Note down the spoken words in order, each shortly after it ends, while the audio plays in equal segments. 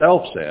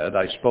himself said,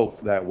 I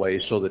spoke that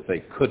way so that they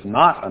could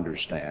not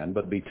understand,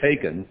 but be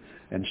taken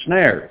and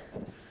snared.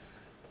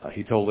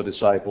 He told the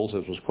disciples,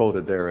 as was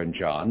quoted there in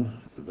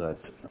John, that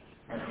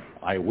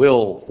I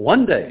will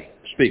one day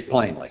speak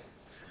plainly.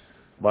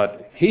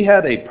 But he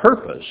had a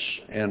purpose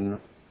in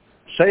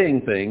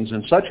saying things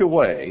in such a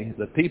way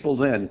that people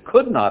then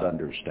could not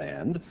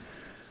understand.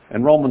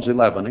 And Romans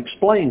 11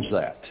 explains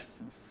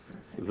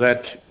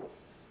that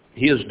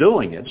he is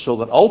doing it so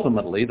that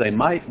ultimately they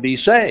might be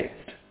saved.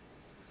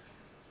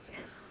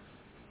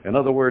 In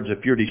other words,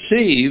 if you're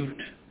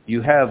deceived,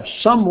 you have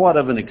somewhat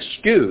of an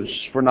excuse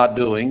for not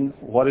doing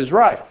what is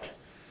right.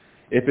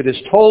 If it is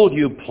told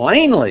you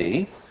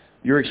plainly,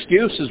 your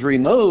excuse is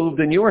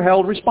removed and you are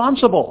held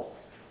responsible.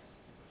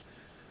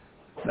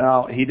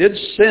 Now, he did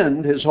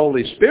send his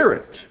Holy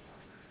Spirit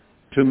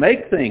to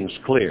make things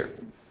clear.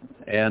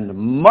 And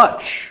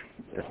much,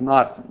 if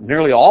not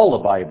nearly all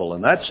the Bible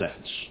in that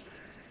sense,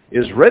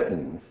 is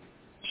written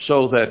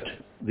so that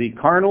the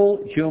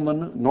carnal,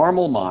 human,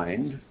 normal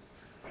mind,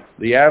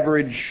 the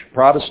average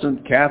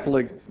Protestant,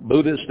 Catholic,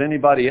 Buddhist,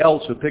 anybody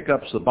else who picks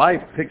up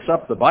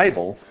the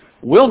Bible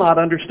will not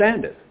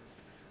understand it.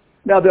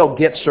 Now, they'll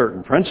get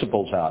certain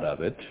principles out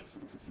of it.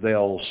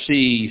 They'll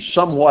see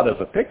somewhat of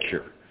a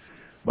picture,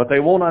 but they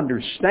won't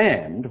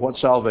understand what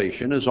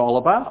salvation is all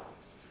about.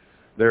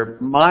 Their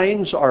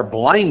minds are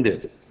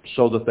blinded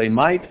so that they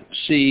might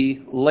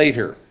see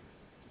later.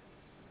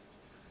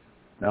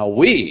 Now,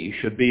 we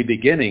should be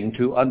beginning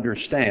to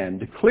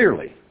understand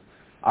clearly.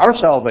 Our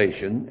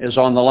salvation is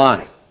on the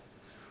line.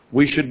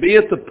 We should be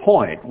at the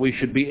point, we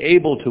should be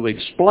able to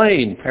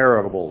explain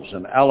parables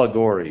and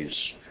allegories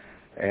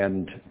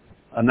and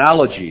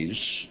analogies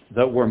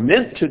that were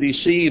meant to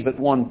deceive at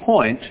one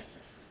point,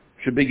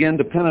 should begin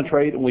to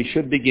penetrate, and we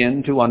should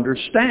begin to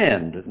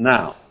understand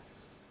now.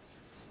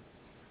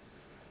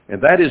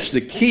 And that is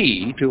the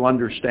key to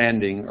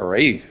understanding, or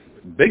a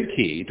big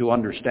key to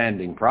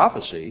understanding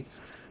prophecy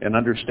and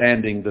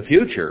understanding the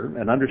future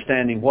and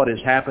understanding what is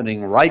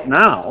happening right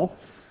now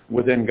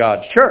within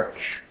God's church,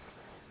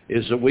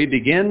 is that we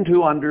begin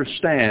to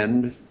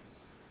understand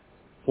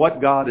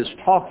what God is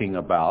talking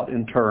about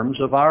in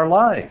terms of our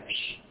lives.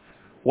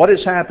 What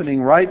is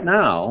happening right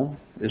now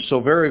is so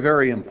very,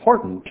 very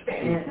important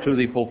to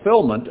the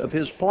fulfillment of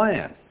his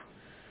plan.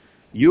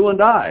 You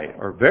and I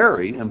are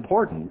very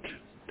important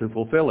to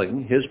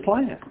fulfilling his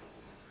plan.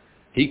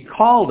 He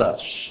called us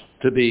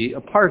to be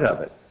a part of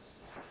it.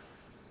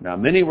 Now,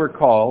 many were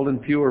called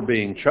and few are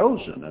being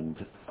chosen,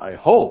 and I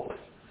hope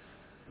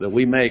that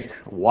we make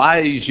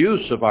wise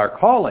use of our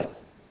calling.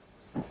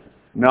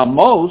 Now,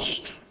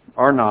 most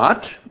are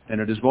not, and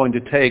it is going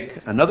to take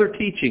another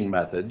teaching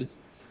method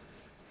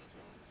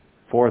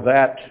for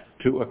that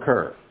to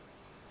occur.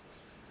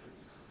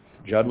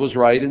 Judd was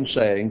right in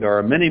saying there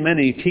are many,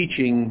 many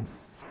teaching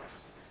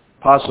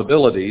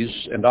possibilities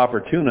and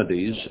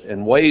opportunities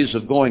and ways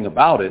of going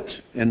about it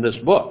in this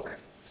book.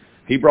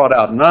 He brought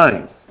out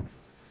 9.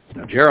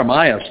 Now,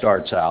 Jeremiah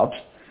starts out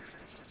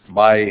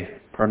by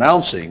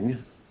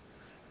pronouncing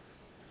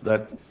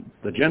that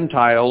the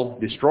Gentile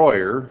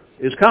destroyer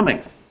is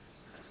coming,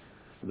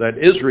 that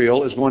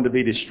Israel is going to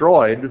be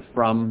destroyed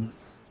from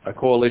a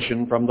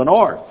coalition from the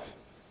north,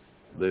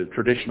 the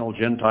traditional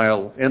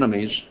Gentile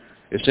enemies,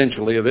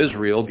 essentially, of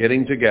Israel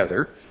getting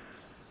together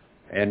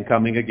and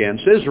coming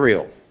against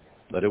Israel,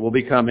 that it will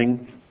be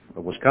coming,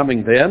 it was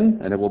coming then,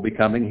 and it will be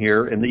coming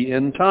here in the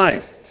end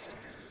time.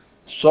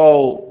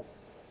 So,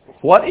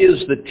 what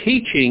is the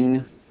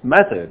teaching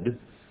method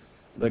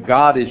that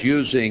God is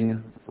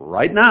using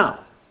right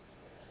now?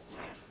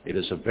 It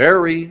is a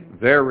very,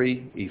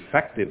 very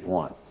effective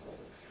one.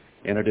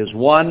 And it is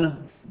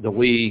one that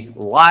we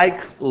like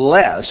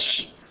less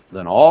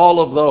than all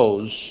of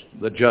those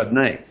that Judd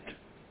named.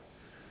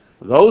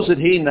 Those that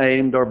he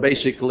named are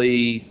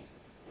basically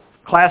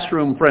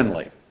classroom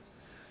friendly.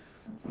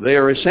 They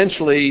are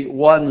essentially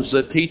ones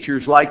that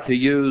teachers like to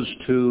use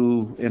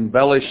to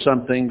embellish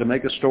something, to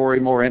make a story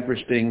more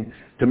interesting,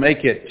 to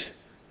make it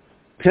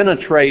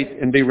penetrate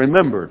and be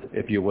remembered,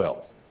 if you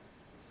will.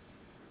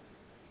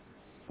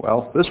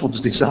 Well, this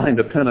one's designed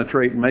to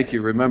penetrate and make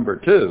you remember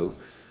too,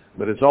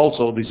 but it's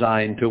also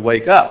designed to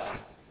wake up.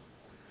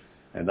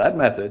 And that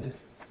method,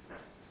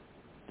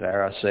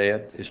 dare I say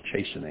it, is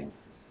chastening.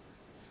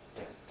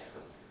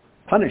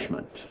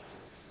 Punishment.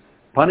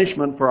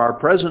 Punishment for our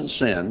present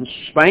sins,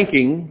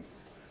 spanking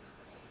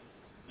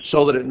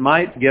so that it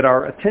might get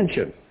our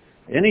attention.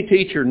 Any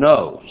teacher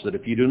knows that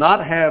if you do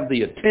not have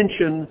the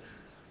attention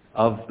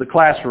of the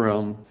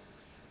classroom,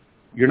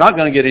 you're not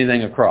going to get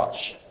anything across.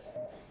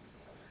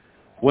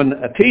 When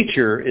a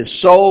teacher is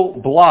so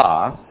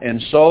blah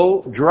and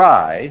so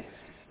dry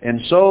and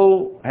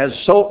has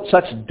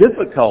such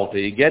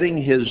difficulty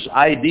getting his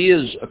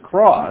ideas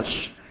across,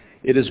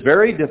 it is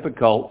very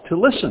difficult to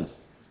listen.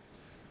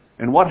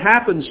 And what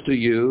happens to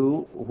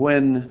you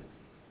when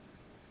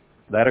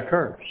that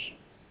occurs?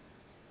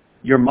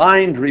 Your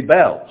mind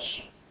rebels.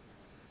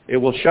 It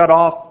will shut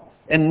off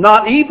and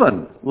not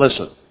even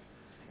listen.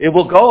 It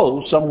will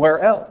go somewhere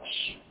else.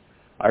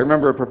 I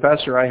remember a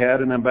professor I had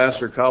in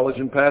Ambassador College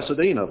in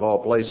Pasadena, of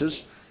all places,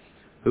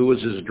 who was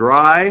as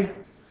dry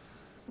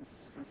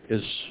as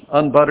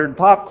unbuttered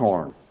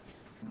popcorn.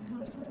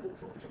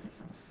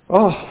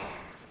 Oh,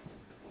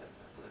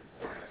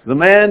 the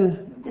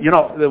man,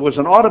 there was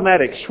an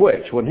automatic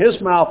switch. When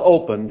his mouth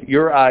opened,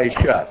 your eyes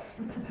shut.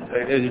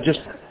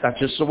 That's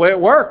just the way it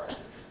worked.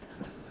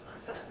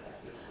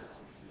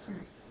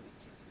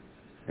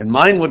 And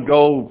mine would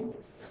go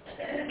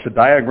to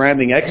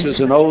diagramming X's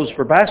and O's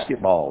for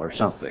basketball or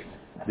something,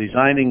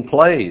 designing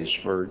plays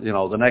for,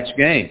 the next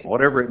game,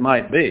 whatever it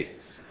might be.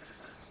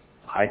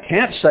 I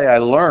can't say I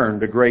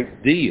learned a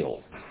great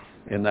deal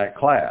in that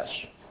class.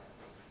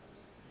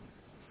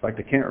 In fact,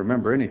 I can't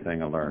remember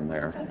anything I learned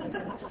there.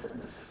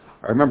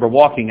 I remember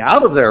walking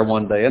out of there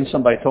one day and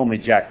somebody told me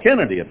Jack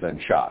Kennedy had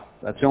been shot.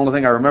 That's the only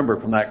thing I remember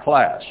from that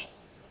class.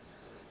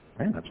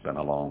 Man, that's been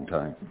a long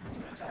time.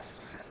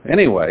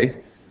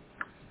 Anyway,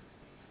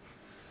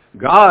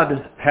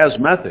 God has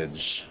methods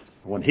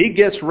when He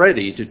gets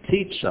ready to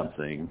teach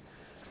something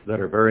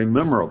that are very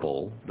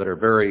memorable, that are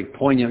very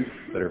poignant,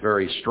 that are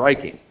very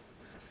striking.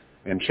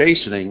 And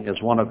chastening is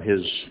one of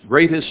His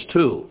greatest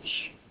tools.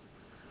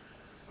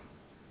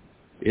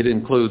 It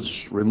includes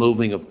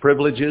removing of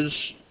privileges.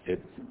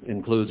 It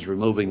includes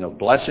removing of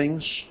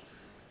blessings.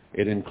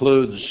 It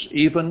includes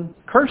even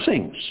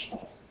cursings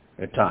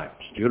at times.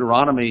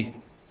 Deuteronomy,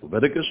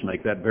 Leviticus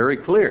make that very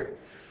clear.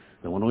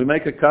 That when we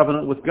make a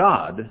covenant with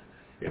God,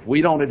 if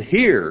we don't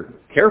adhere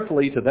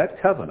carefully to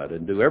that covenant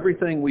and do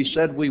everything we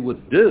said we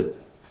would do,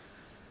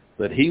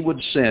 that He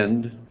would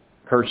send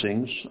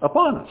cursings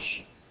upon us.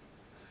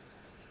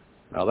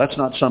 Now, that's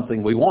not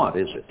something we want,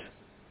 is it?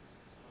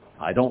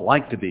 I don't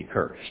like to be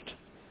cursed.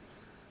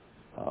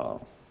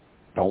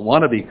 Don't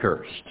want to be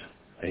cursed.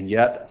 And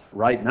yet,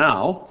 right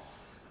now,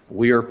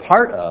 we are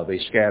part of a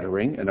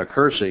scattering and a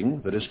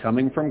cursing that is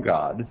coming from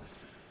God,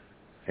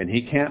 and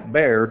He can't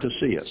bear to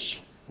see us.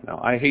 Now,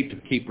 I hate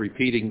to keep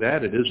repeating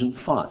that. It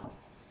isn't fun.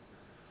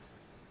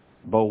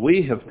 But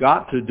we have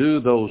got to do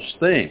those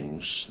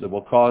things that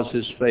will cause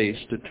His face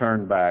to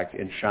turn back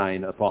and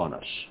shine upon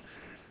us.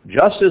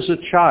 Just as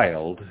a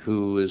child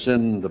who is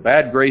in the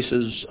bad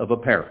graces of a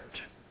parent,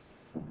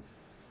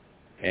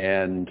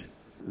 and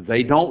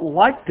they don't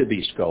like to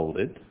be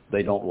scolded,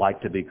 they don't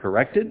like to be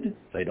corrected,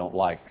 they don't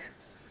like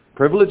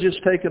privileges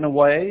taken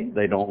away,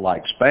 they don't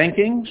like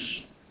spankings,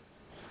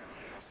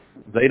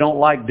 they don't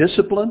like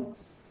discipline,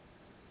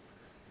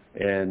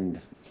 and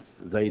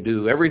they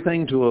do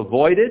everything to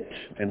avoid it,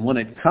 and when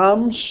it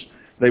comes,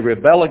 they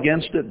rebel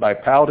against it by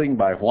pouting,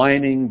 by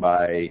whining,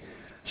 by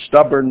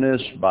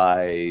stubbornness,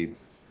 by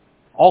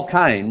all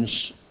kinds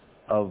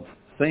of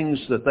things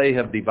that they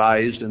have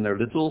devised in their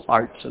little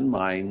hearts and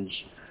minds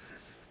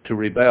to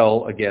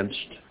rebel against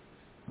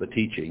the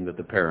teaching that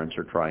the parents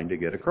are trying to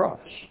get across.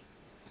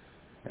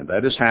 And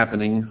that is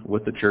happening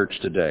with the church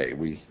today.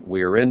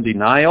 We are in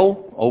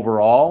denial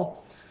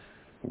overall.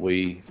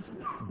 We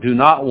do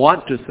not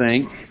want to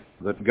think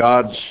that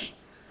God's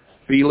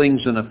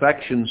feelings and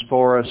affections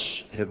for us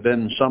have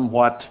been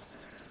somewhat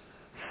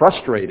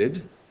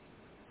frustrated.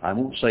 I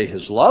won't say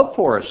His love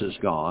for us is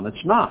gone.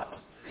 It's not.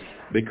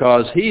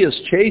 Because He is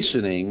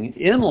chastening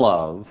in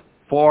love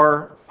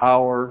for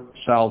our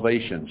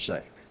salvation's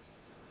sake.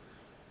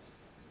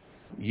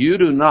 You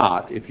do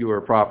not, if you are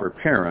a proper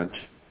parent,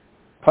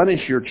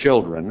 punish your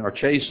children or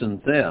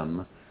chasten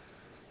them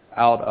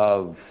out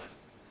of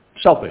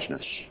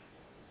selfishness.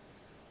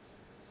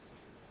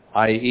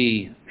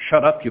 I.e.,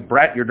 shut up, you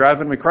brat, you're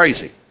driving me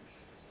crazy.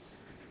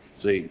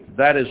 See,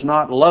 that is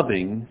not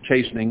loving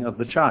chastening of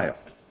the child.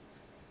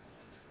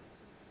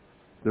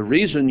 The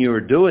reason you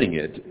are doing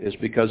it is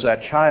because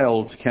that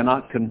child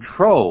cannot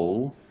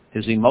control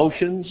his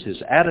emotions, his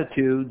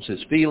attitudes, his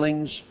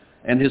feelings,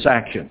 and his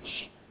actions.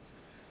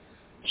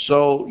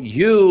 So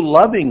you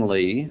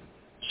lovingly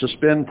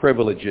suspend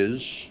privileges,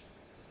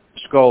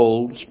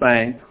 scold,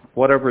 spank,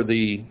 whatever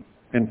the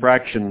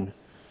infraction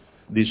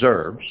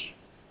deserves,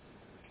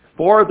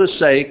 for the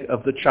sake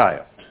of the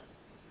child.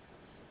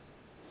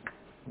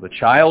 The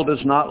child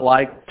does not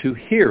like to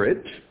hear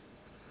it,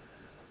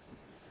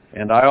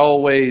 and I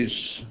always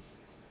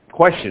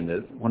questioned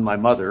it when my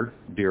mother,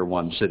 dear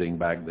one sitting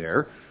back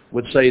there,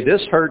 would say,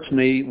 "This hurts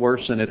me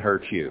worse than it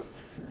hurts you."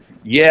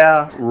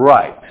 Yeah,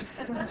 right.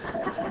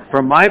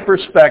 From my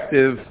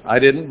perspective, I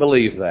didn't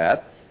believe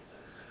that.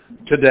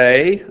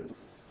 Today,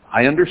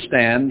 I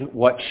understand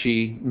what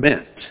she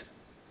meant.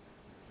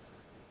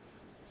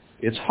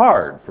 It's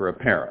hard for a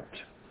parent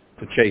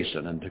to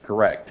chasten and to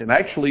correct and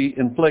actually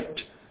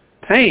inflict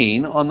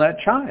pain on that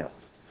child.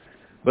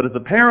 But if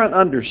the parent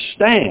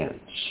understands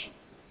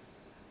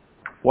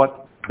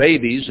what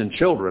babies and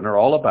children are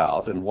all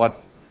about and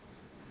what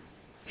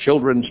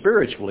children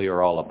spiritually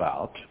are all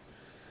about,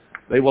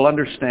 they will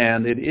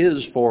understand it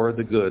is for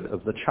the good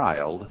of the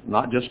child,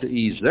 not just to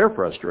ease their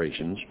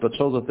frustrations, but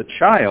so that the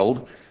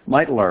child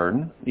might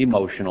learn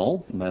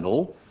emotional,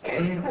 mental,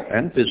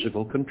 and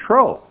physical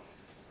control.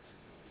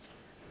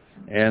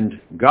 And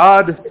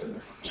God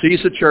sees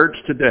a church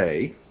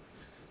today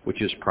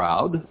which is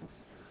proud,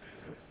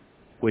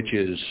 which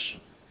is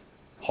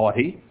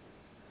haughty,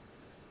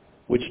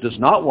 which does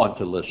not want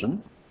to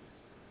listen,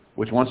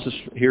 which wants to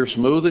hear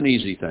smooth and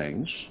easy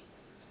things,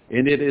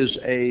 and it is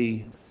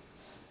a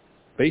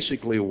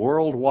basically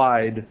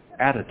worldwide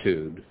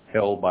attitude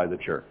held by the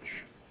church.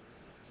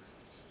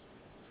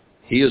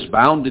 He is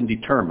bound and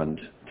determined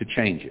to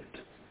change it.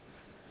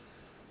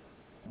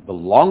 The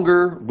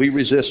longer we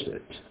resist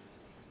it,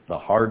 the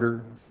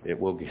harder it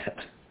will get.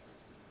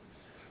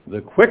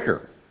 The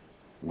quicker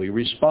we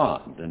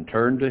respond and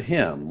turn to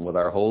Him with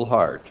our whole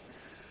heart,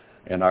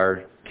 and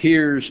our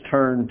tears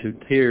turn to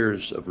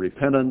tears of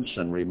repentance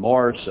and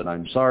remorse, and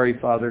I'm sorry,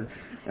 Father,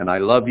 and I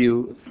love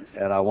you,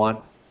 and I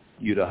want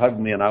you to hug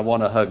me, and I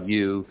want to hug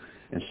you,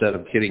 instead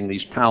of getting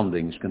these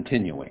poundings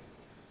continuing.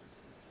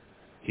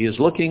 He is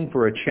looking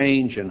for a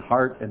change in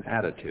heart and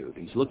attitude.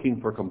 He's looking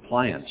for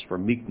compliance, for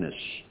meekness.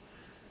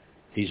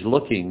 He's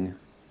looking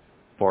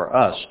for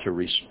us to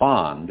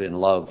respond in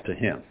love to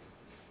Him.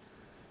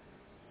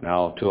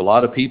 Now, to a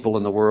lot of people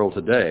in the world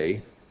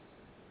today,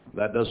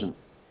 it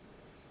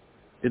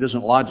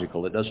isn't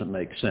logical. It doesn't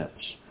make sense.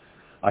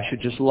 I should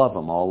just love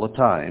them all the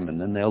time,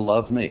 and then they'll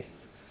love me.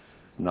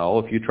 No,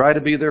 if you try to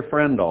be their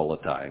friend all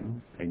the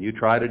time, and you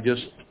try to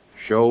just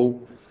show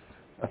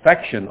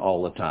affection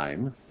all the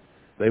time,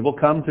 they will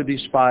come to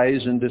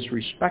despise and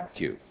disrespect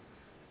you.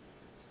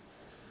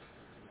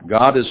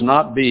 God is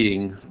not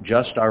being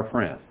just our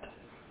friend.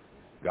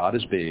 God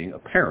is being a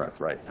parent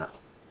right now.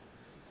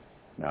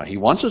 Now, He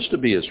wants us to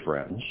be His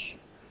friends.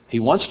 He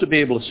wants to be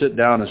able to sit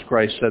down, as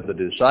Christ said to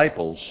the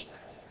disciples,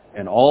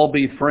 and all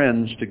be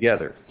friends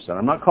together. He said,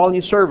 I'm not calling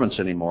you servants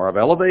anymore. I've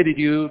elevated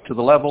you to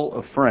the level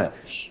of friends.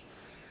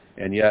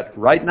 And yet,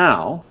 right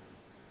now,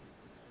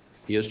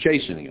 He is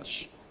chastening us.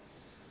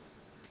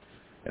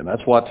 And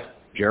that's what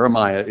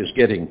Jeremiah is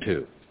getting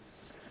to.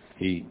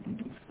 He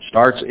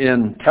starts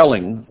in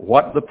telling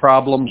what the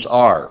problems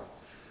are,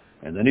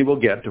 and then he will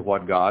get to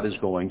what God is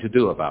going to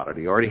do about it.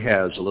 He already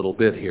has a little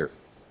bit here.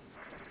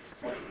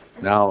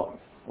 Now,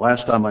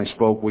 last time I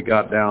spoke, we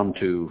got down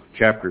to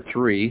chapter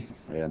 3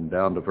 and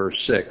down to verse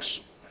 6.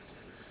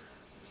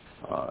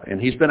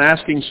 And he's been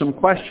asking some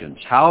questions.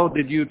 How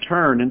did you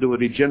turn into a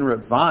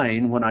degenerate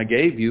vine when I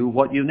gave you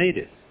what you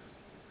needed?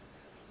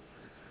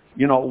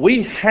 You know,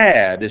 we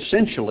had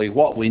essentially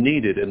what we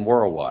needed in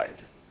Worldwide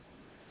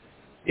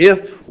if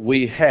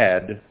we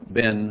had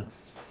been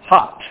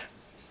hot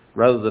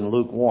rather than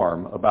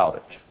lukewarm about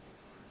it.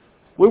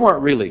 We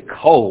weren't really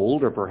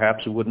cold, or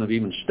perhaps we wouldn't have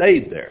even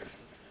stayed there.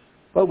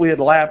 But we had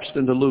lapsed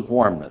into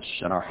lukewarmness,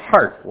 and our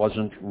heart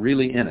wasn't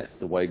really in it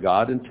the way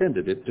God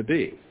intended it to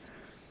be.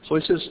 So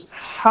he says,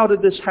 how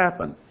did this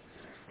happen?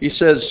 He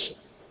says,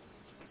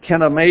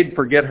 can a maid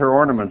forget her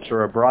ornaments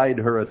or a bride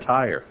her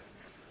attire?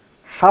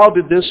 How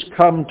did this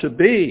come to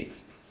be?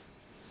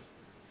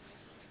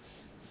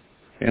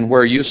 And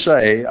where you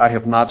say, I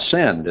have not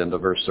sinned, into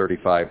verse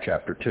 35,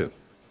 chapter 2.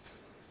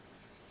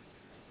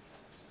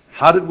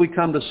 How did we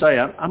come to say,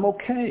 I'm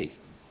okay.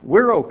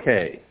 We're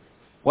okay.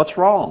 What's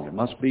wrong? It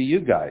must be you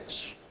guys.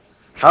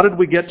 How did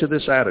we get to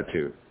this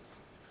attitude?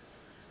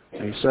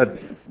 And he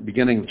said,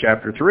 beginning of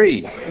chapter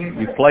 3,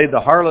 you played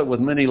the harlot with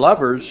many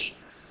lovers,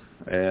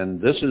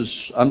 and this is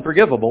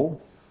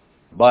unforgivable,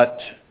 but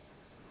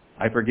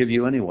I forgive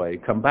you anyway.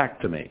 Come back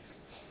to me.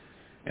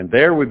 And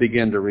there we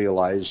begin to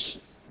realize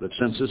that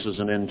since this is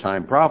an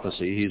end-time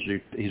prophecy,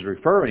 he's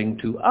referring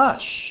to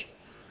us,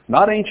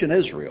 not ancient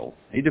Israel.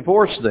 He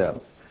divorced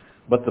them.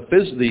 But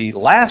the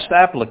last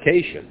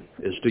application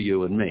is to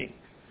you and me,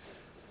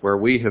 where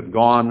we have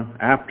gone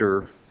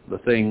after the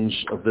things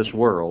of this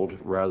world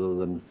rather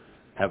than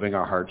having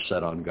our hearts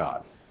set on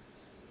God.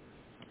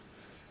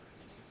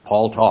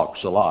 Paul talks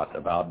a lot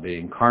about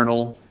being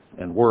carnal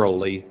and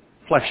worldly,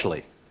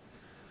 fleshly.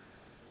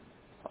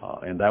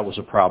 And that was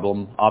a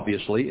problem,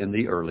 obviously, in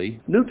the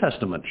early New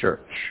Testament church.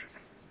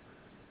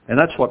 And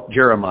that's what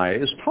Jeremiah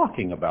is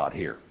talking about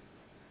here.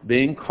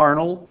 Being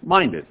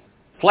carnal-minded,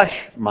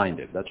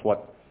 flesh-minded. That's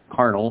what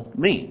carnal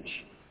means.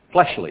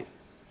 Fleshly,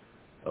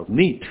 of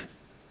meat,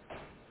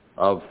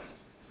 of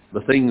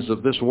the things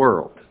of this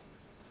world.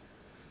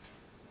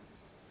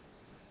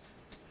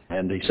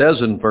 And he says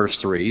in verse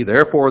 3,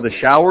 therefore the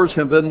showers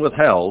have been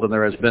withheld, and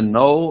there has been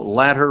no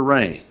latter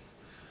rain.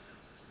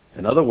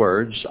 In other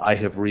words, I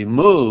have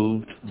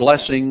removed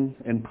blessing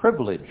and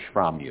privilege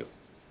from you.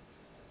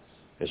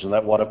 Isn't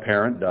that what a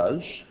parent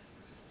does?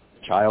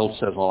 The child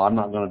says, well, I'm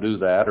not going to do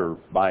that, or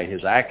by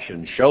his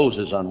action shows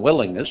his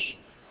unwillingness.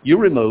 You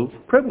remove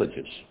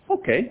privileges.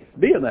 Okay,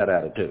 be in that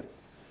attitude.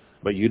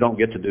 But you don't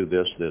get to do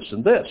this, this,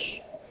 and this.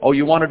 Oh,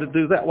 you wanted to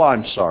do that? Well,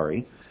 I'm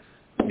sorry.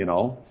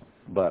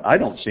 But I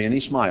don't see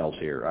any smiles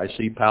here. I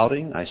see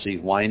pouting. I see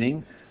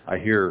whining. I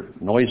hear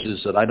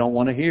noises that I don't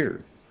want to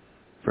hear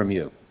from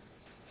you.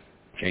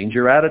 Change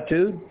your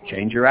attitude.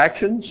 Change your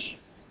actions.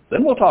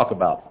 Then we'll talk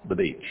about the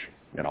beach,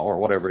 or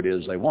whatever it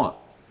is they want.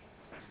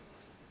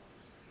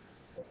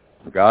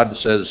 God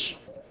says,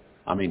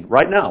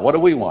 right now, what do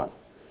we want?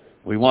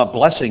 We want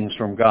blessings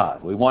from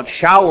God. We want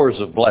showers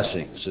of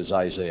blessings, as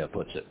Isaiah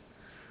puts it.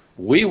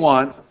 We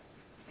want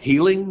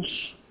healings.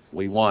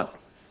 We want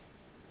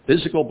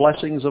physical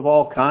blessings of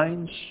all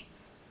kinds.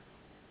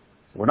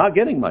 We're not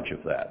getting much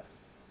of that.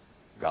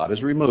 God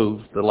has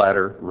removed the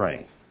latter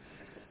rain.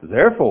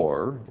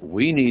 Therefore,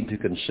 we need to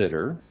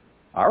consider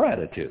our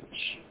attitudes.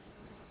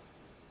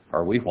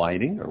 Are we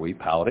whining? Are we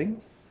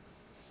pouting?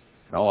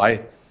 No,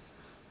 let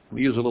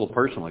me use a little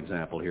personal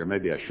example here.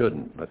 Maybe I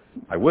shouldn't, but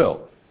I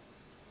will.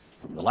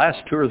 The last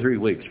 2 or 3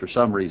 weeks, for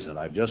some reason,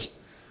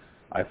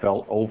 I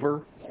felt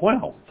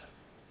overwhelmed.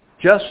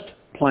 Just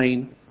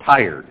plain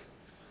tired.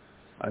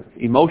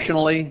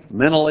 Emotionally,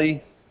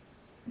 mentally,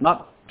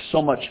 not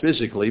so much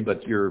physically,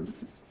 but your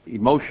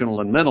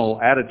emotional and mental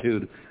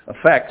attitude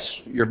affects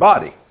your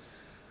body.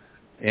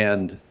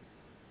 And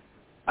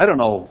I don't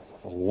know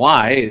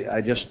why,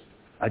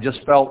 I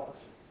just felt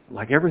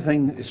like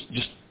everything is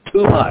just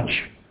too much.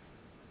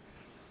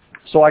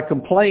 So I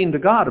complained to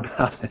God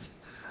about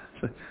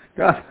it.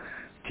 God,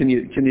 can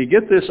you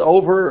get this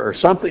over or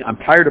something? I'm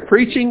tired of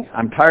preaching.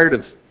 I'm tired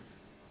of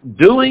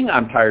doing.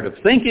 I'm tired of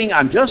thinking.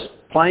 I'm just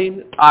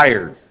plain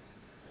tired.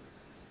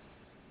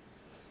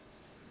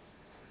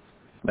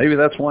 Maybe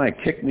that's why it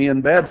kicked me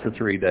in bed for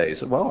 3 days.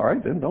 Well, all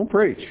right, then don't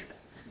preach.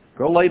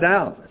 Go lay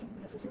down.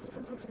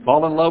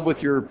 Fall in love with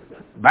your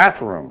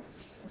bathroom.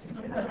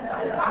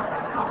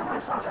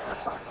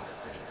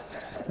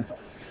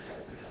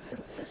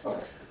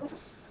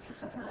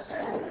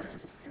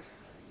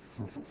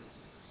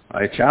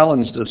 I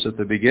challenged us at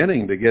the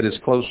beginning to get as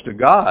close to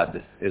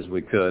God as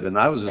we could, and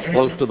I was as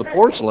close to the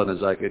porcelain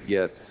as I could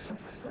get.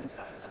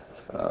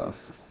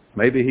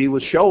 Maybe he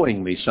was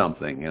showing me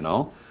something,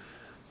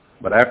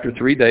 But after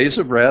 3 days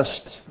of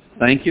rest,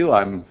 thank you,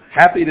 I'm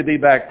happy to be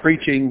back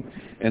preaching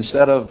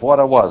instead of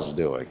what I was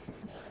doing.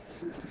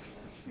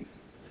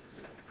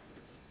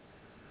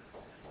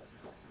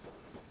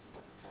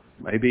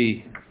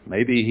 Maybe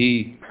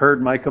he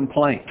heard my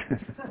complaint.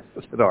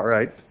 I said, all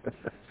right,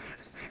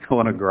 you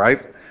want to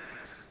gripe?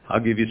 I'll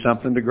give you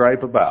something to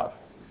gripe about.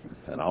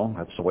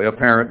 That's the way a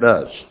parent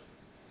does.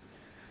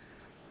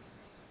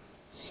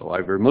 So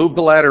I've removed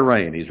the latter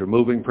rain. He's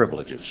removing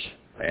privileges.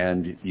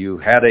 And you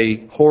had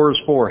a whore's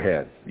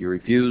forehead. You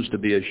refused to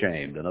be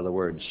ashamed. In other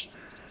words,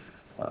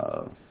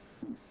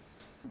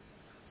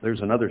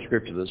 there's another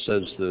scripture that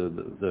says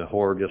the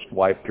whore just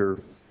wiped her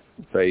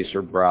face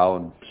or brow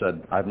and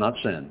said, I've not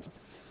sinned.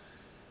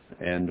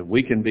 And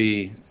we can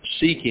be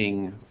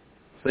seeking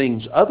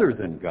things other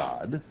than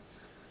God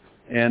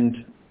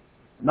and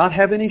not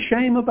have any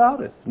shame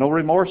about it, no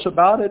remorse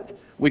about it.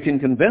 We can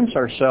convince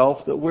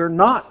ourselves that we're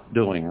not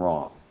doing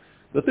wrong,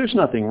 that there's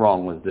nothing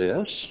wrong with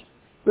this.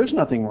 There's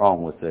nothing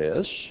wrong with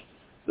this.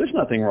 There's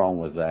nothing wrong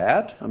with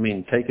that.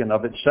 Taken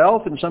of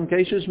itself, in some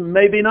cases,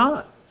 maybe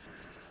not.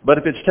 But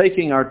if it's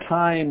taking our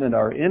time and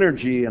our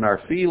energy and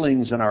our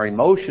feelings and our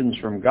emotions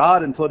from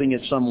God and putting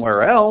it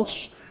somewhere else,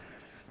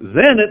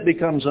 then it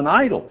becomes an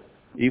idol,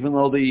 even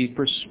though the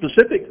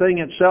specific thing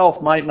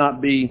itself might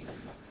not be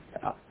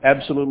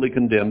absolutely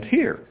condemned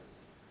here.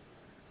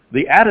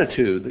 The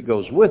attitude that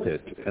goes with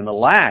it and the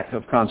lack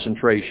of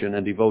concentration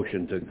and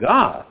devotion to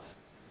God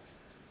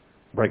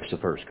breaks the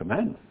first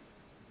commandment.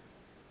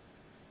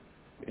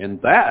 And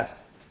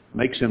that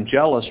makes him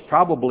jealous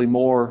probably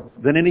more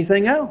than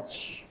anything else.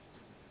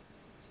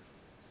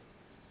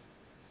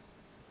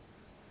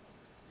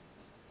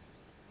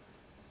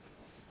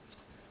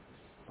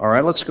 All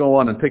right, let's go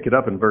on and pick it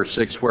up in verse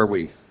 6 where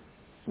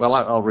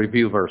I'll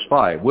review verse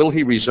 5. Will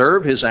he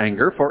reserve his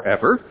anger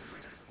forever?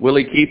 Will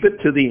he keep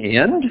it to the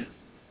end?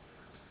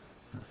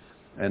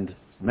 And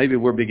maybe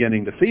we're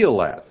beginning to feel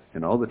that.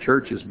 The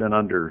church has been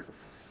under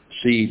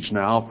siege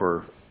now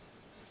for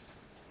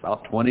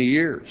about 20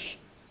 years.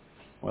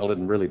 Well, it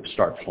didn't really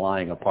start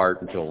flying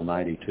apart until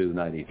 92,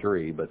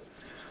 93, but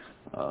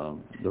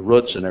the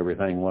roots and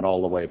everything went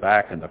all the way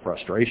back, and the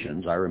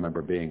frustrations. I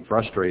remember being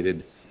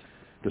frustrated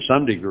to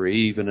some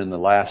degree, even in the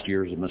last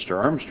years of Mr.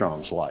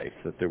 Armstrong's life,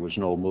 that there was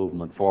no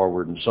movement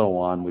forward and so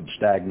on. We'd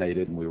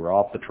stagnated and we were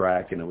off the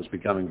track, and it was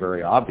becoming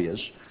very obvious.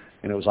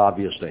 And it was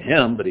obvious to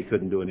him, but he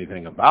couldn't do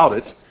anything about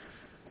it.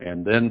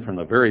 And then from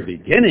the very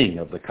beginning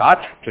of the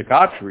Koch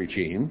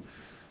regime,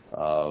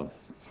 the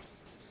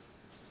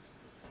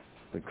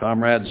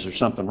comrades, there's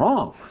something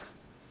wrong.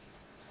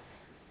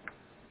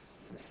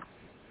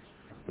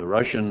 The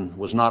Russian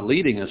was not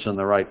leading us in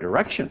the right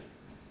direction.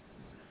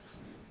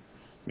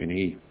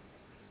 He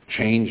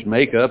changed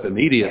makeup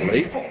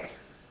immediately.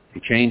 He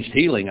changed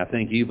healing, I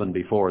think, even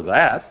before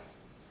that.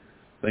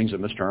 Things that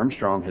Mr.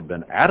 Armstrong had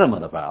been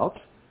adamant about.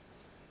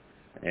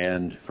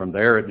 And from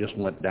there, it just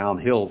went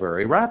downhill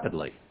very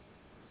rapidly.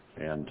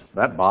 And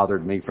that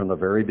bothered me from the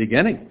very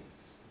beginning.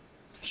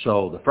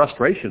 So the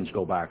frustrations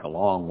go back a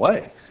long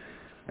way.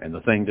 And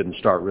the thing didn't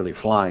start really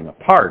flying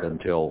apart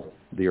until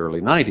the early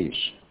 90s.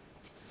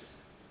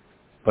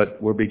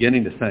 But we're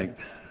beginning to think,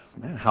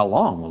 man, how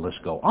long will this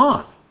go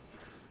on?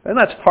 And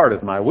that's part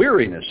of my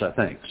weariness, I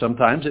think.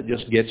 Sometimes it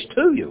just gets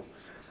to you.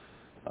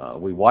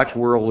 We watch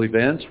world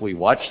events. We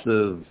watch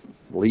the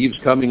leaves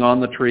coming on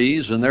the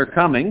trees, and they're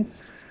coming.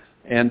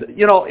 And,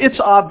 it's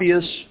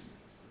obvious,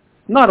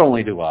 not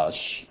only to us,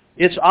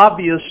 it's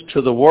obvious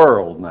to the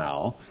world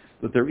now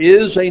that there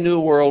is a new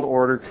world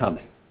order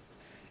coming.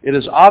 It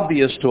is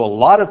obvious to a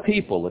lot of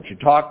people that you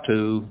talk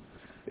to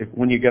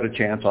when you get a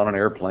chance on an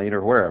airplane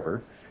or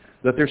wherever,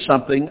 that there's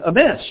something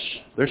amiss.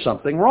 There's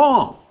something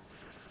wrong.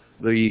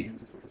 The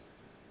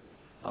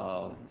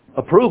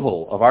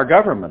approval of our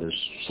government is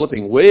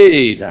slipping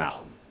way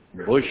down.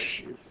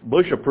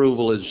 Bush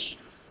approval is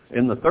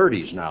in the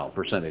 30s now,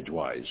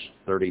 percentage-wise,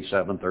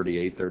 37,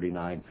 38,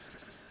 39.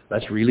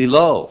 That's really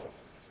low.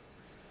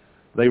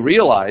 They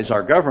realize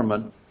our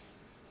government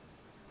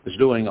is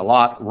doing a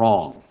lot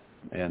wrong.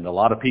 And a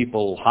lot of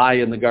people high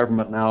in the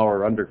government now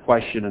are under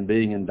question and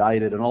being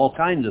indicted, and all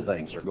kinds of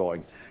things are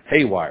going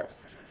haywire.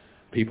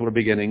 People are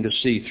beginning to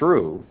see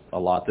through a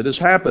lot that is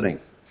happening.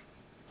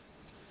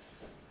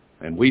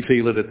 And we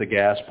feel it at the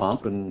gas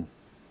pump, and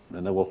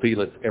then we'll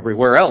feel it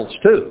everywhere else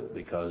too,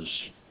 because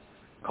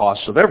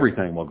costs of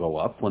everything will go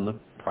up when the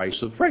price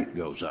of freight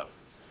goes up.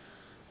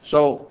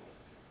 So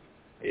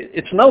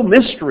it's no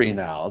mystery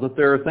now that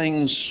there are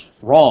things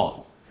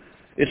wrong.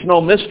 It's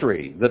no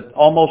mystery that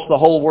almost the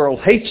whole world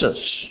hates us,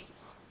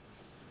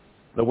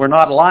 that we're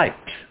not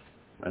liked,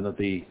 and that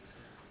the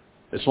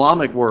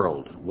Islamic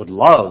world would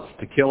love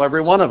to kill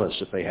every one of us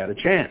if they had a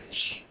chance.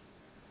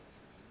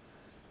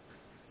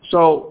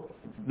 So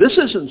this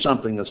isn't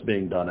something that's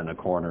being done in a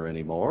corner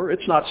anymore.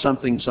 It's not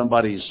something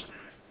somebody's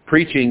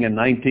preaching in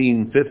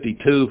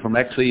 1952 from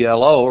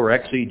XELO or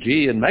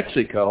XEG in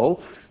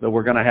Mexico, that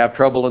we're going to have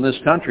trouble in this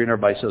country, and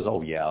everybody says,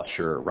 oh yeah,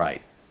 sure,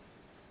 right.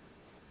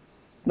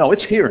 No,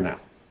 it's here now.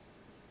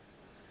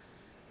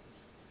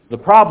 The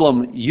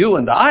problem you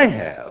and I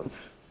have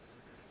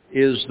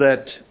is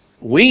that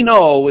we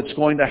know it's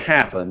going to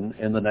happen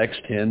in the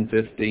next 10,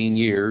 15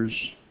 years,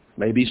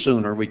 maybe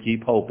sooner, we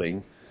keep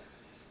hoping.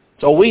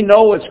 So we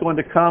know it's going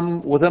to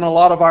come within a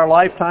lot of our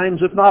lifetimes,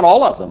 if not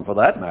all of them for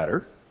that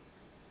matter.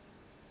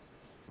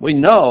 We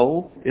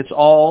know it's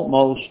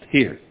almost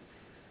here.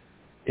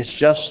 It's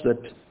just that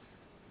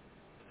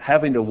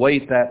having to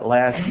wait that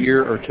last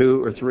year or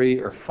 2 or 3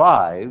 or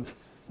 5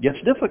 gets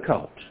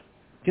difficult,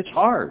 gets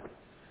hard.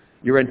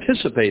 You're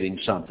anticipating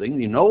something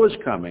you know is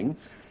coming,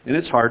 and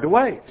it's hard to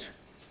wait.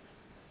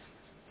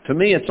 To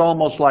me, it's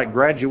almost like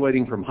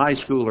graduating from high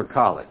school or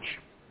college.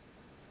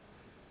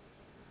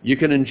 You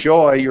can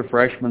enjoy your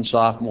freshman,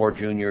 sophomore,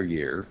 junior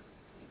year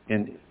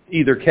in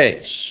either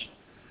case.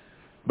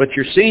 But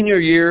your senior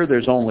year,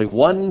 there's only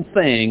one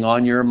thing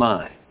on your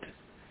mind.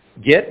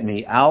 Get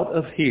me out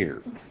of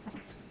here.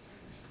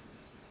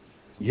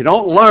 You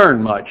don't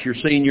learn much your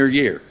senior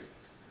year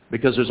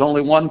because there's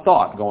only one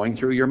thought going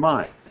through your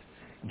mind.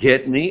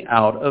 Get me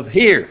out of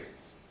here.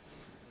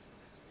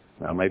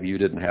 Now, maybe you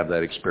didn't have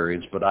that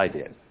experience, but I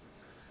did.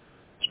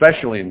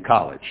 Especially in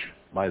college.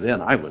 By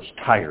then, I was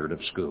tired of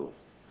school.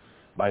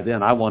 By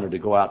then, I wanted to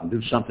go out and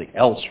do something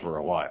else for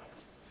a while.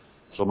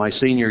 So my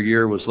senior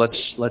year was,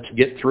 let's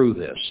get through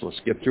this. Let's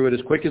get through it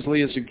as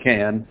quickly as you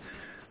can.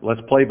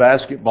 Let's play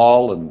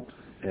basketball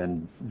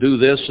and do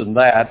this and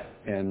that,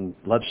 and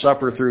let's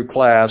suffer through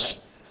class.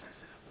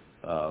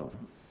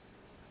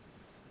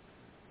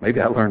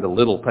 Maybe I learned a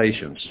little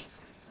patience.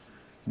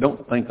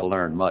 Don't think I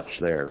learned much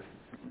there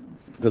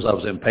because I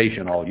was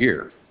impatient all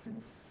year.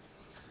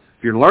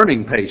 If you're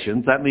learning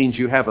patience, that means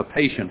you have a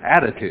patient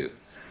attitude.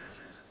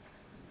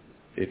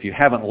 If you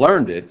haven't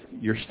learned it,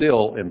 you're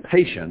still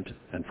impatient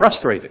and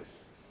frustrated.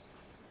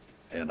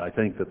 And I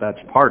think that that's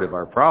part of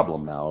our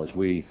problem now, is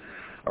we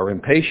are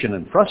impatient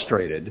and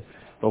frustrated.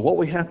 But what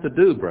we have to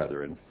do,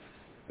 brethren,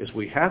 is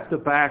we have to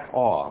back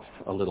off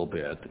a little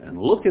bit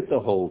and look at the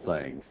whole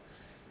thing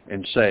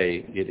and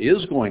say, it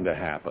is going to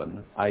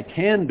happen. I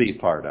can be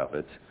part of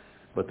it.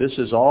 But this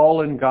is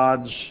all in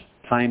God's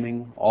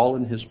timing, all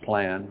in His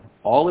plan,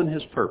 all in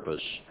His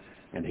purpose.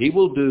 And He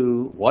will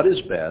do what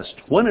is best,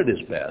 when it is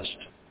best,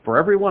 for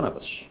every one of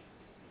us.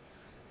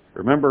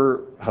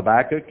 Remember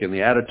Habakkuk and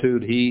the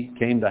attitude he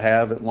came to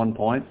have at one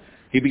point?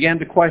 He began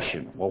to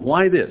question, well,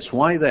 why this?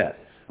 Why that?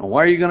 And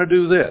why are you going to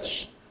do this?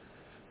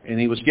 And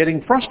he was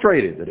getting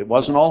frustrated that it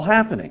wasn't all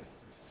happening.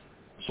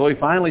 So he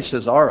finally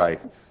says, all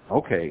right,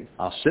 okay,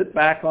 I'll sit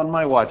back on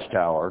my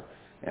watchtower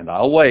and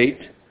I'll wait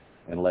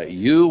and let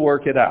you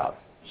work it out.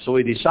 So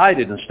he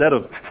decided, instead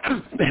of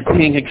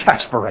being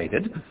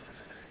exasperated,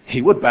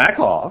 he would back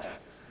off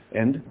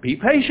and be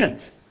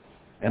patient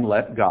and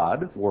let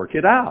God work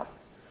it out.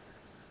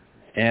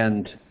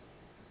 And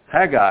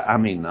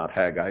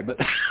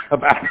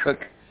Habakkuk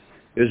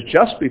is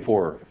just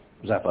before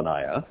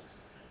Zephaniah,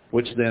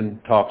 which then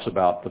talks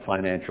about the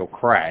financial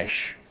crash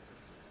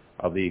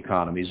of the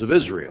economies of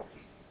Israel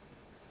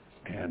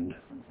and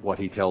what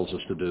he tells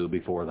us to do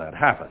before that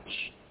happens.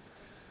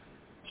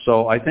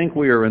 So I think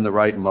we are in the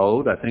right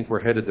mode. I think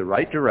we're headed the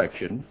right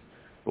direction,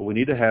 but we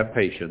need to have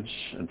patience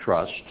and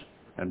trust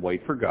and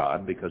wait for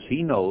God, because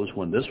He knows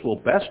when this will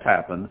best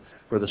happen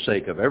for the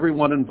sake of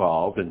everyone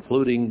involved,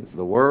 including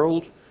the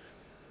world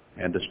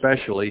and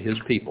especially His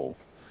people.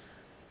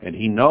 And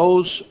He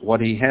knows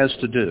what He has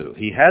to do.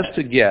 He has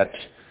to get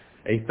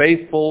a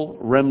faithful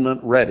remnant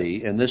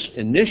ready in this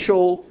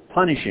initial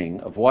punishing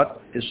of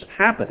what is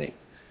happening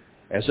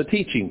as a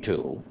teaching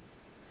tool.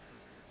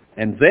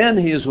 And then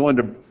he is going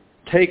to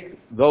take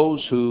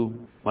those who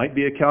might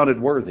be accounted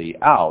worthy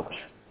out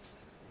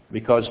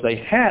because they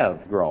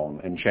have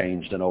grown and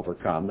changed and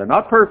overcome. They're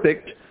not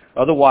perfect.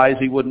 Otherwise,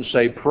 he wouldn't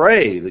say,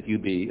 pray that you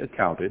be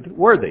accounted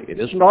worthy. It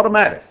isn't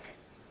automatic.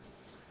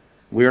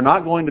 We are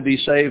not going to be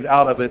saved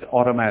out of it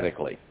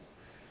automatically.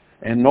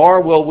 And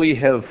nor will we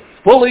have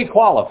fully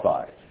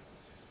qualified.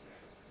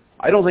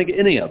 I don't think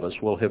any of us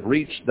will have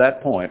reached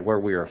that point where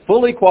we are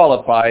fully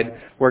qualified,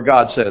 where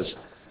God says,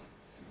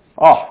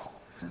 oh,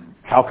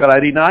 how could I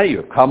deny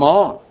you? Come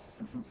on.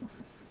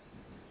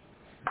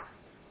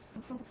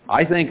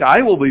 I think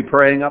I will be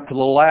praying up to the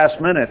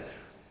last minute,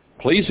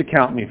 please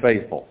account me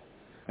faithful.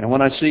 And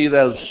when I see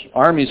those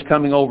armies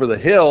coming over the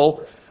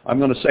hill, I'm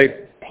going to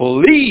say,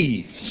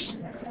 please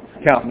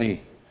count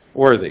me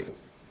worthy.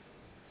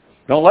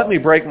 Don't let me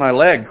break my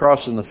leg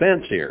crossing the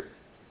fence here,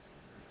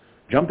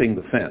 jumping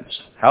the fence,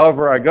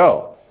 however I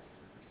go.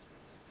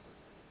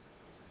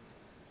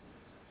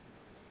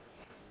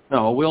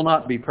 No, we'll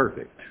not be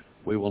perfect.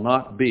 We will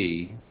not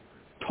be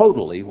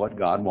totally what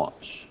God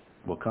wants.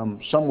 We'll come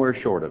somewhere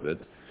short of it,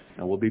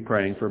 and we'll be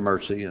praying for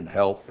mercy and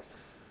help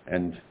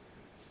and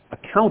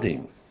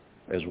accounting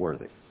as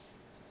worthy.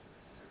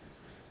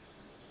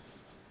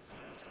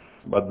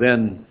 But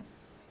then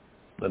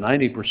the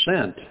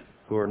 90%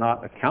 who are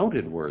not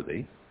accounted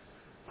worthy,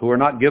 who are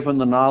not given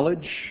the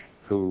knowledge,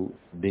 who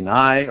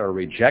deny or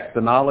reject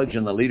the knowledge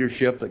and the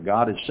leadership that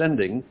God is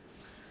sending,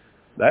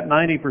 that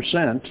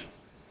 90%,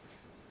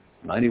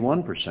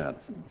 91%,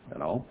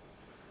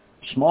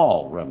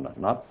 small remnant,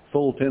 not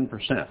full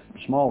 10%,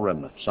 small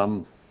remnant,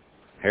 some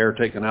hair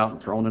taken out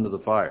and thrown into the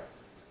fire,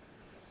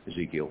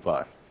 Ezekiel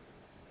 5,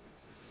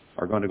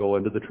 are going to go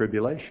into the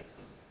tribulation.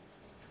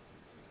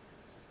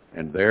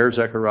 And there,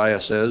 Zechariah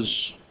says,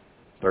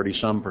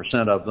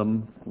 30-some% of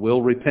them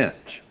will repent.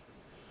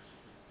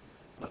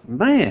 But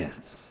man,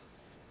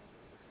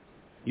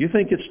 you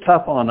think it's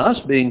tough on us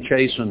being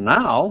chastened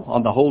now,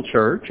 on the whole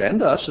church,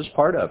 and us as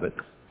part of it.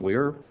 We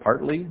are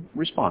partly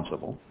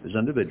responsible as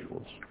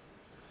individuals.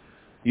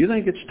 You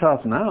think it's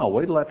tough now,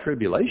 wait till that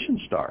tribulation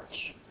starts.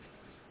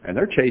 And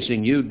they're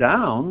chasing you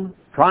down,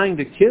 trying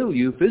to kill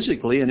you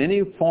physically in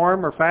any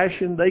form or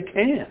fashion they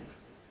can.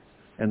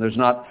 And there's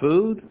not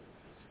food.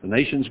 The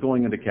nation's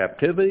going into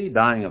captivity,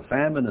 dying of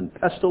famine and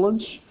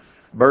pestilence,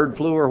 bird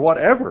flu or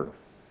whatever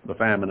the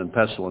famine and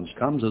pestilence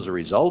comes as a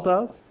result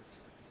of.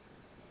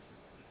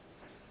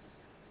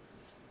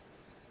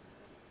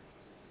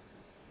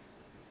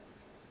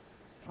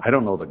 I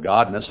don't know that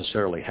God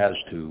necessarily has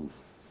to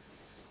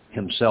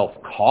himself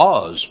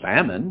cause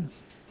famine.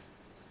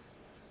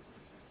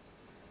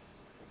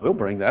 We'll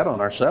bring that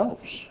on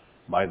ourselves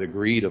by the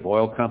greed of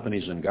oil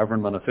companies and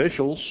government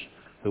officials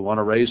who want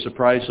to raise the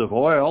price of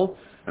oil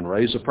and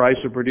raise the price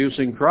of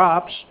producing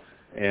crops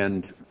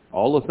and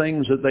all the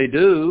things that they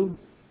do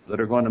that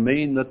are going to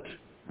mean that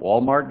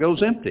Walmart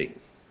goes empty.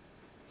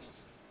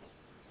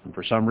 And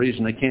for some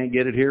reason they can't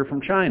get it here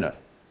from China.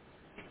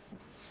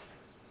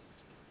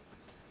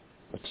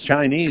 But the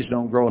Chinese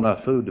don't grow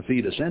enough food to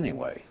feed us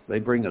anyway. They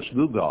bring us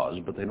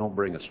gewgaws, but they don't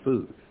bring us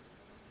food.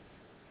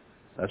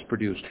 That's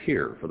produced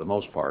here, for the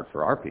most part,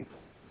 for our people.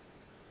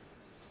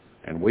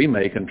 And we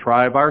may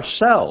contrive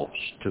ourselves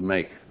to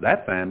make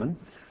that famine.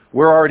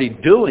 We're already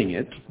doing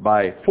it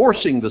by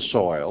forcing the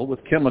soil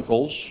with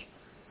chemicals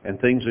and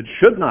things that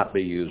should not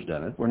be used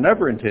in it. Were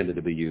never intended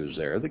to be used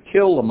there, that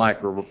kill the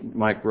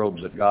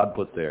microbes that God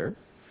put there.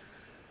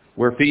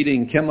 We're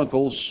feeding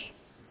chemicals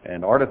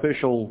and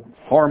artificial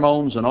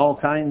hormones and all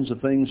kinds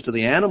of things to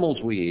the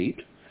animals we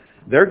eat.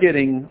 They're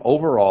getting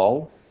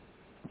overall,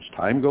 as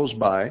time goes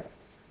by,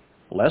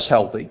 less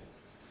healthy.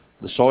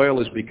 The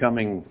soil is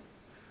becoming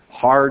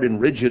hard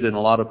and rigid in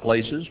a lot of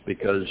places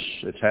because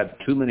it's had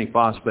too many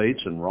phosphates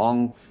and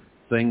wrong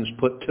things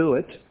put to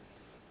it.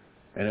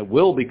 And it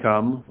will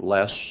become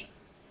less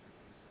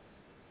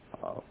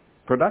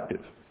productive.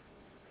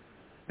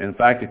 In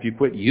fact, if you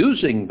quit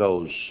using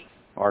those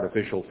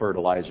artificial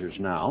fertilizers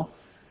now,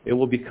 it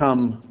will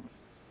become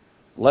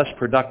less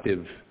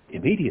productive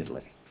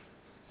immediately.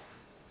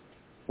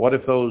 What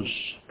if those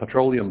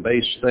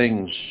petroleum-based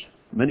things,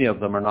 many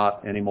of them are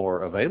not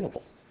anymore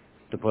available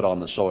to put on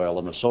the soil,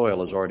 and the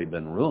soil has already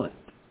been ruined?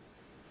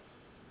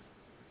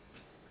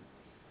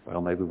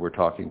 Well, maybe we're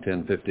talking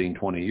 10, 15,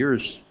 20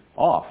 years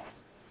off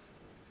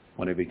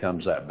when it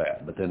becomes that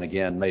bad. But then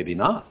again, maybe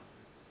not.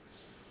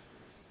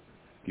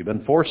 You've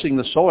been forcing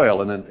the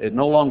soil, and it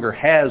no longer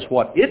has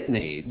what it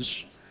needs,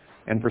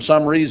 and for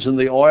some reason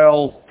the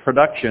oil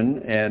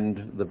production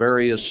and the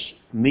various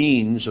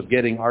means of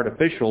getting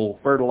artificial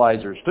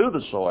fertilizers to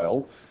the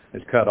soil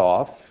is cut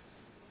off.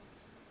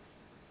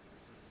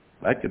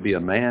 That could be a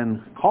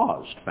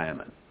man-caused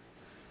famine.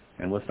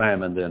 And with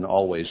famine then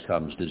always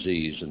comes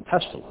disease and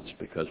pestilence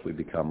because we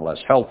become less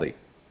healthy.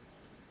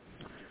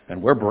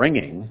 And we're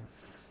bringing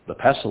the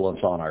pestilence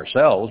on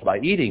ourselves by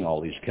eating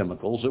all these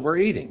chemicals that we're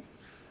eating.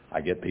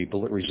 I get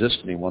people that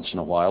resist me once in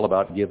a while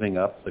about giving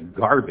up the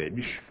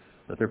garbage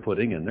that they're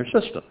putting in their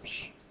systems.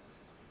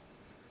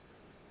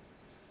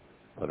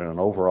 But in an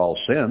overall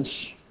sense,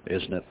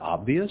 isn't it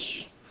obvious?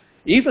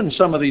 Even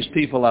some of these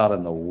people out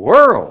in the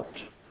world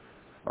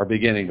are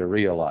beginning to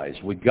realize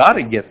we got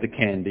to get the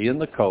candy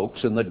and the Cokes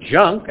and the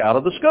junk out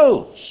of the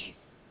schools.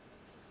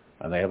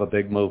 And they have a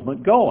big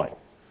movement going.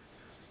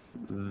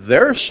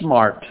 They're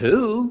smart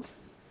too.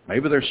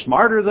 Maybe they're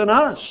smarter than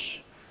us.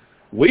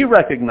 We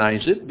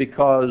recognize it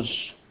because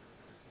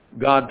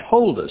God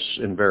told us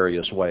in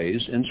various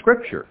ways in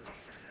Scripture.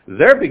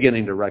 They're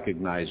beginning to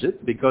recognize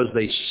it because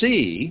they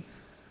see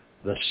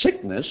the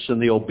sickness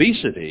and the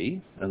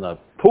obesity and the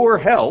poor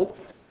health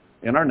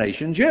in our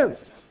nation's youth.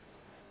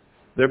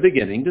 They're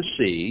beginning to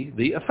see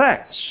the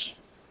effects.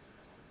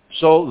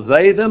 So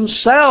they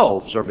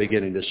themselves are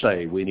beginning to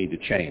say, we need to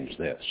change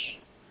this.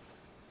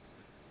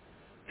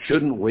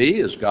 Shouldn't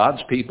we, as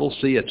God's people,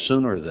 see it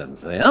sooner than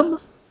them?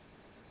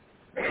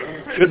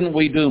 Shouldn't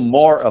we do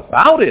more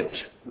about it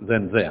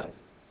than them?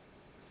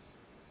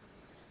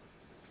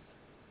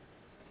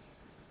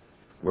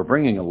 We're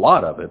bringing a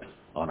lot of it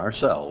on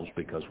ourselves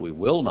because we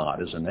will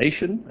not, as a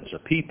nation, as a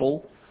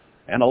people,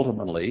 and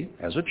ultimately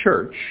as a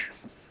church,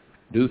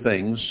 do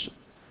things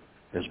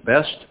as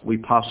best we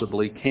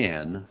possibly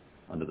can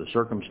under the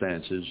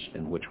circumstances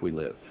in which we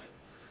live.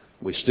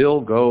 We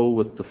still go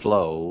with the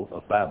flow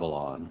of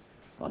Babylon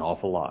an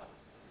awful lot.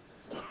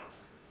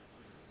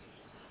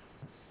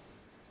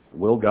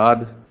 Will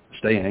God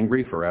stay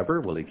angry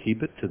forever? Will he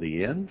keep it to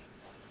the end?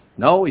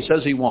 No, he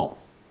says he won't.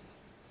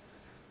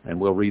 And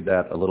we'll read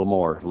that a little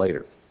more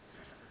later.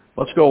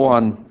 Let's go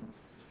on.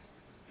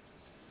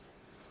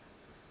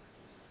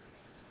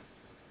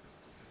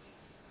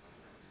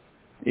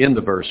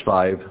 Into verse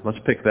 5. Let's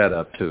pick that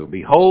up too.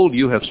 Behold,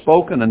 you have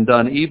spoken and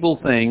done evil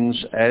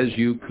things as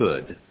you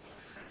could.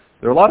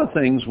 There are a lot of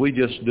things we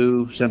just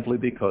do simply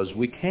because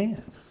we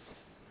can.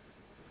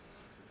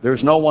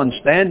 There's no one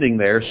standing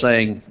there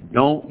saying,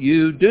 don't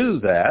you do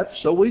that,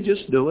 so we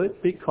just do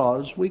it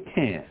because we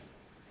can.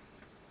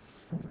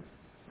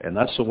 And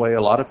that's the way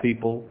a lot of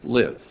people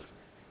live.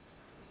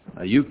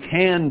 Now, you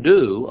can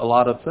do a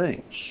lot of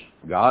things.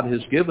 God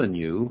has given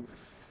you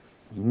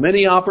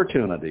many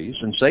opportunities,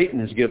 and Satan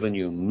has given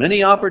you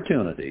many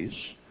opportunities,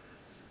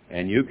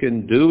 and you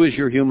can do as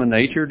your human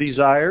nature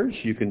desires,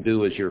 you can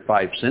do as your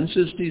five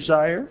senses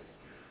desire,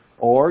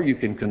 or you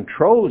can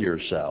control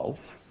yourself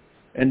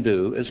and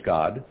do as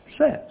God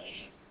says.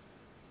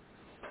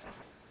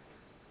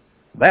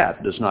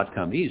 That does not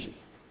come easy.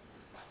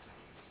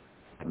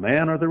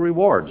 Man, are the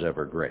rewards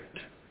ever great?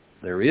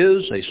 There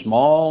is a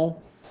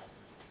small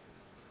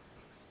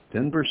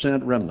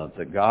 10% remnant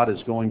that God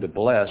is going to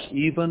bless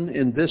even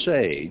in this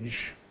age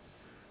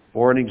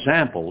for an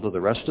example to the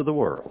rest of the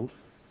world.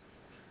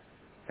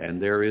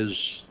 And there is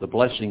the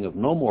blessing of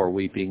no more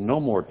weeping, no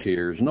more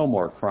tears, no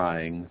more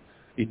crying,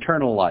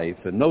 eternal life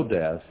and no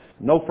death,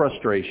 no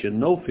frustration,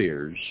 no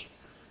fears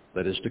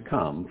that is to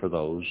come for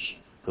those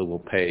who will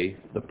pay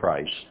the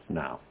price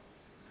now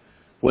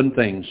when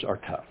things are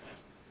tough.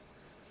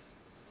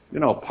 You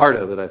know, part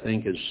of it, I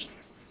think, is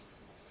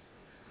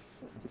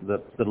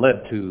that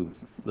led to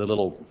the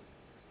little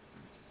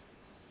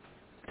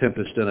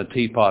tempest in a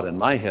teapot in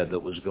my head that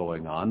was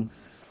going on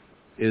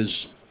is,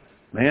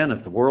 man,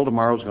 if the world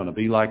tomorrow is going to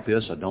be like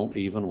this, I don't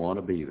even want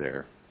to be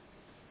there.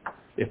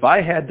 If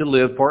I had to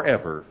live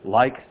forever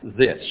like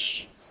this,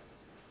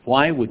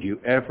 why would you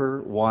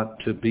ever want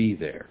to be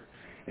there?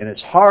 And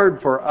it's hard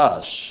for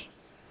us.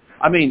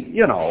 I mean,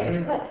 you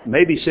know,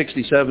 maybe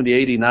 60, 70,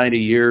 80, 90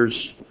 years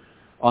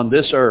on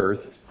this earth,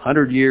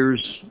 100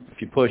 years,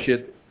 if you push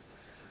it,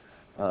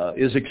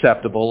 is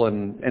acceptable,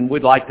 and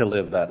we'd like to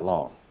live that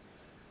long.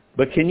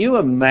 But can you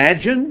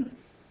imagine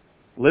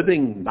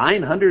living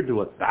 900 to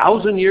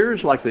 1,000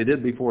 years like they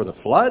did before the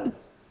flood?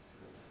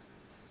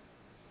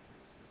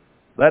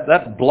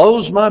 That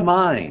blows my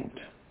mind,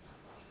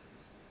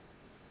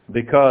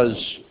 because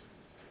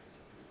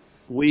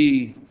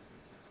we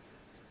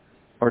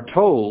are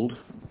told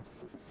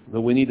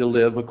that we need to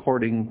live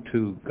according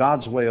to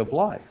God's way of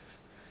life.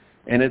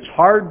 And it's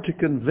hard to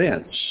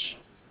convince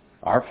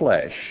our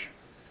flesh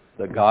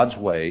that God's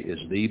way is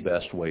the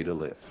best way to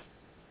live.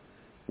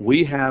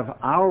 We have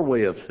our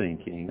way of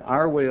thinking,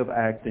 our way of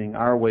acting,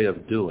 our way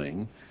of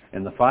doing,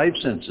 and the five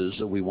senses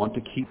that we want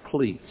to keep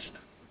pleased.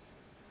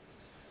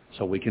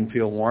 So we can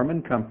feel warm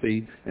and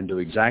comfy and do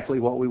exactly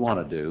what we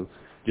want to do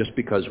just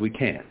because we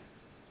can.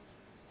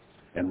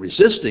 And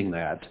resisting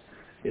that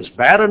is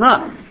bad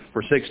enough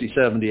for 60,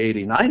 70,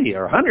 80, 90,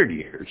 or 100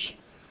 years.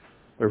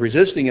 But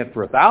resisting it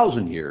for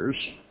 1,000 years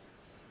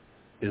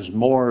is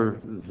more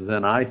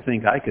than I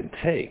think I could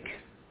take.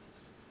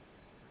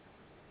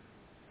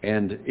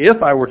 And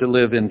if I were to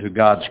live into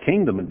God's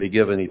kingdom and be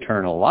given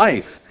eternal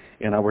life,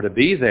 and I were to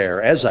be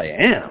there as I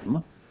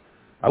am,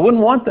 I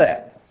wouldn't want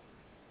that.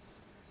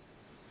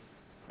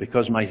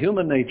 Because my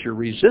human nature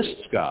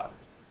resists God.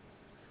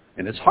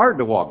 And it's hard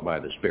to walk by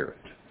the Spirit.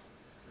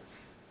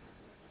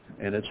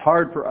 And it's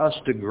hard for us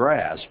to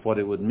grasp what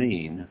it would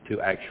mean to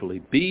actually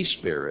be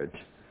Spirit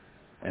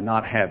and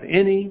not have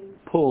any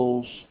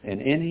pulls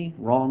in any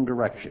wrong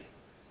direction.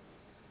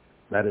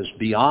 That is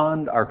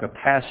beyond our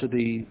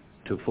capacity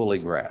to fully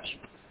grasp,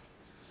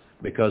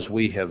 because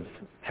we have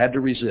had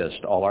to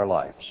resist all our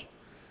lives.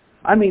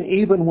 I mean,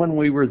 even when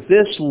we were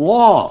this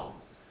long,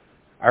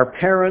 our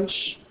parents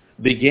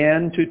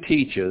began to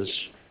teach us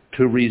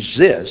to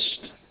resist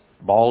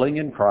bawling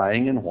and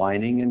crying and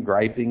whining and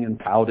griping and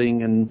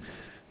pouting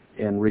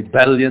and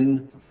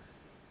rebellion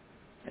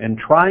and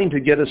trying to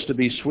get us to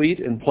be sweet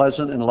and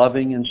pleasant and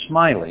loving and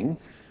smiling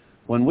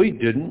when we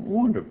didn't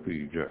want to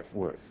be that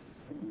way.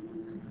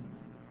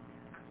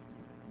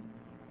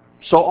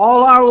 So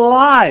all our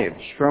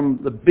lives, from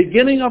the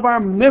beginning of our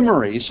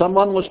memory,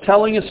 someone was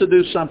telling us to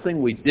do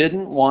something we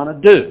didn't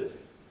want to do.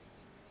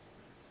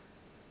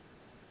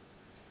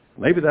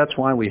 Maybe that's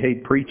why we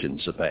hate preaching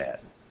so bad.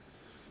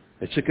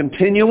 It's a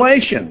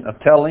continuation of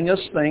telling us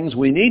things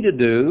we need to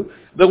do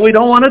that we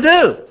don't want to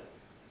do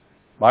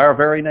by our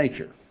very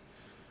nature.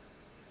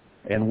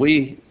 And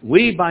we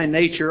by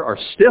nature are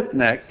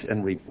stiff-necked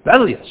and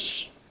rebellious.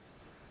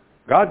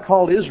 God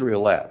called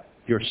Israel that.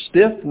 You're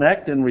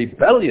stiff-necked and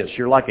rebellious.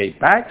 You're like a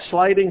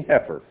backsliding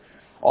heifer,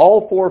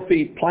 all 4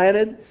 feet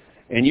planted,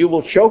 and you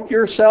will choke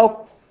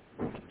yourself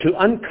to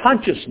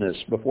unconsciousness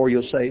before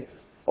you'll say,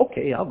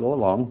 okay, I'll go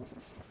along.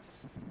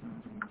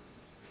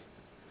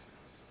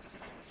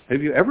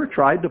 Have you ever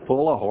tried to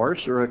pull a horse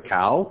or a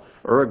cow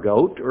or a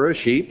goat or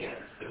a sheep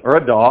or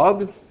a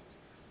dog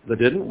that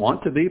didn't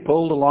want to be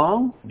pulled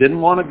along, didn't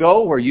want to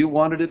go where you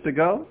wanted it to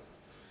go?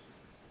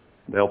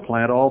 They'll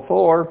plant all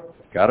 4.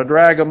 Got to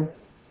drag them.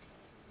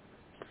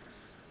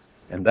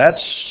 And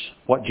that's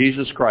what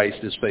Jesus Christ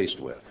is faced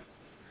with.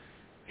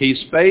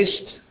 He's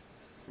faced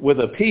with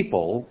a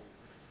people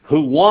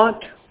who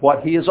want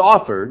what he has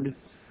offered,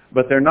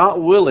 but they're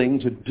not willing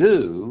to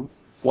do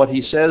what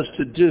he says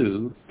to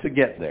do to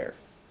get there.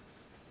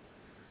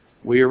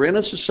 We are in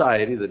a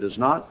society that does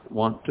not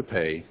want to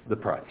pay the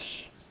price.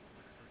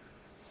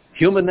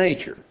 Human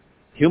nature,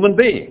 human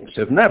beings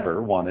have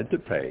never wanted to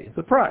pay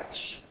the price.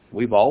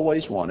 We've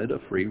always wanted a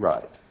free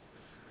ride.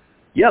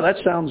 Yeah, that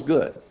sounds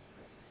good.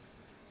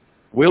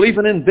 We'll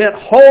even invent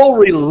whole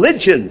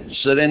religions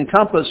that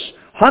encompass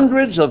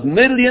hundreds of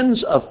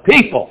millions of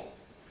people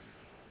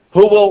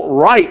who will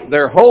write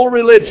their whole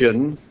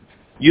religion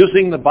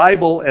using the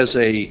Bible as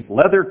a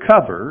leather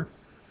cover,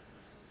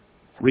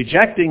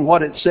 rejecting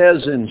what it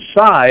says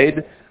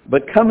inside,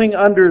 but coming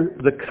under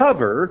the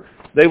cover,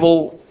 they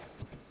will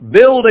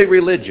build a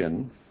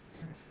religion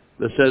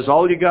that says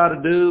all you got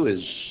to do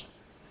is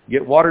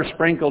get water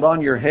sprinkled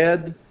on your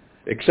head,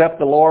 accept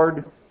the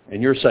Lord,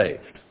 and you're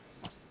saved.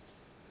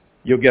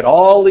 You'll get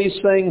all these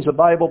things the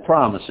Bible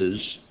promises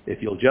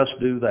if you'll just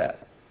do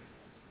that.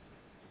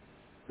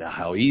 Now,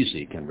 how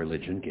easy can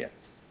religion get?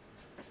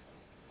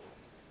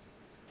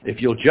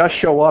 If you'll just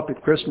show up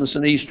at Christmas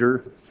and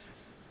Easter,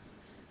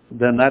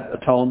 then that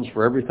atones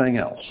for everything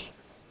else.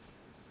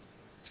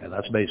 And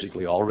that's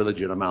basically all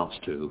religion amounts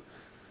to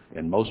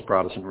in most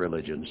Protestant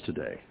religions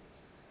today.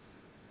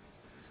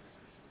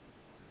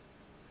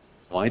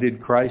 Why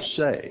did Christ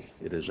say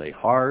it is a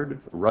hard,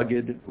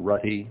 rugged,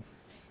 rutty,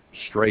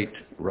 straight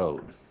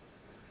road?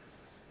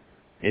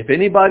 If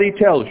anybody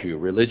tells you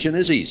religion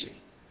is easy,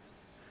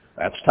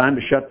 that's time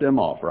to shut them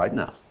off right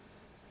now.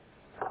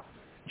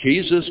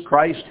 Jesus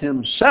Christ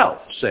himself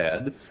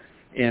said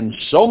in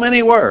so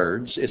many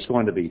words, it's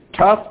going to be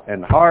tough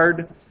and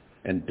hard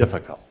and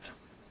difficult.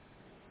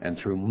 And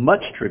through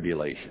much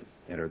tribulation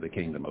enter the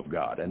kingdom of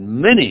God. And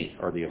many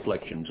are the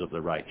afflictions of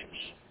the righteous.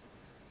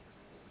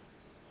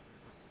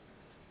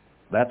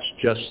 That's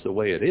just the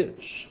way it is.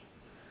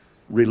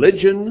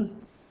 Religion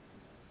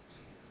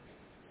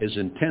is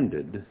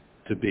intended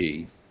to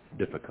be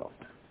difficult.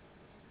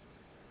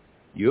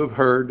 You have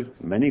heard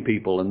many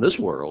people in this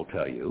world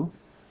tell you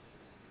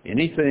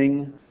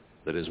anything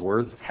that is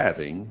worth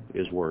having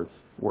is worth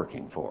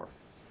working for.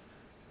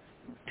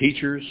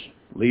 Teachers,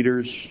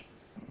 leaders,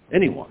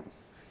 anyone.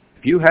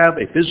 If you have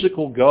a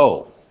physical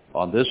goal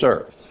on this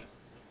earth,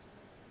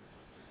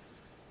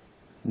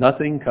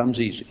 nothing comes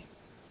easy.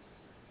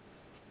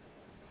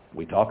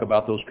 We talk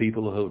about those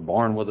people who are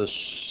born with a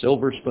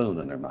silver spoon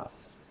in their mouth.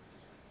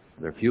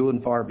 They're few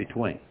and far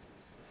between.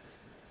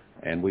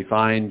 And we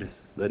find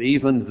that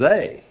even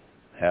they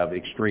have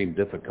extreme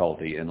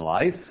difficulty in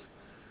life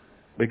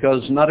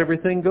because not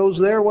everything goes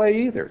their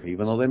way either,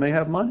 even though they may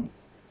have money.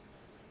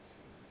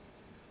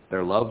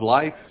 Their love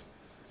life,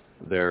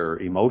 their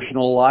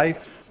emotional life,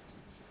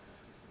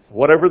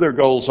 whatever their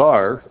goals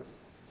are,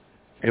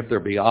 if they're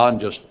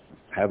beyond just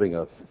having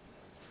a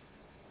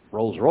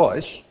Rolls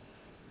Royce,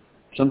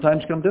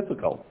 sometimes come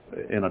difficult,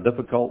 in a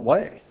difficult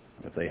way.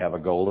 If they have a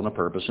goal and a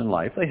purpose in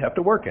life, they have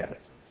to work at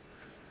it.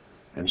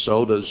 And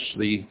so does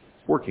the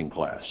working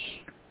class.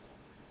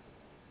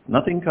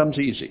 Nothing comes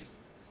easy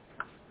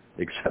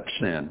except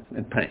sin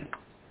and pain.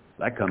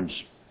 That comes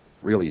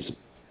real easy.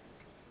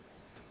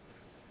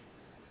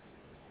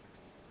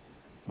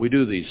 We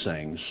do these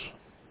things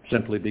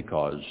simply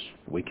because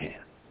we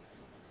can.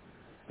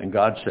 And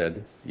God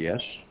said, yes,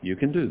 you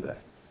can do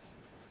that.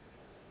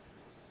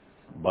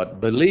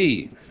 But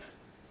believe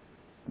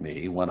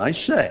me when I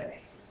say,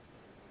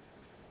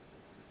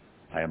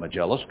 I am a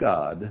jealous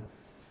God,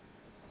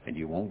 and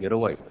you won't get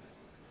away with it.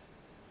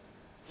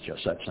 It's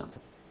just that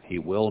simple. He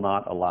will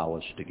not allow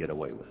us to get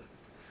away with it.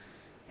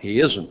 He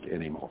isn't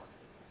anymore.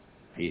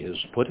 He has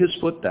put his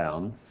foot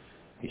down.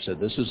 He said,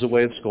 this is the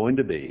way it's going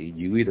to be.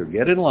 You either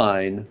get in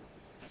line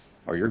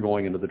or you're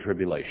going into the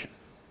tribulation.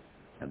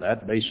 And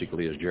that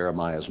basically is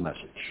Jeremiah's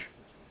message.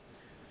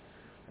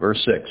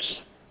 Verse 6,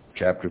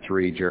 chapter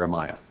 3,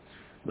 Jeremiah.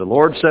 The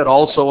Lord said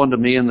also unto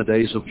me in the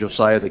days of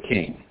Josiah the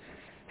king,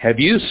 have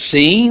you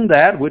seen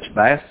that which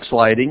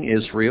backsliding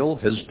Israel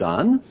has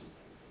done?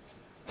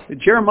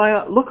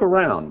 Jeremiah, look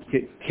around.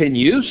 Can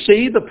you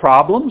see the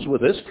problems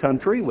with this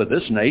country, with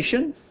this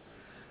nation?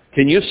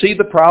 Can you see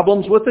the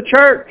problems with the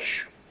church?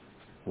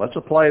 Let's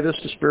apply this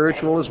to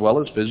spiritual as well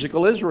as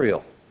physical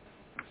Israel.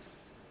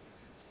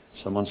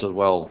 Someone says,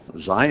 well,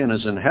 Zion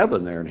is in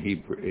heaven there in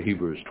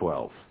Hebrews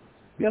 12.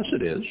 Yes,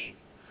 it is.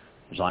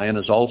 Zion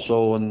is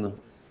also in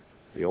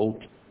the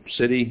old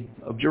city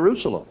of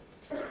Jerusalem.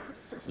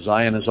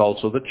 Zion is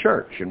also the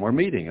church, and we're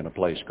meeting in a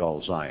place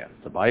called Zion.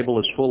 The Bible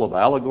is full of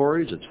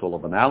allegories. It's full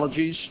of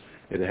analogies.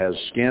 It has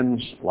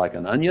skins like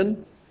an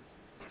onion.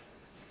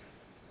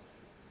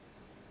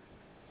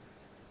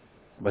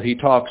 But he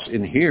talks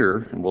in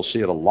here, and we'll see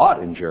it a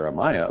lot in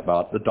Jeremiah,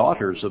 about the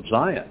daughters of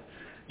Zion.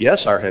 Yes,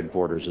 our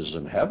headquarters is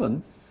in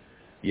heaven.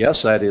 Yes,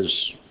 that is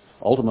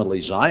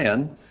ultimately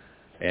Zion,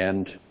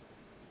 and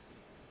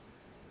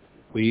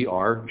we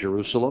are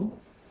Jerusalem.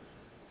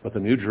 But the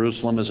New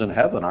Jerusalem is in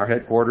heaven. Our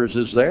headquarters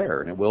is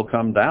there, and it will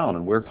come down,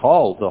 and we're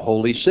called the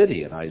Holy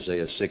City in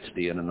Isaiah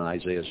 60 and in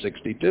Isaiah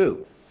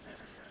 62.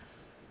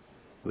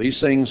 These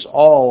things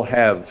all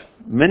have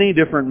many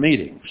different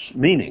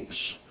meanings.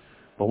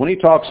 But when he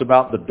talks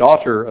about the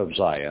daughter of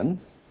Zion,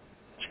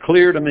 it's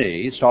clear to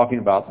me he's talking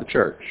about the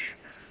church.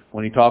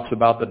 When he talks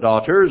about the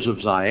daughters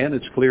of Zion,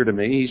 it's clear to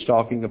me he's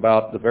talking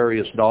about the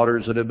various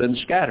daughters that have been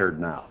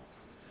scattered now.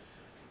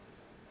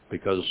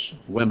 Because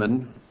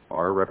women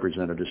are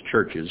represented as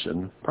churches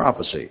in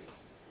prophecy.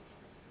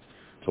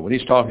 So when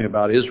he's talking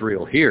about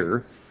Israel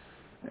here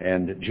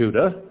and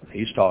Judah,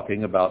 he's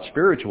talking about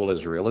spiritual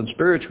Israel and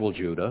spiritual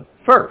Judah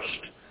first.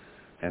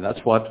 And that's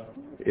what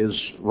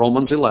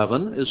Romans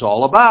 11 is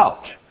all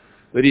about.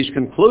 That he's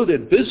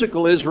concluded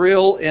physical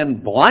Israel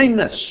in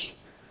blindness.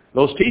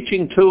 Those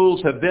teaching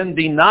tools have been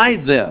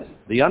denied them.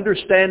 The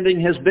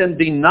understanding has been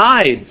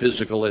denied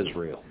physical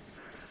Israel.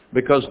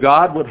 Because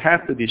God would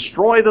have to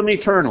destroy them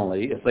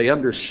eternally if they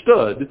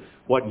understood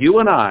what you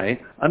and I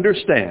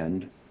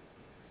understand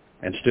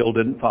and still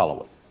didn't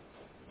follow it.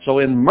 So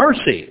in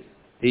mercy,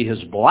 he has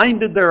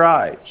blinded their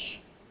eyes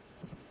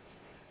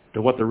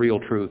to what the real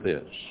truth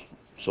is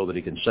so that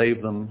he can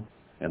save them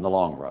in the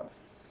long run.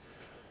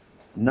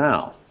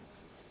 Now,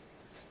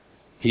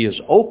 he has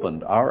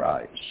opened our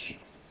eyes,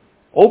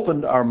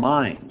 opened our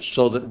minds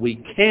so that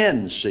we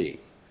can see.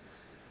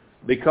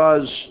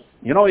 Because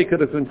he could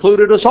have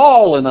concluded us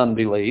all in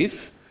unbelief,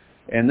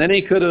 and then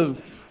he could have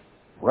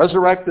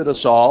resurrected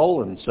us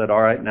all and said,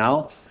 all right,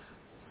 now,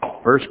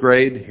 first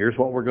grade, here's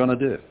what we're going to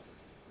do.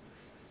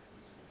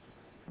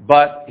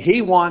 But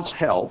he wants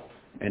help,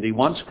 and he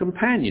wants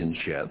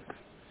companionship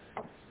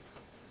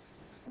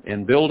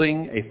in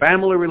building a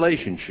family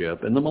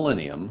relationship in the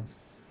millennium,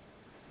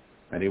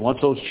 and he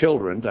wants those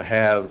children to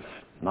have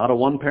not a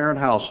one-parent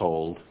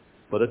household,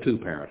 but a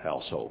two-parent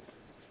household.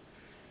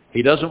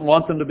 He doesn't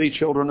want them to be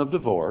children of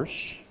divorce.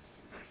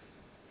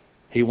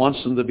 He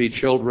wants them to be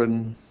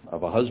children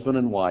of a husband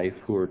and wife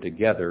who are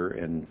together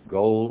in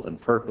goal and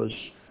purpose,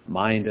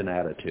 mind and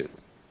attitude.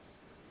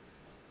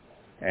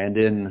 And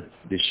in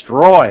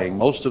destroying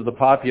most of the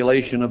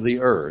population of the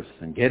earth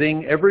and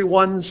getting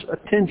everyone's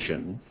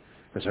attention,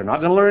 because they're not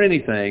going to learn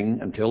anything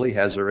until he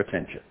has their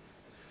attention.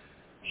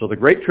 So the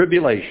Great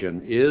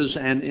Tribulation is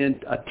an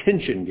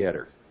attention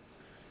getter.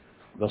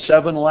 The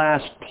 7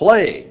 last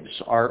plagues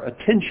are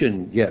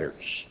attention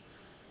getters.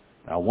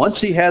 Now, once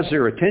he has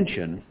their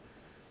attention,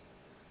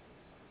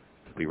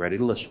 be ready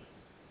to listen.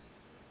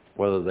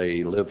 Whether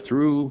they live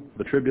through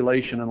the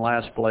tribulation and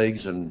last plagues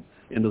and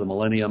into the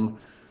millennium,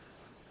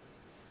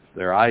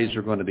 their eyes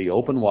are going to be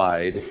open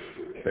wide,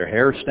 their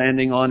hair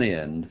standing on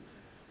end,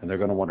 and they're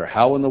going to wonder,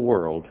 how in the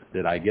world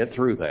did I get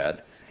through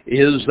that?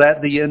 Is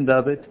that the end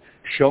of it?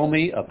 Show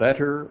me a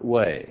better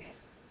way.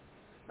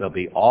 They'll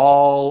be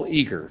all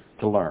eager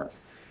to learn.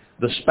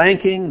 The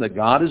spanking that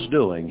God is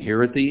doing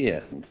here at the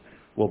end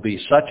will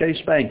be such a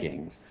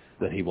spanking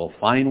that he will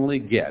finally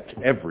get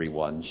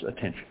everyone's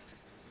attention.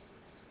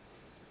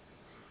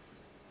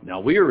 Now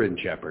we are in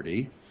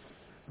jeopardy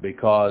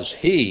because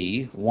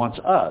he wants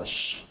us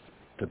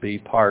to be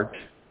part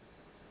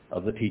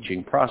of the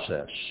teaching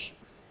process.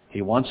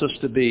 He wants us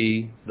to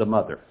be the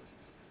mother.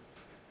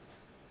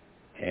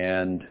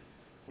 And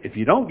if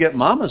you don't get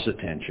mama's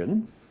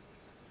attention,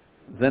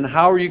 then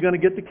how are you going to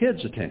get the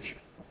kids' attention?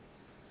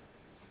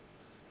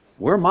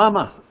 We're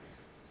mama.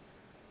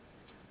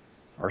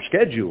 Are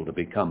scheduled to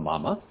become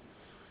mama.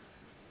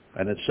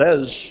 And it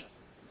says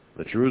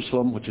that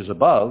Jerusalem, which is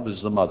above,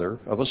 is the mother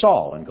of us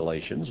all in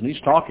Galatians. And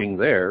he's talking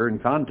there in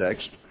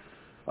context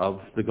of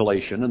the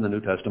Galatian and the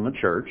New Testament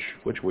church,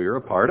 which we are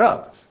a part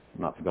of.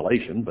 Not the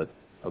Galatian, but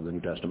of the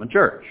New Testament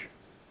church.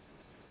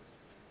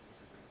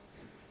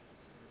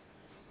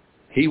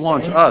 He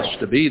wants us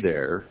to be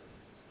there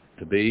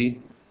to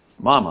be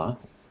mama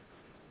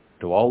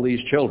to all these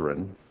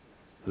children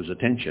whose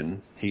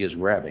attention he is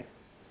grabbing.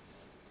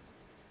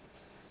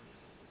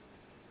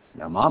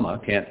 Now, mama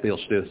can't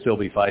still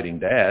be fighting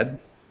dad.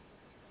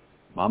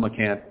 Mama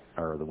can't,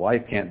 or the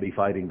wife can't be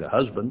fighting the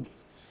husband.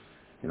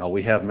 You know,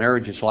 we have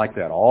marriages like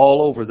that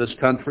all over this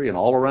country and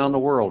all around the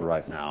world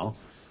right now,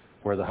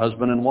 where the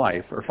husband and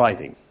wife are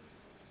fighting.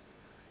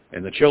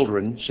 And the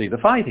children see the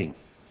fighting.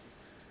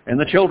 And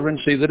the children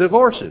see the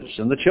divorces.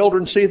 And the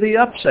children see the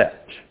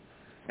upset.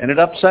 And it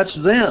upsets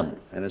them.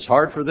 And it's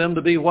hard for them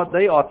to be what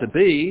they ought to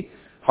be.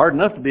 Hard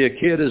enough to be a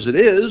kid as it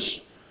is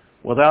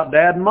without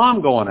dad and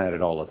mom going at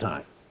it all the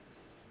time.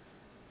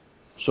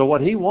 So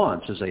what he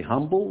wants is a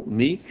humble,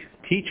 meek,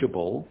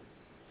 teachable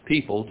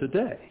people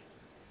today.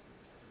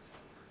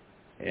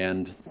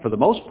 And for the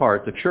most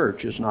part, the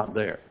church is not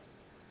there.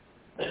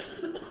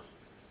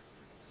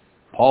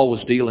 Paul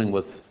was dealing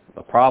with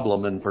a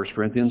problem in 1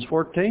 Corinthians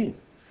 14,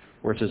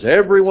 where it says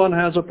everyone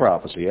has a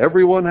prophecy,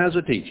 everyone has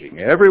a teaching,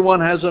 everyone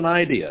has an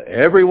idea,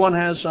 everyone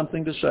has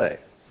something to say.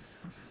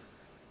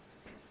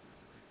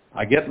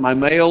 I get my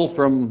mail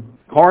from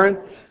Corinth,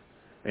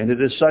 and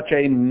it is such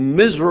a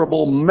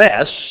miserable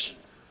mess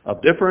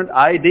of different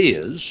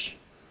ideas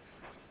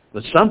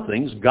that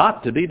something's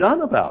got to be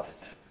done about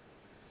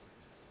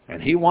it.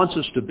 And he wants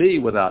us to be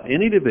without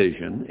any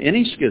division,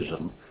 any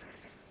schism.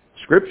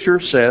 Scripture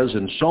says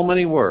in so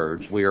many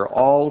words, we are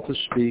all to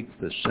speak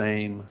the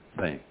same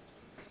thing.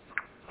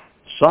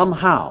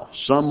 Somehow,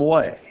 some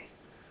way,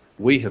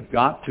 we have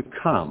got to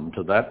come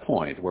to that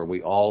point where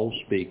we all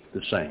speak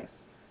the same.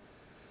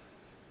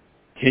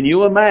 Can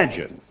you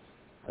imagine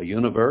a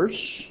universe,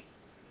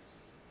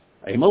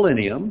 a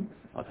millennium,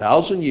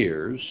 1,000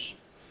 years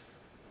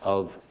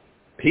of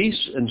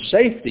peace and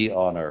safety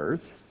on earth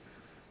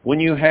when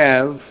you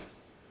have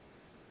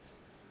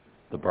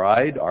the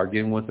bride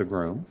arguing with the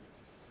groom,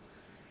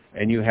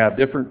 and you have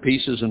different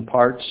pieces and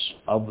parts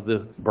of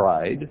the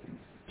bride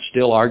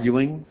still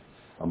arguing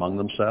among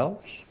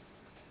themselves?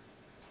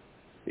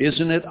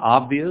 Isn't it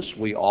obvious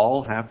we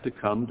all have to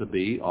come to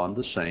be on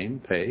the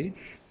same page?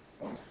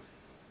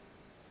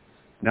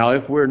 Now,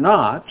 if we're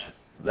not,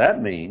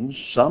 that means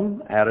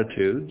some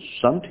attitudes,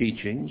 some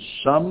teachings,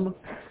 some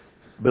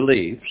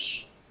beliefs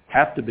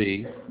have to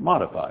be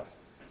modified.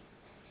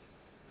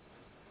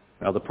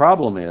 Now, the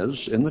problem is,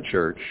 in the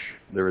church,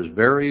 there is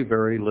very,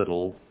 very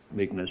little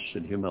meekness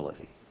and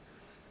humility.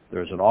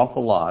 There's an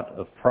awful lot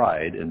of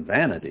pride and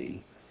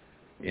vanity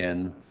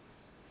in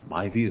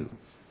my view.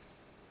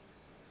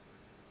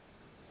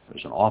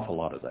 There's an awful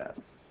lot of that.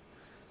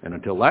 And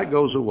until that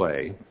goes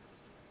away,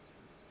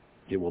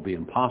 it will be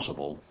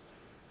impossible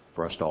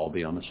for us to all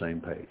be on the same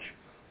page.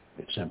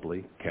 It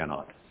simply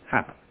cannot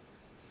happen.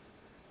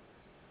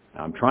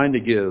 Now, I'm trying to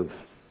give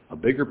a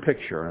bigger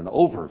picture, an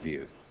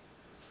overview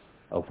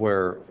of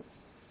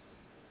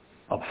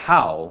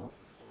how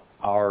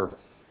our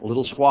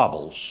little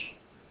squabbles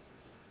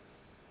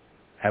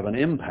have an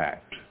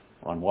impact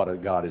on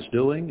what God is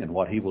doing and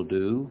what he will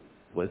do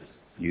with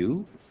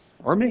you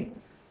or me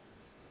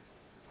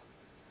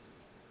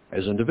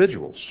as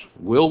individuals.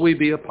 Will we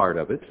be a part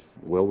of it?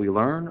 Will we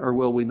learn or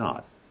will we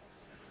not?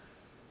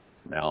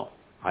 Now,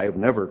 I have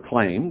never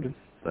claimed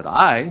that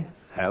I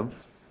have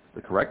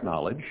the correct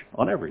knowledge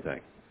on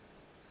everything.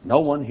 No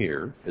one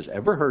here has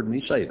ever heard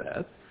me say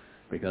that,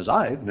 because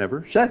I've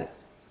never said it.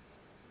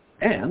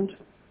 And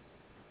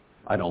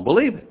I don't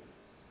believe it.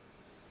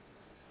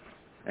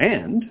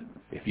 And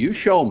if you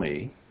show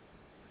me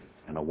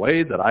in a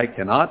way that I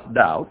cannot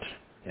doubt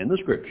in the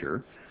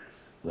Scripture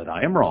that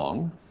I am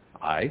wrong,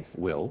 I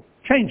will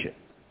change it.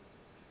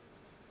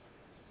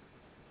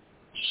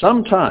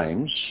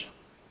 Sometimes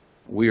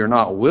we are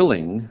not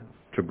willing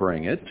to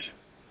bring it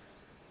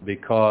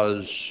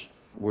because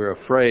we're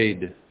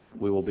afraid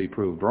we will be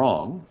proved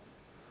wrong,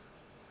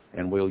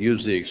 and we'll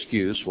use the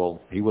excuse,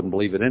 well, he wouldn't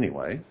believe it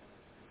anyway.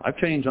 I've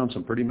changed on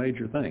some pretty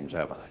major things,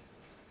 haven't I?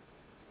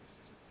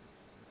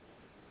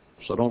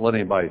 So don't let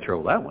anybody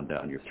throw that one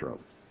down your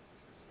throat.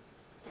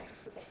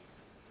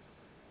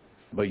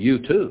 But you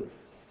too.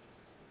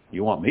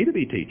 You want me to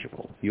be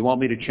teachable. You want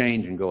me to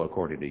change and go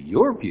according to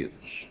your views.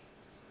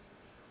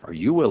 Are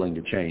you willing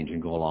to change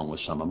and go along with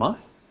some of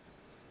mine?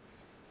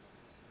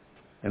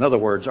 In other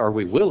words, are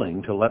we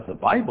willing to let the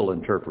Bible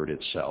interpret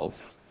itself?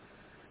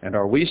 And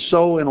are we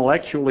so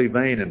intellectually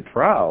vain and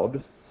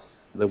proud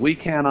that we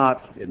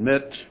cannot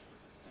admit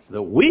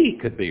that we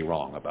could be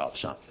wrong about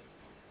something?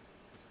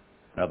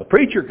 Now, the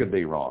preacher could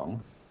be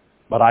wrong,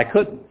 but I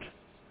couldn't.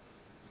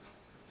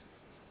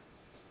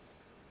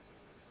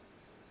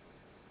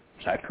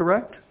 Is that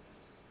correct?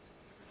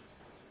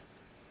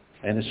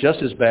 And it's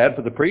just as bad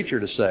for the preacher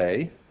to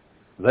say,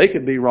 they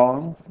could be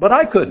wrong, but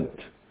I couldn't.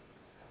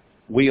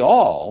 We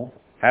all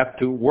have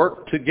to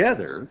work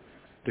together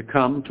to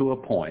come to a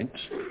point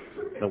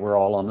that we're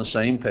all on the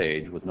same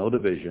page with no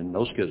division,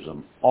 no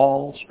schism,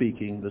 all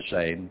speaking the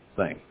same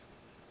thing.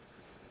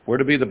 If we're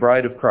to be the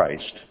bride of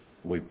Christ,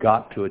 we've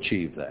got to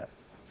achieve that.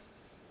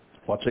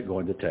 What's it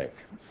going to take?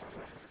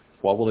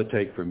 What will it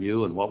take from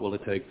you and what will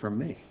it take from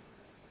me?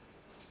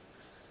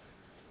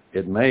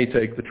 It may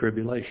take the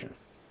tribulation.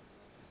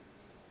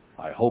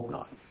 I hope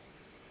not.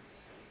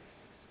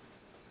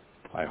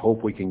 I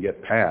hope we can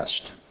get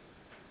past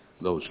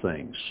those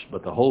things.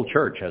 But the whole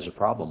church has a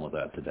problem with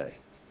that today.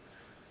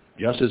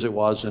 Just as it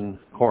was in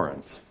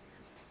Corinth.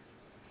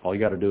 All you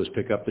got to do is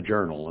pick up the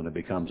journal and it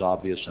becomes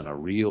obvious in a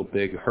real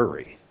big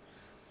hurry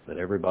that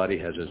everybody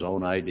has his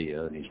own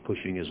idea and he's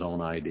pushing his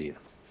own idea.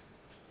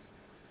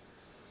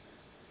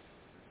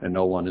 And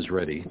no one is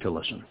ready to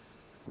listen.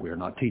 We are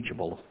not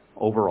teachable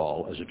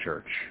overall as a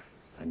church.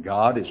 And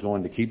God is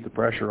going to keep the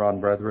pressure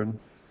on, brethren.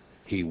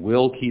 He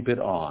will keep it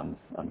on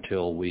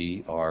until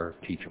we are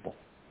teachable.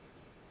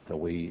 Till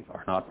we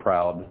are not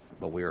proud,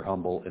 but we are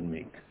humble and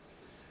meek.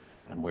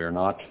 And we are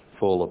not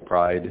full of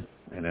pride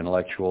and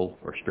intellectual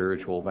or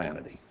spiritual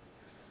vanity.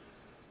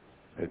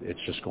 It's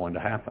just going to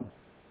happen.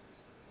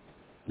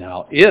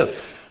 Now,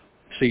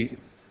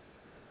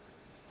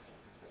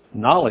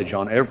 knowledge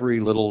on every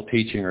little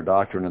teaching or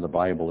doctrine in the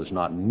Bible is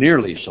not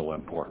nearly so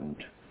important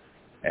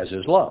as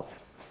is love.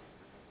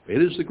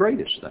 It is the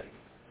greatest thing.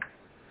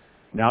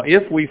 Now,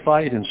 if we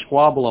fight and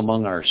squabble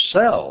among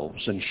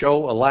ourselves and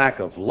show a lack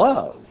of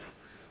love,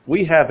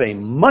 we have a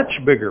much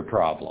bigger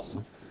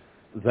problem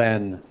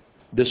than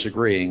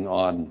disagreeing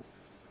on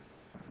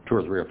 2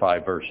 or 3 or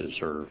 5 verses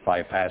or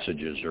 5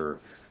 passages or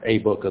a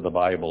book of the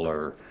Bible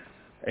or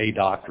a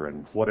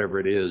doctrine, whatever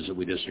it is that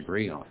we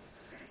disagree on.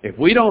 If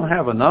we don't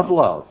have enough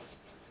love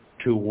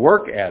to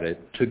work at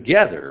it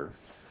together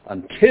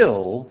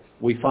until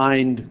we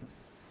find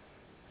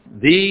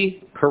the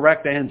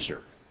correct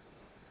answer,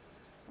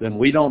 then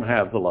we don't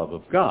have the love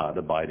of God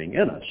abiding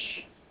in us,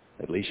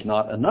 at least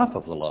not enough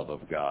of the love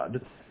of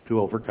God to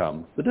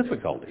overcome the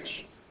difficulties.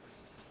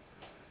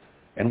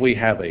 And we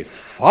have a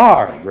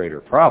far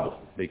greater problem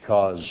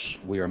because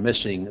we are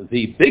missing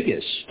the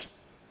biggest,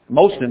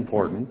 most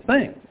important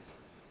thing.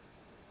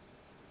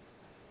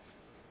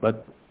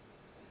 But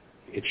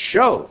it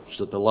shows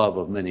that the love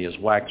of many is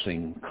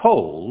waxing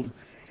cold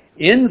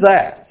in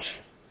that,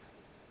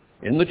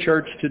 in the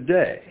church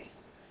today,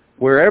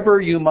 wherever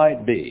you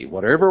might be,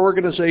 whatever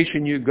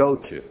organization you go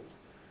to,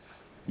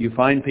 you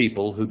find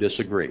people who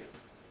disagree.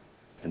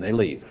 And they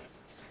leave.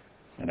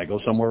 And they go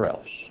somewhere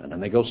else. And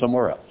then they go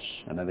somewhere else.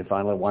 And then they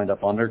finally wind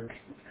up on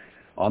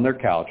their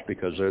couch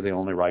because they're the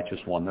only righteous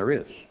one there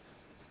is.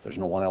 There's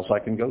no one else I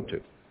can go to.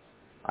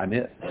 I'm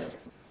it.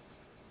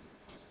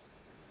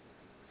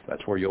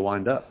 That's where you'll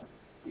wind up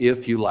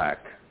if you lack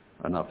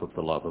enough of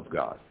the love of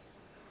God.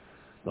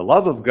 The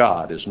love of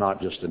God is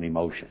not just an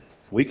emotion.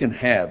 We can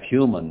have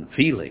human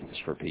feelings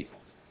for people.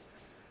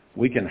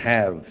 We can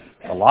have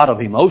a lot of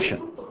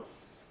emotion.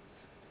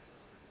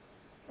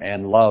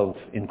 And love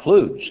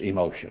includes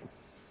emotion.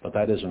 But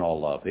that isn't all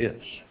love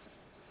is.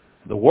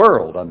 The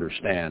world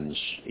understands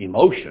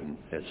emotion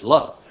as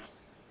love.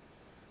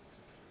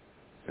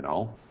 You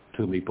know,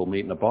 2 people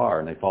meet in a bar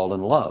and they fall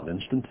in love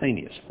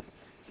instantaneously.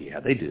 Yeah,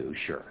 they do,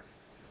 sure.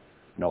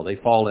 No, they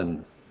fall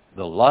in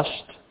the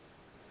lust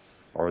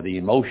or the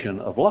emotion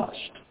of lust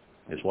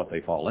is what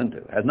they fall into.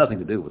 It has nothing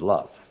to do with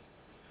love.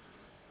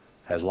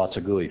 It has lots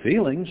of gooey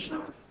feelings,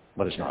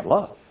 but it's not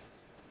love.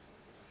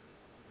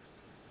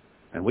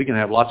 And we can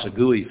have lots of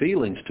gooey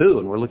feelings too,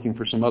 and we're looking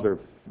for some other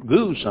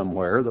goo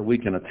somewhere that we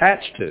can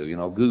attach to. You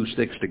know, goo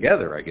sticks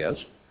together, I guess.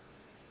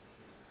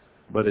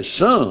 But as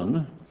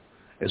soon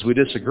as we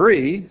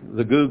disagree,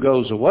 the goo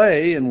goes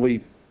away and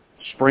we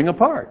spring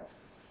apart.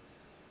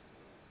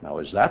 Now,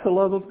 is that the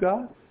love of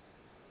God?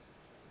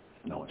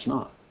 No, it's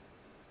not.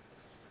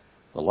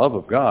 The love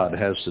of God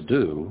has to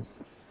do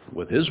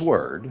with His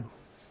Word.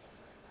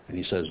 And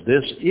He says,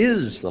 this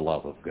is the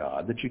love of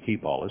God, that you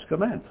keep all His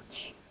commandments.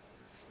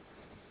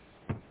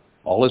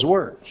 All His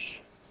words.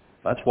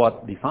 That's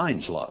what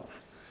defines love.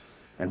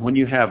 And when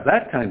you have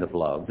that kind of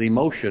love, the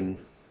emotion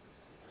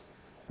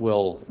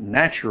will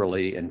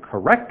naturally and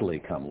correctly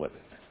come with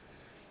it.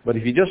 But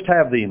if you just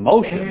have the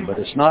emotion, but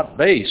it's not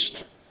based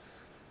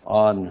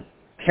on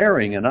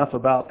caring enough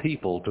about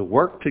people to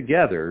work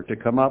together to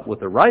come up with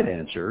the right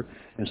answer,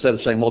 instead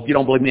of saying, well, if you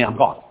don't believe me, I'm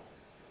gone.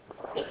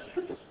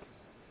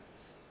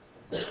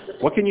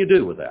 What can you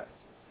do with that?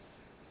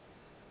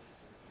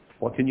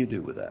 What can you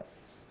do with that?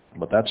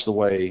 But that's the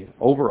way,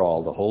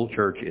 overall, the whole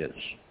church is.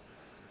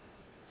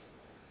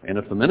 And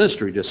if the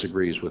ministry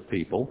disagrees with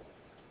people,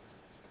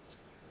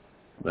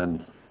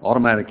 then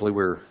automatically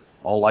we're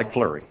all like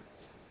Flurry.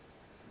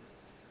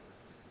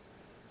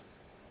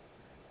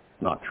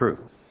 Not true.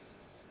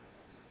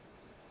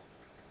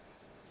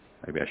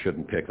 Maybe I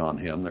shouldn't pick on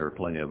him. There are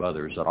plenty of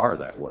others that are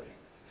that way.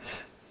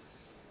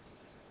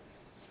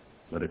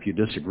 But if you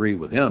disagree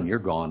with him, you're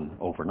gone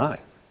overnight.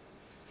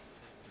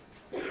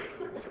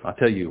 I'll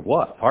tell you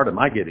what, part of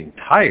my getting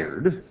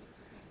tired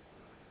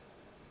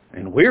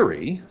and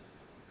weary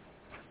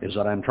is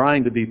that I'm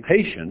trying to be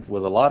patient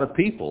with a lot of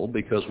people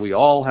because we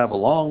all have a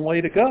long way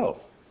to go.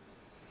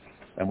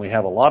 And we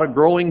have a lot of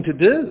growing to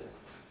do.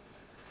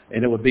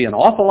 And it would be an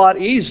awful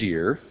lot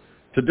easier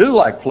to do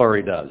like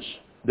Flurry does.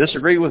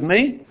 Disagree with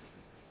me?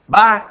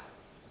 Bye.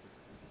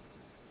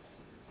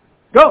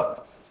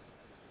 Go.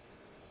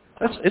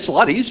 It's a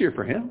lot easier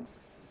for him.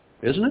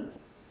 isn't it?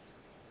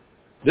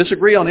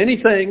 Disagree on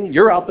anything,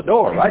 you're out the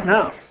door right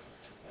now.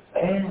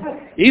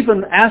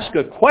 Even ask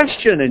a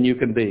question and you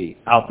can be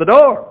out the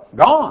door,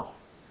 gone.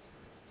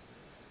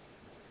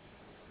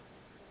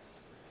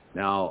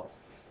 Now,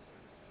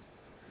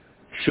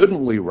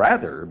 shouldn't we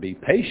rather be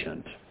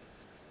patient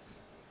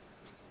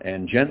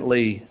and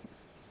gently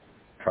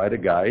try to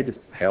guide,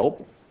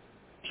 help,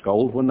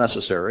 scold when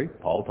necessary?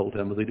 Paul told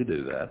Timothy to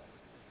do that.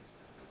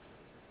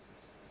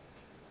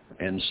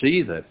 And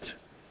see that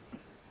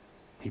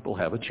people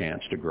have a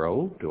chance to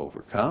grow, to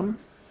overcome,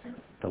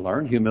 to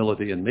learn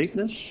humility and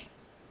meekness.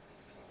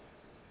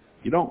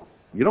 You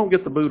don't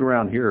get the boot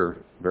around here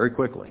very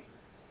quickly.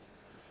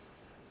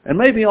 And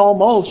maybe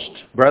almost,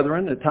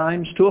 brethren, at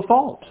times to a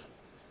fault.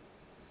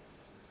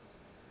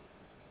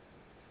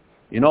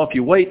 You know, if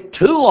you wait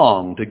too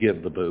long to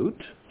give the boot,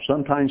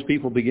 sometimes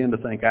people begin to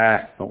think,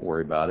 don't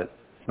worry about it.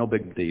 No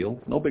big deal,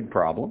 no big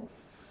problem.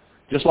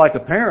 Just like a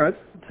parent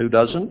who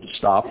doesn't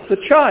stop the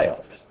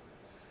child.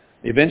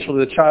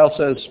 Eventually the child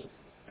says,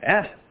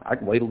 I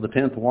can wait till the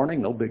 10th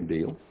warning, no big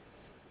deal.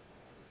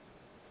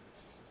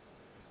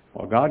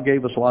 Well, God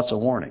gave us lots of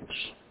warnings.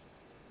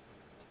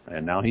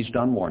 And now he's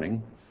done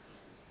warning,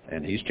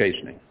 and he's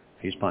chastening,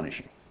 he's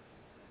punishing.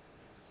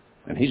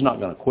 And he's not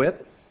going to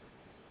quit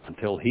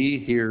until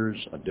he hears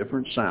a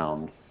different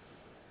sound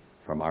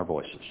from our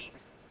voices.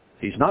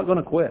 He's not going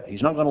to quit.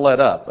 He's not going to let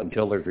up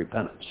until there's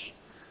repentance.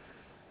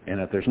 And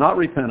if there's not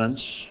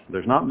repentance,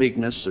 there's not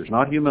meekness, there's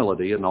not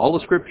humility, and all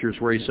the scriptures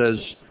where he says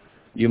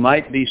you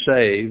might be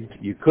saved,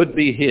 you could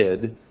be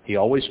hid, he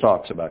always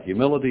talks about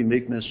humility,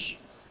 meekness,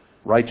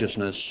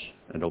 righteousness,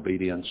 and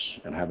obedience,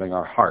 and having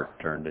our heart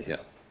turned to him.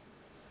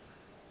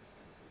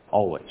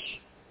 Always.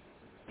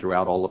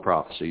 Throughout all the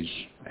prophecies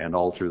and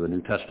all through the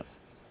New Testament.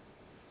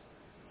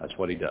 That's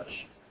what he does.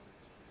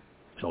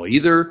 So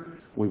either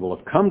we will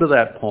have come to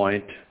that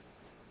point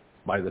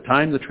by the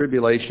time the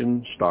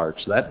tribulation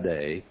starts that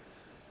day,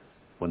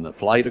 when the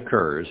flight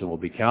occurs, and will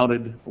be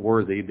counted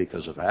worthy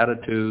because of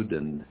attitude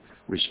and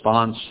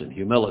response and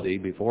humility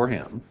before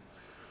him,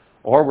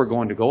 or we're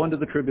going to go into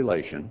the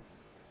tribulation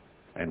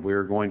and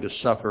we're going to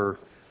suffer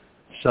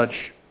such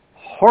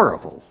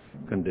horrible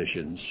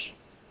conditions,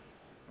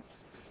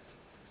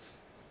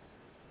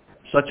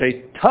 such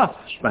a tough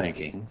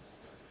spanking,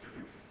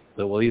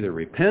 that we'll either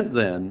repent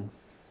then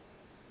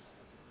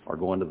or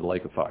go into the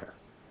lake of fire.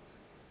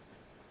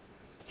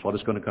 That's what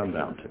it's going to come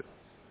down to.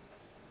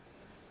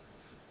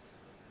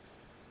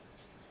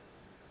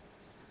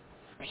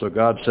 So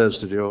God says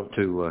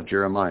to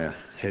Jeremiah,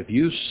 have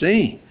you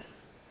seen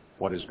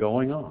what is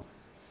going on?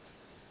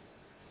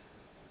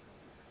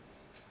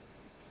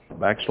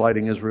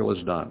 Backsliding Israel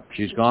is done.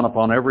 She's gone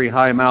upon every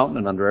high mountain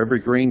and under every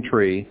green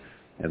tree,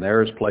 and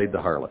there has played the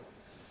harlot.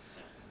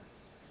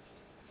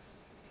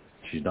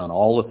 She's done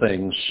all the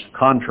things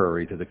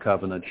contrary to the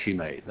covenant she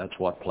made. That's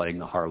what playing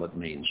the harlot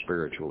means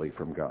spiritually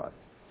from God.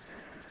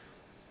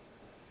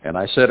 And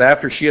I said,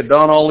 after she had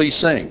done all these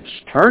things,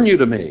 turn you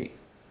to me.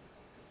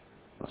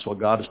 That's what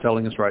God is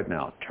telling us right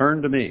now.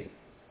 Turn to me.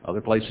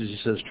 Other places he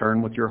says,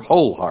 turn with your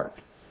whole heart.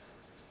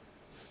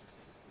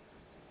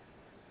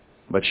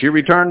 But she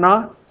returned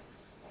not,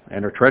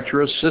 and her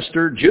treacherous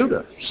sister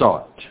Judah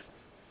saw it.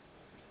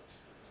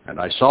 And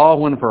I saw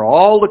when for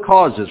all the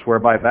causes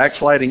whereby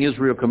backsliding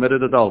Israel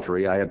committed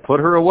adultery, I had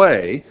put her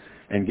away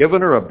and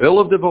given her a bill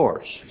of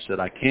divorce. He said,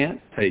 I can't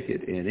take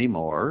it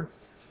anymore.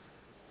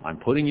 I'm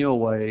putting you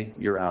away.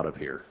 You're out of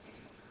here.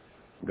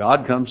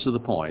 God comes to the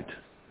point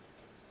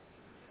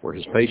where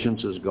his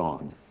patience is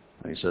gone.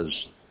 And he says,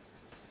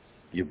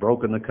 you've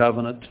broken the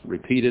covenant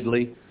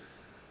repeatedly.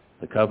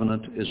 The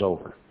covenant is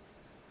over.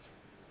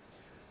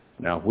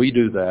 Now, if we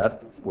do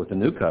that with the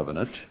new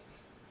covenant,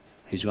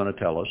 he's going to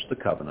tell us the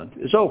covenant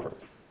is over.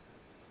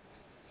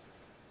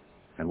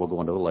 And we'll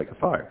go into the lake of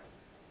fire.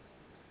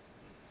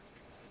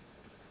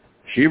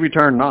 She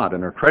returned not,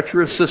 and her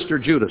treacherous sister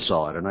Judah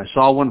saw it. And I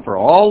saw when for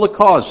all the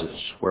causes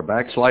where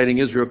backsliding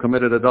Israel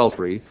committed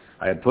adultery,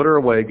 I had put her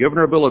away, given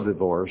her a bill of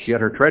divorce,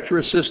 yet her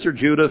treacherous sister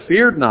Judah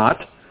feared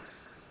not.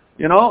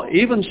 You know,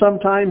 even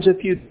sometimes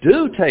if you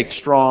do take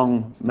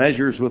strong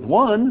measures with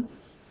one,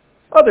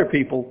 other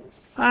people,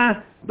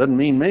 doesn't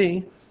mean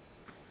me.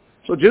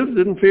 So Judah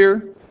didn't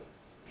fear.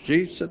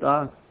 She said,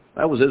 that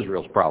was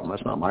Israel's problem.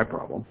 That's not my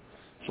problem.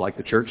 It's like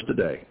the church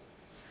today.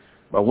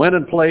 But went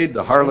and played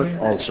the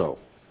harlot also.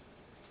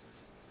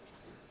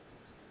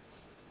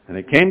 And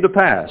it came to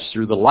pass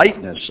through the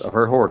lightness of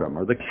her whoredom,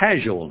 or the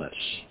casualness,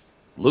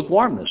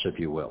 lukewarmness, if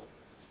you will,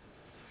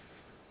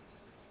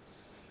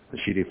 that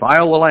she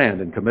defiled the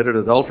land and committed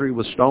adultery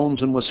with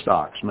stones and with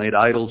stocks, made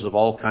idols of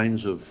all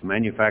kinds of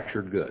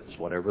manufactured goods,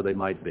 whatever they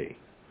might be.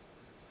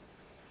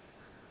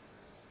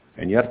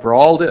 And yet for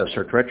all this,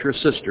 her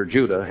treacherous sister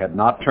Judah had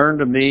not turned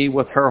to me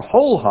with her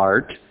whole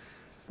heart,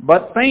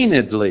 but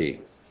feignedly,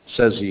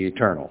 says the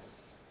Eternal.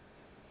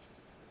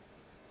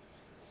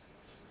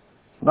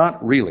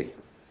 Not really.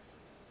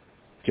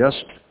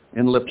 Just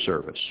in lip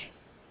service.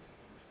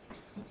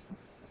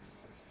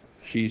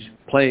 She's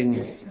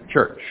playing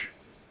church.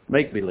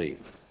 Make-believe.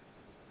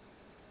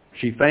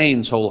 She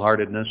feigns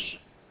wholeheartedness.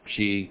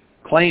 She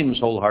claims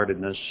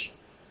wholeheartedness,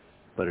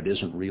 but it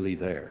isn't really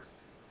there.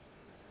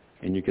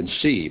 And you can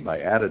see by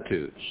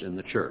attitudes in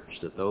the church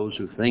that those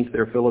who think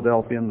they're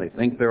Philadelphian, they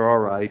think they're all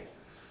right,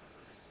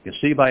 you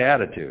see by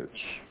attitudes,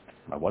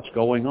 by what's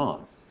going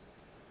on,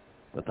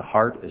 that the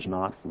heart is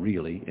not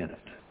really in it.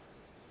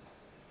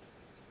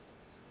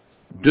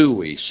 Do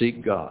we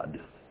seek God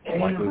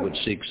like we would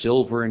seek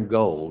silver and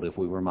gold if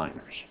we were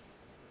miners?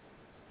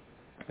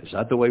 Is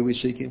that the way we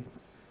seek Him?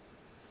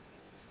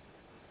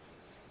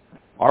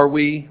 Are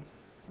we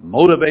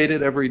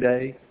motivated every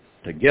day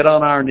to get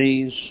on our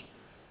knees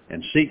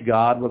and seek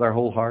God with our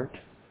whole heart?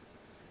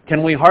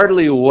 Can we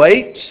hardly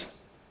wait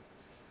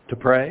to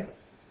pray?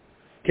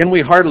 Can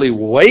we hardly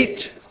wait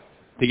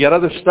to get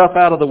other stuff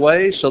out of the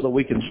way so that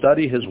we can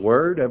study His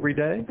Word every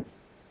day?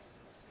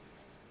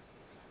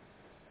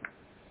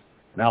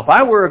 Now, if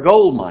I were a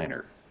gold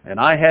miner and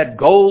I had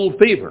gold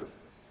fever,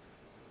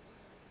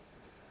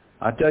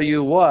 I tell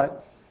you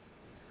what,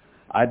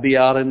 I'd be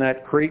out in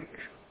that creek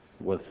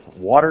with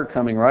water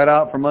coming right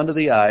out from under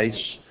the ice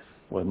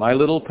with my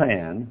little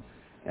pan,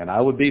 and I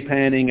would be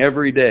panning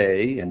every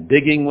day and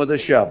digging with a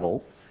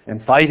shovel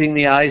and fighting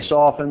the ice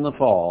off in the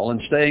fall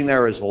and staying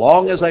there as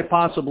long as I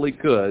possibly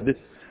could,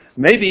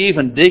 maybe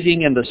even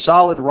digging into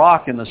solid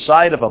rock in the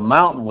side of a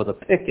mountain with a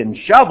pick and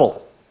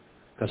shovel,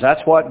 because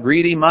that's what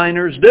greedy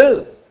miners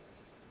do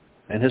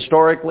and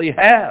historically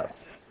have.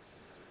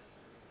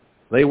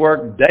 They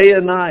work day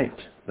and night.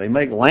 They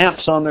make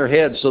lamps on their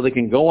heads so they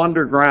can go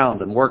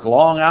underground and work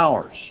long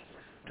hours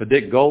to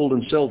dig gold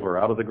and silver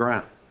out of the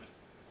ground.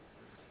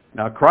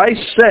 Now,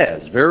 Christ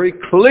says very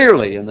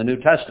clearly in the New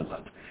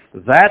Testament,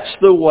 that's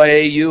the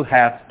way you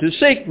have to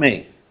seek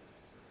me.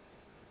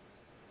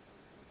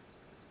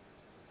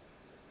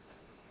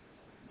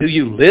 Do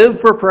you live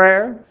for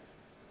prayer?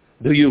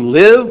 Do you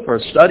live for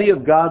study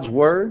of God's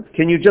Word?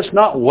 Can you just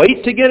not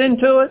wait to get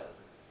into it?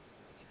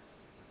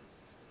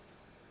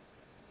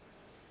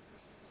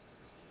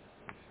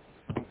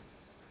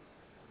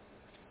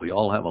 We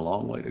all have a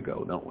long way to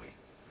go, don't we?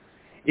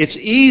 It's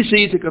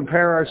easy to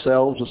compare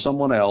ourselves with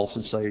someone else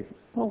and say,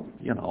 well,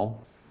 you know,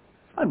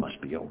 I must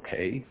be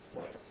okay.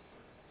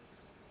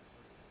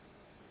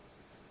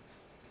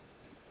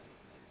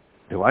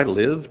 Do I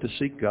live to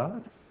seek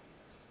God?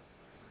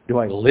 Do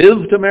I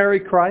live to marry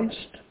Christ?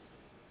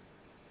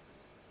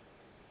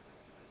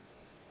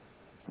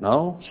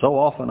 No, so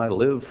often I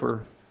live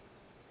for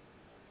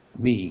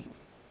me.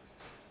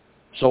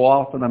 So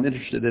often I'm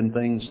interested in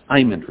things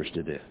I'm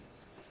interested in.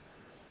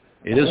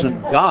 It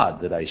isn't God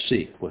that I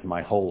seek with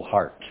my whole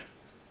heart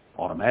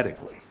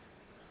automatically.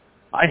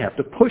 I have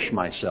to push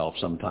myself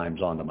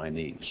sometimes onto my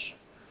knees.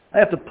 I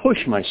have to push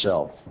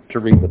myself to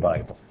read the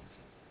Bible.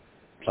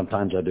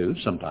 Sometimes I do,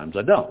 sometimes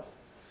I don't.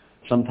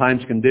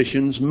 Sometimes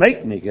conditions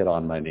make me get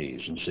on my knees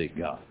and seek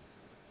God.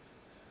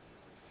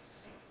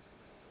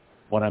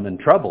 When I'm in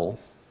trouble,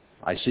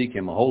 I seek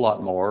Him a whole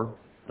lot more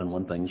than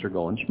when things are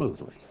going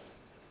smoothly.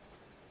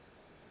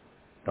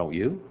 Don't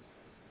you?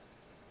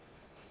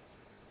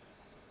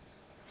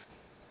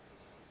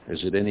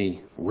 Is it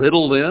any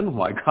riddle then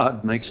why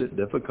God makes it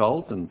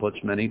difficult and puts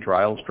many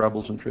trials,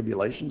 troubles, and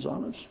tribulations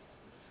on us?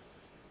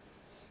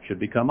 Should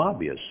become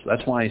obvious.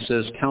 That's why He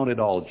says, count it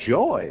all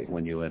joy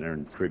when you enter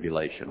into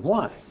tribulation.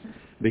 Why?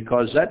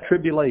 Because that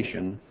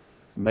tribulation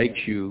makes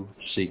you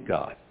seek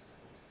God.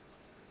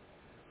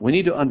 We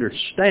need to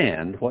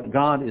understand what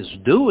God is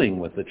doing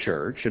with the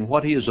church and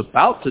what He is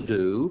about to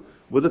do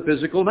with the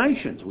physical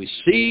nations. We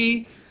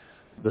see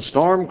the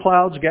storm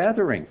clouds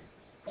gathering.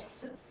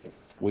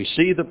 We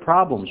see the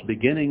problems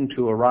beginning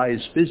to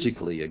arise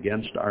physically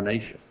against our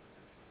nation,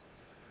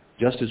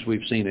 just as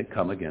we've seen it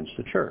come against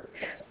the church.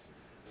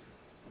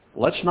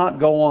 Let's not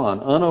go on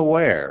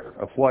unaware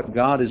of what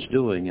God is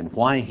doing and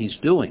why He's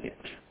doing it.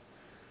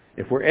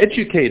 If we're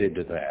educated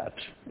to that,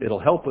 it'll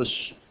help us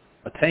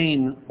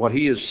attain what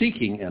He is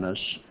seeking in us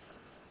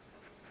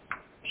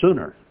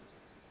sooner,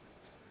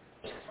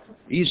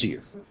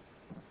 easier.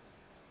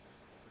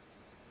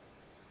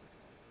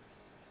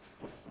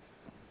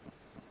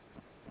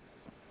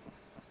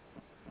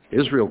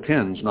 Israel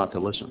tends not to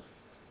listen.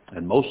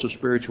 And most of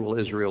spiritual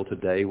Israel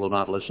today will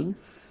not listen,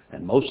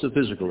 and most of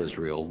physical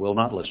Israel will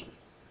not listen.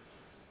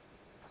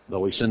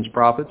 Though He sends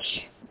prophets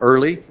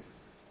early,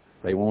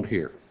 they won't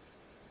hear.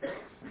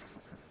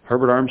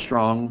 Herbert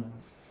Armstrong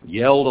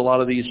yelled a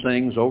lot of these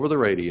things over the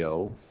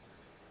radio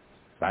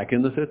back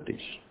in the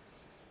 50s.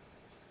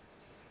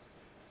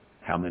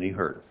 How many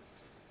heard?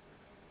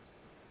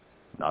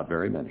 Not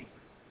very many.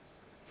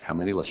 How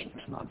many listened?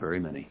 Not very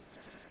many.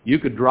 You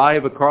could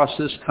drive across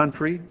this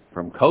country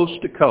from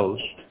coast to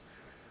coast,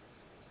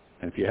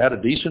 and if you had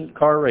a decent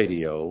car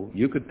radio,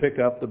 you could pick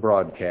up the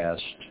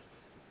broadcast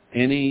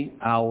any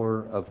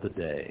hour of the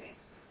day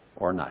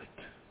or night.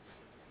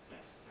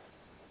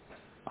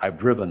 I've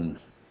driven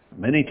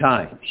many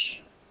times,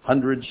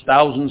 hundreds,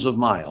 thousands of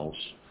miles,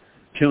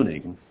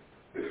 tuning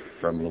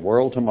from the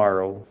world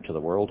tomorrow to the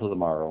world to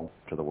tomorrow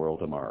to the world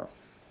tomorrow.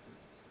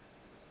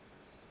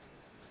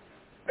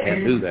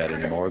 Can't do that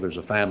anymore. There's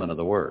a famine of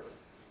the Word.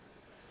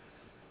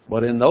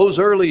 But in those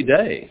early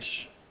days,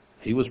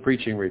 he was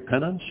preaching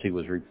repentance. He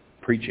was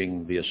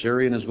preaching the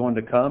Assyrian is going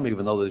to come,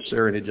 even though the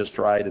Assyrian had just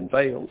tried and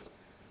failed.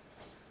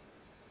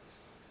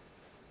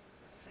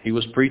 He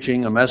was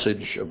preaching a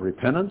message of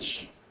repentance.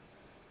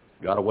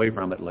 Got away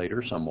from it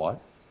later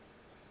somewhat.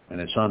 And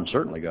his son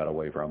certainly got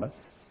away from it.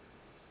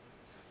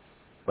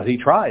 But he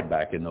tried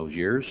back in those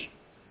years.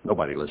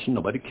 Nobody listened.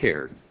 Nobody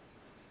cared.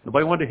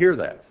 Nobody wanted to hear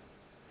that.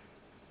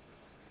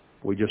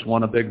 We just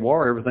won a big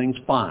war. Everything's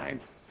fine.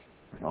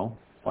 You know,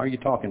 why are you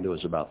talking to us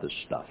about this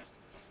stuff?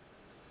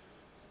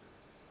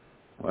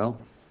 Well,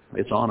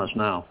 it's on us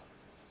now.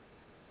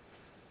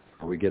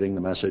 Are we getting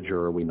the message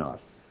or are we not?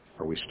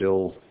 Are we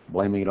still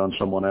blaming it on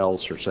someone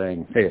else or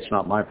saying, hey, it's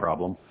not my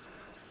problem?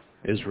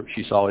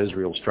 She saw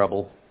Israel's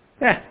trouble.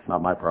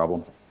 Not my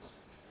problem.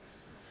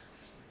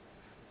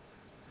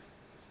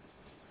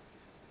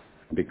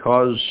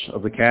 Because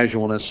of the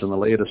casualness and the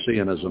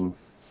Laodiceanism,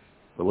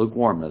 the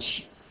lukewarmness,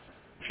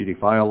 she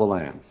defiled the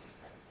land.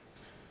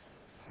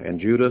 And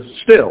Judah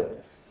still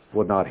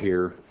would not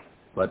hear,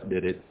 but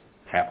did it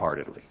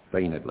half-heartedly,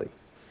 feignedly.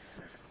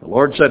 The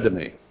Lord said to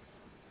me,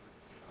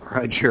 all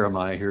right,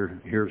 Jeremiah,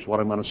 here's what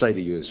I'm going to say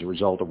to you as a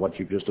result of what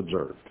you've just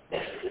observed.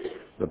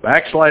 The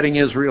backsliding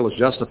Israel has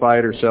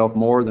justified herself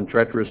more than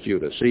treacherous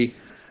Judah. See,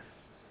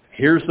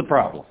 here's the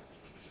problem.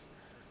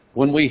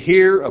 When we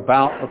hear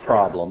about a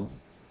problem,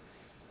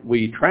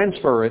 we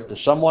transfer it to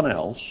someone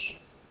else.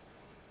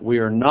 We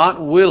are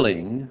not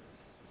willing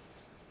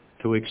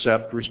to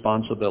accept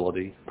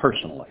responsibility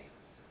personally.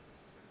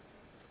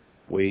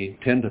 We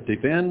tend to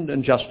defend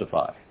and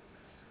justify.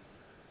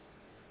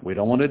 We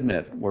don't want to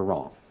admit we're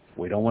wrong.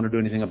 We don't want to do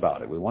anything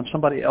about it. We want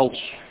somebody else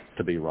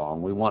to be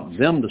wrong. We want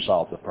them to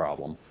solve the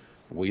problem.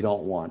 We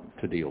don't want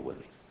to deal with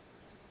it.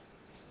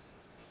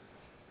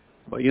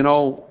 But you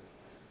know,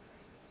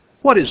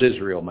 what is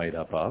Israel made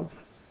up of?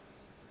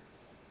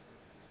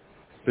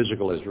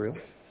 Physical Israel.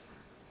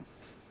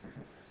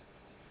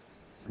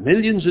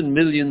 Millions and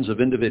millions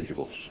of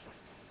individuals.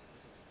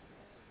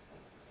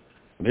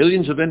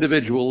 Millions of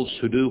individuals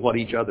who do what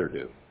each other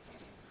do.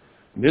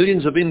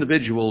 Millions of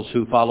individuals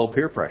who follow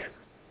peer pressure.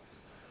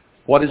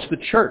 What is the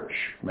church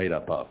made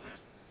up of?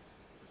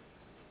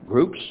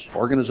 Groups,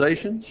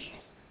 organizations?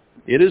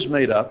 It is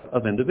made up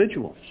of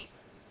individuals.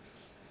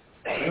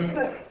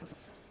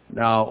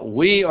 Now,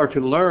 we are to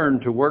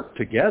learn to work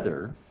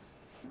together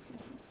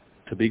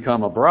to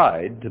become a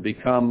bride, to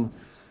become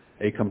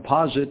a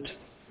composite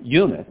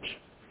unit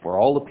where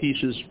all the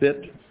pieces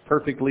fit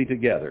perfectly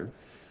together,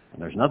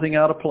 and there's nothing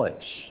out of place.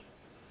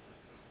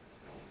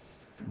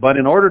 But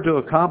in order to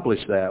accomplish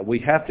that, we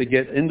have to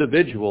get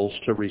individuals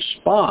to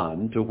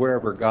respond to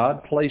wherever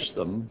God placed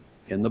them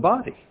in the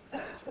body,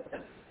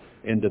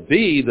 and to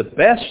be the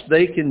best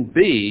they can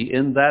be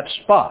in that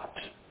spot.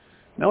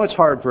 Now, it's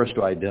hard for us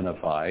to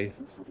identify,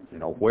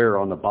 where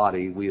on the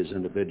body we as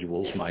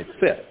individuals might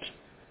fit.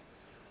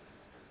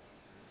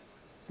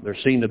 There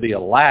seem to be a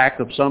lack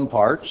of some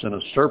parts and a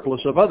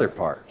surplus of other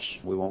parts.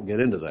 We won't get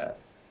into that.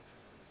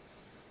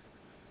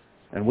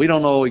 And we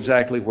don't know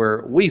exactly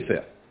where we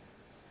fit.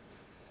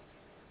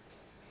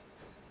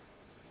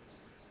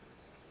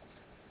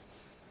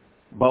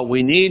 But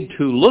we need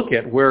to look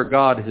at where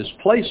God has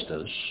placed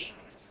us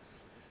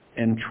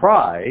and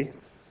try,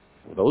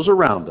 with those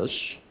around us,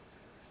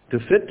 to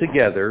fit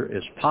together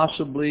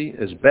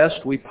as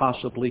best we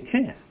possibly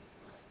can.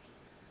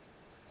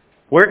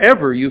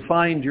 Wherever you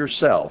find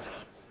yourself,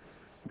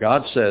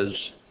 God says,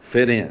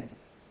 fit in.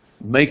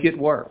 Make it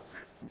work.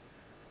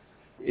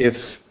 If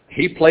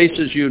he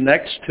places you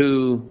next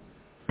to,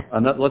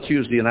 let's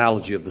use the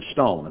analogy of the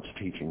stone. It's a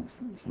teaching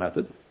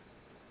method.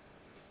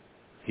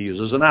 He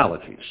uses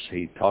analogies.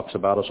 He talks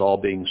about us all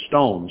being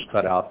stones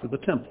cut out for the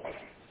temple.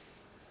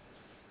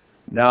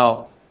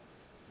 Now,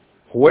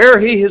 where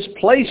he has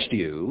placed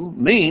you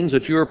means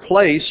that you're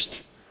placed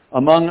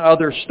among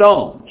other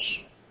stones.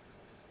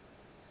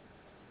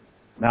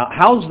 Now,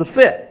 how's the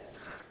fit?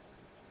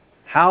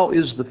 How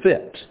is the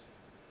fit?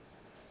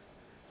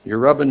 You're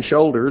rubbing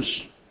shoulders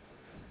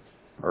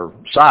or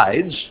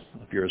sides,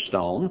 if you're a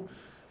stone,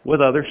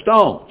 with other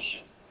stones.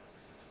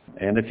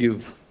 And if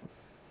you've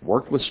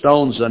worked with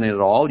stones in it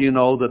all, you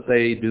know that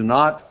they do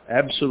not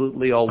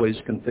absolutely always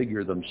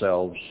configure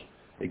themselves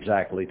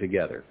exactly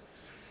together.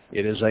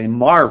 It is a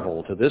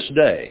marvel to this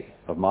day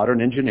of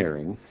modern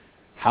engineering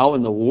how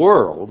in the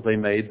world they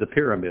made the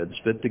pyramids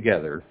fit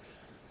together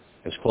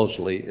as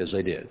closely as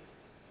they did.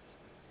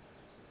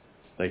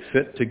 They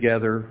fit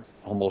together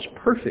almost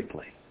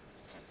perfectly.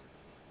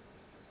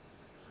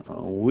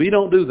 We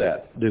don't do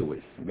that, do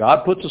we?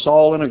 God puts us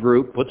all in a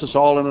group, puts us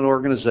all in an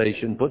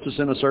organization, puts us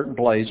in a certain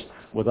place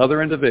with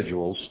other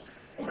individuals,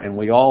 and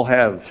we all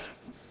have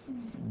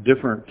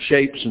different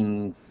shapes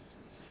and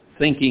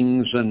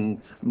thinkings and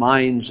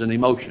minds and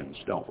emotions,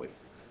 don't we?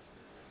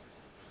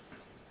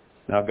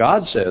 Now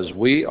God says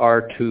we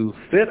are to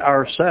fit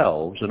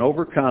ourselves and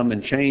overcome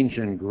and change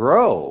and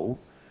grow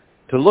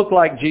to look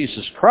like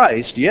Jesus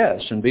Christ,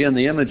 yes, and be in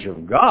the image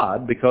of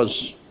God, because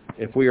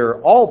if we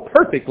are all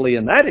perfectly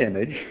in that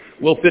image,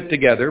 we'll fit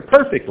together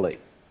perfectly.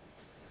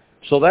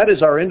 So that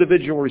is our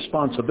individual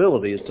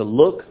responsibility, is to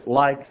look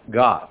like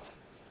God.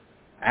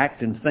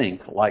 Act and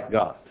think like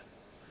God.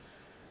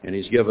 And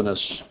He's given us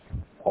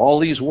all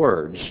these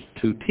words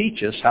to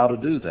teach us how to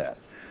do that.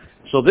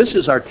 So this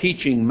is our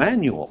teaching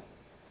manual.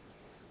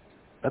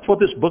 That's what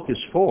this book is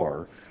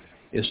for,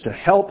 is to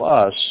help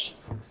us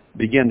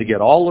begin to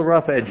get all the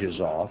rough edges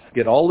off,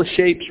 get all the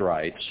shapes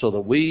right, so that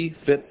we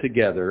fit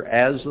together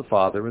as the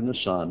Father and the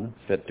Son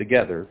fit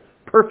together,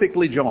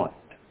 perfectly joined.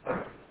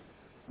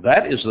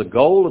 That is the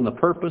goal and the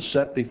purpose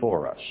set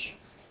before us,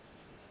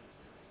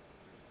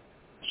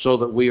 so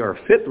that we are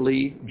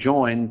fitly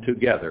joined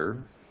together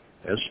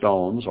as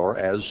stones or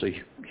as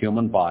a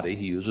human body.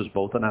 He uses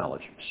both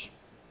analogies.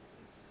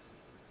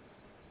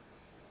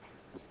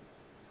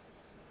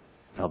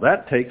 Now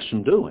that takes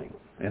some doing,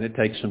 and it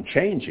takes some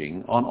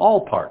changing on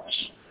all parts.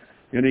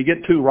 You get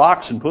two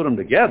rocks and put them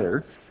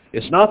together.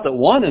 It's not that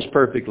one is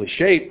perfectly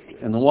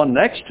shaped and the one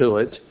next to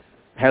it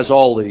has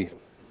all the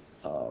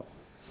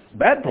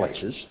bad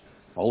places,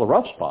 all the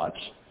rough spots.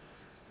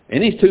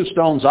 Any two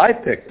stones I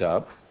picked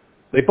up,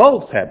 they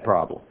both had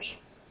problems.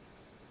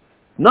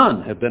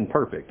 None have been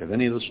perfect of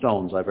any of the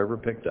stones I've ever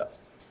picked up,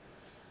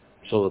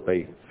 so that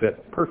they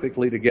fit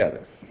perfectly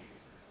together.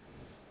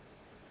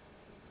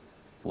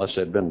 Unless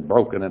they've been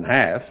broken in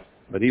half,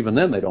 but even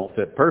then they don't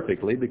fit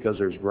perfectly because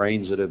there's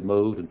grains that have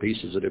moved and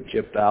pieces that have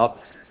chipped out,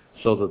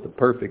 so that the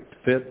perfect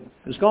fit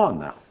is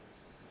gone now.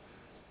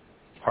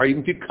 Or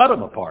even if you cut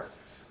them apart,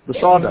 the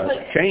sawdust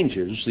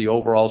changes the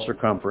overall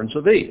circumference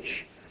of each.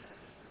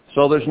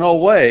 So there's no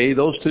way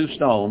those two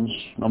stones,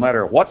 no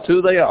matter what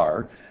two they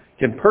are,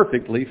 can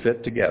perfectly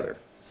fit together.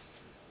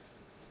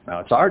 Now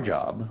it's our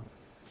job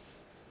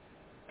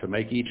to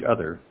make each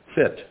other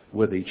fit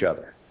with each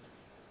other.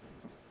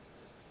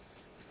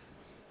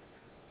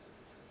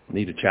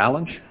 Need a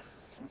challenge?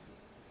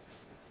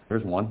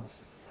 Here's one.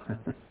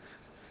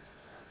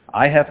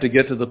 I have to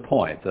get to the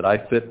point that I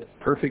fit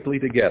perfectly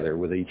together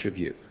with each of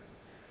you.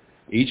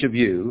 Each of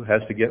you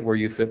has to get where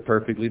you fit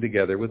perfectly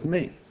together with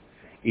me.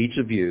 Each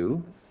of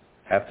you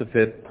have to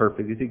fit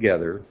perfectly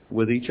together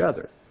with each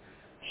other,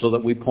 so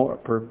that we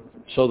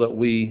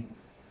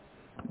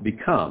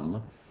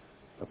become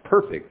a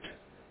perfect,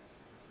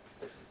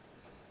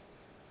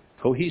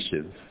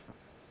 cohesive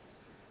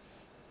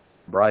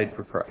bride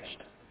for Christ.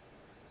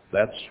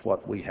 That's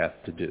what we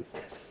have to do.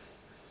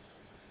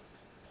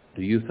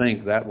 Do you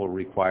think that will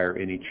require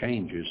any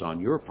changes on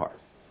your part?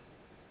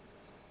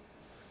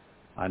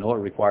 I know it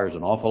requires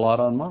an awful lot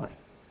on mine.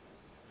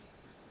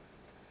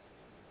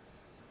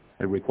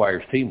 It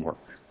requires teamwork.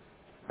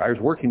 It requires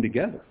working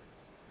together,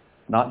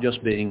 not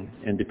just being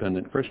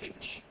independent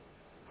Christians.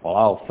 Well,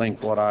 I'll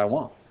think what I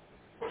want.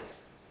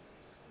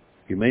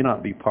 You may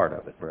not be part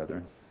of it,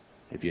 brethren.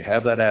 If you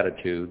have that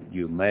attitude,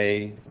 you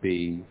may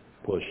be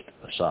pushed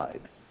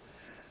aside.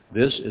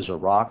 This is a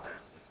rock,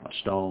 a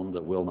stone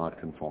that will not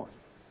conform.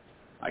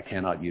 I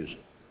cannot use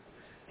it.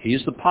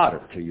 He's the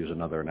potter, to use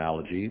another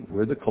analogy.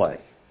 We're the clay.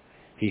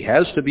 He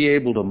has to be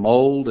able to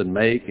mold and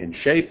make and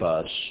shape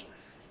us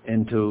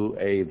into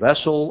a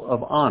vessel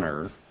of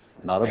honor,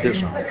 not of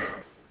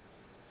dishonor.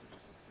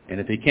 And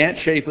if he can't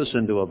shape us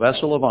into a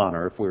vessel of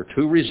honor, if we're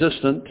too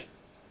resistant,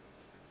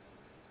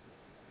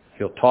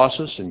 he'll toss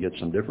us and get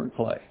some different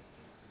clay.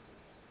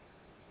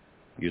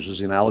 Uses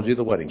the analogy of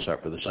the wedding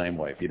supper the same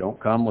way. If you don't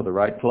come with the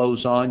right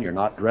clothes on, you're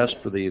not dressed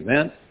for the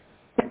event,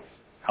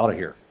 out of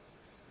here.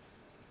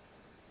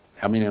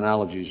 How many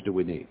analogies do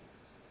we need?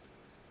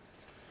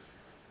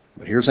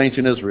 But here's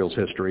ancient Israel's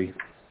history,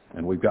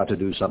 and we've got to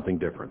do something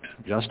different.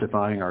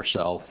 Justifying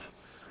ourselves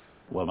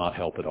will not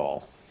help at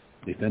all.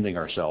 Defending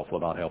ourselves will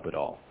not help at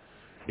all.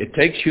 It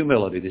takes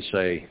humility to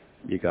say,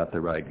 you got the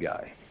right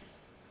guy.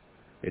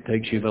 It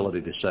takes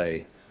humility to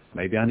say,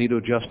 maybe I need to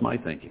adjust my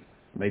thinking.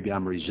 Maybe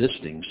I'm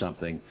resisting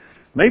something.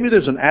 Maybe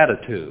there's an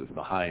attitude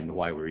behind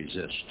why we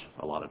resist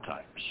a lot of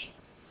times.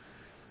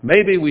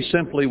 Maybe we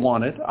simply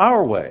want it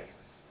our way,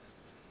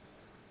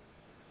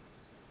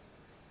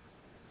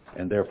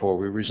 and therefore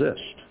we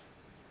resist.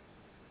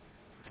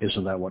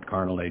 Isn't that what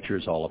carnal nature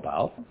is all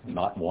about?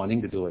 Not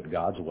wanting to do it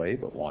God's way,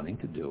 but wanting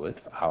to do it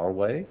our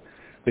way?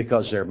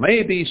 Because there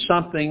may be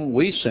something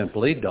we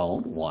simply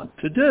don't want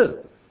to do.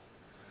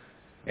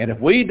 And if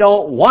we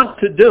don't want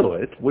to do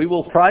it, we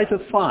will try to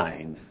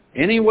find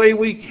any way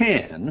we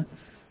can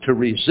to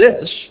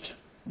resist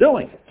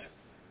doing it.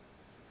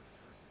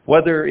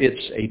 Whether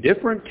it's a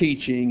different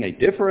teaching, a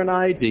different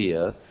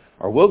idea,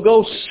 or we'll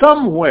go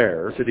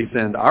somewhere to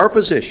defend our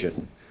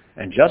position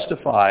and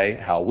justify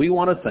how we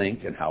want to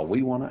think and how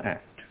we want to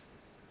act.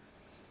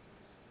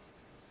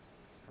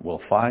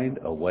 We'll find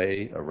a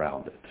way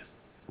around it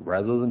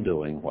rather than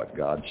doing what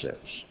God says.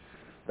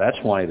 That's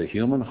why the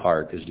human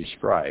heart is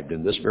described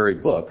in this very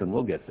book, and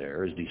we'll get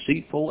there, as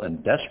deceitful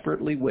and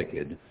desperately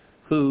wicked.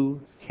 Who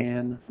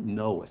can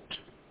know it?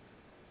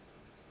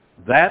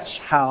 That's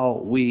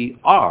how we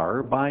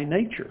are by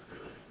nature.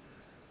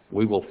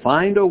 We will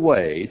find a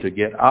way to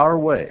get our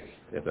way,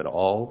 if at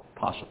all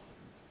possible.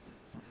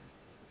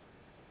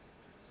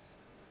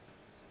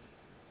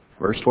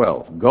 Verse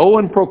 12, go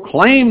and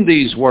proclaim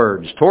these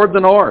words toward the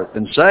north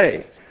and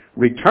say,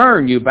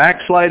 return, you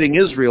backsliding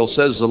Israel,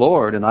 says the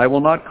Lord, and I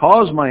will not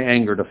cause my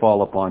anger to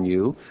fall upon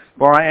you,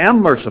 for I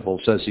am merciful,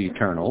 says the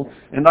Eternal,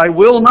 and I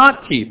will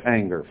not keep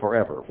anger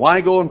forever. Why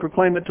go and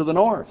proclaim it to the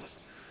north?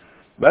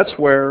 That's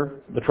where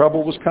the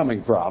trouble was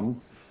coming from.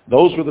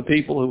 Those were the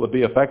people who would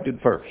be affected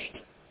first.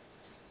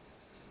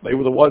 They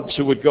were the ones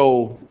who would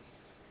go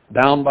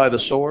down by the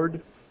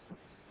sword,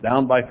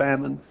 down by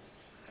famine,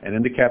 and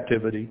into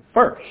captivity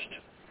first.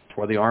 It's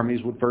where the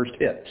armies would first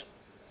hit.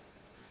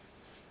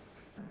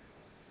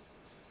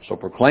 So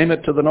proclaim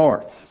it to the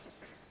north.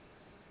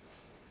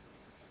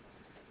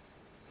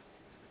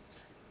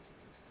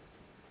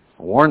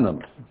 Warn them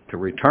to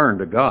return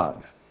to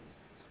God.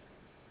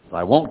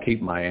 I won't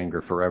keep my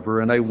anger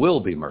forever, and I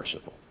will be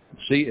merciful.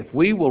 See, if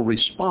we will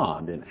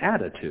respond in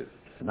attitude,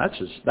 and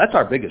that's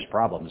our biggest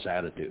problem is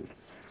attitude.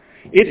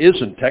 It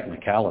isn't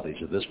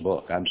technicalities of this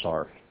book, I'm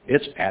sorry.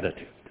 It's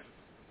attitude.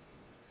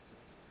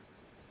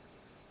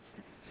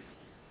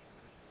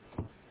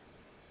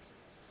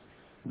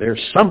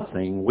 There's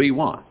something we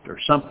want or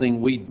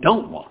something we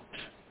don't want.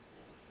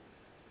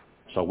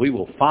 So we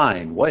will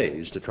find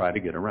ways to try to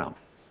get around it.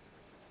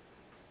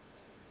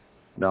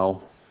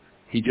 No,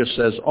 he just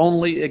says,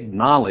 only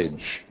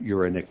acknowledge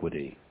your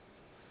iniquity.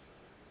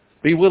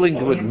 Be willing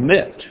to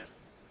admit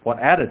what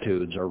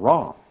attitudes are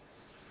wrong.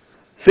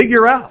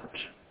 Figure out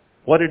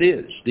what it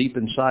is deep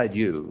inside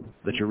you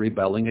that you're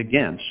rebelling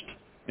against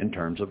in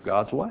terms of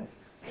God's way.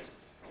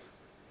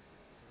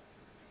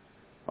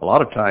 A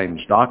lot of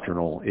times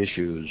doctrinal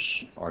issues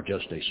are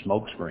just a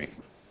smokescreen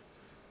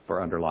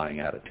for underlying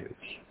attitudes.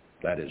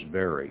 That is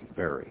very,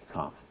 very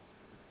common.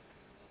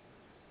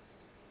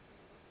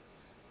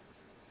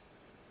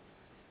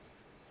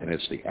 And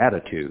it's the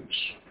attitudes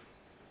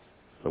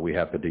that we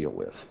have to deal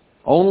with.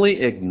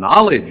 Only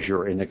acknowledge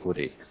your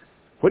iniquity.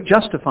 Quit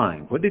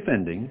justifying, quit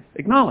defending,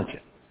 acknowledge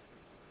it.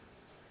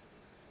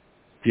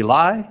 If you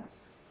lie,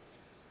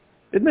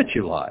 admit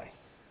you lie.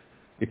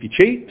 If you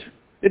cheat,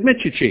 admit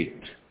you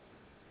cheat.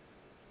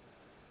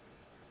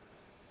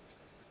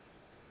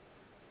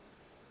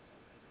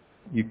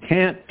 You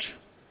can't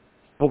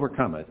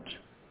overcome it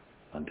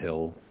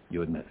until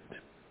you admit it.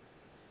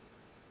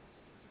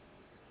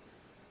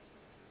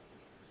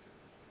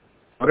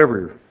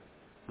 Whatever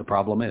the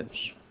problem is.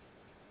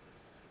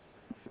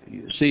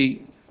 You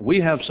see,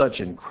 we have such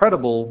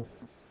incredible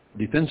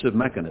defensive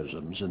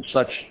mechanisms and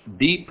such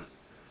deep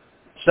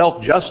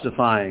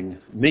self-justifying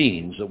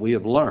means that we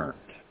have learned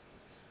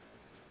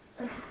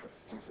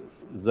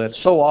that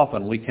so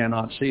often we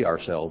cannot see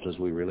ourselves as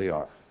we really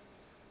are.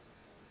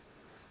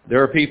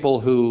 There are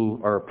people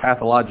who are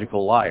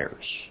pathological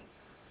liars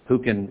who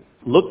can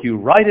look you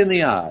right in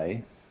the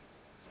eye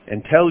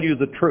and tell you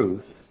the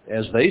truth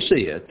as they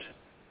see it,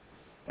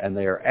 and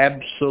they are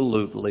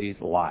absolutely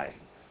lying.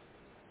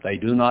 They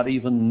do not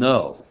even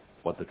know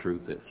what the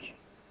truth is.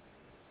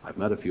 I've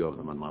met a few of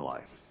them in my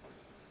life.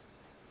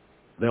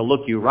 They'll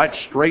look you right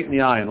straight in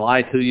the eye and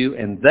lie to you,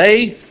 and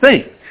they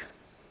think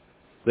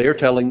they are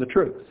telling the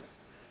truth.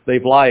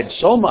 They've lied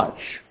so much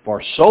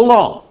for so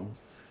long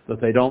that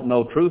they don't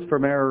know truth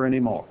from error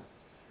anymore.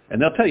 And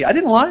they'll tell you, I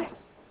didn't lie.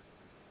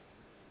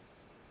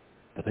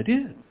 But they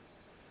did.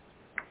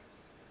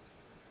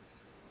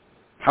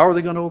 How are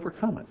they going to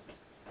overcome it?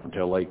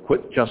 Until they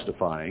quit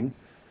justifying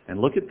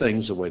and look at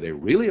things the way they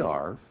really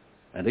are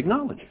and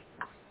acknowledge it.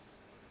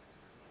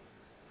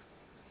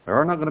 There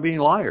are not going to be any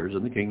liars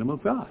in the kingdom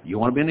of God. You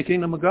want to be in the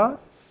kingdom of God?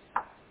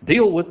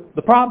 Deal with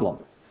the problem.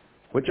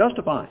 Quit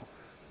justifying.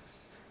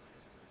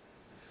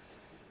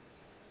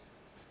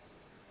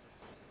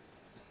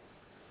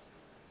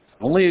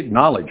 Only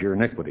acknowledge your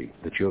iniquity,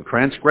 that you have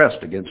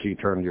transgressed against the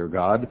eternal your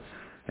God,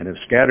 and have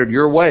scattered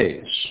your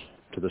ways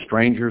to the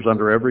strangers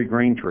under every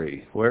green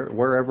tree.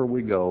 Wherever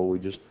we go, we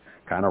just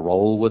kind of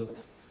roll with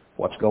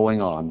what's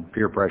going on,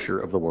 peer pressure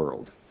of the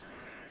world.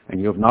 And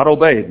you have not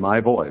obeyed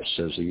my voice,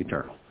 says the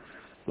Eternal.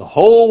 The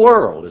whole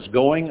world is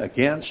going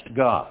against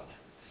God.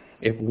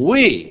 If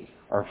we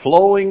are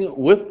flowing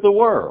with the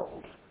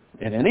world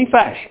in any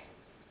fashion,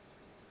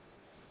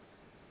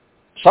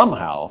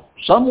 somehow,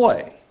 some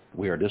way,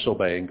 we are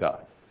disobeying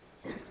God.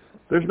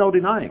 There's no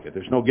denying it.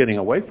 There's no getting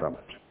away from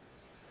it.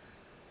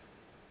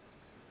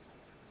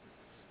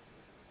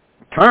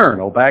 Turn,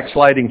 O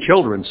backsliding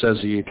children, says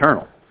the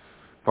Eternal,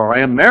 for I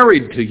am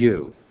married to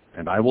you,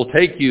 and I will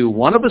take you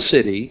one of a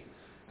city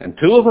and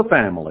two of a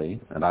family,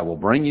 and I will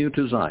bring you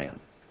to Zion.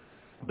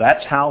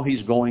 That's how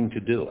he's going to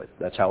do it.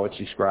 That's how it's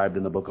described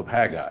in the book of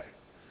Haggai.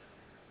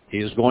 He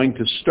is going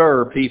to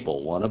stir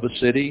people, one of a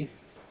city,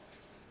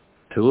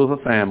 two of a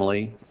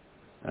family,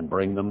 and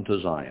bring them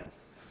to Zion.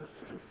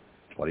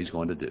 That's what he's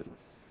going to do.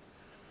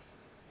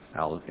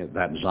 Now,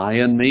 that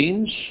Zion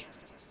means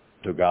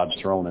to God's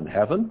throne in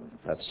heaven.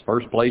 That's the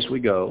first place we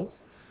go.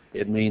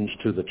 It means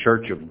to the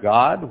church of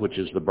God, which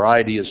is the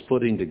bride he is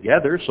putting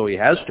together, so he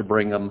has to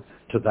bring them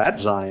to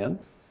that Zion.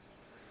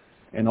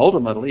 And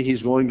ultimately,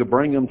 he's going to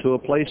bring them to a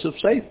place of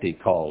safety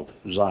called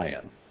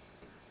Zion.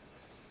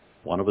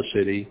 One of a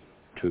city,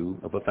 two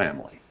of a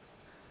family.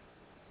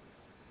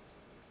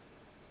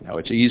 Now,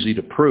 it's easy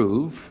to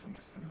prove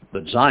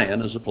that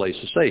Zion is a place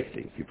of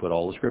safety if you put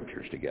all the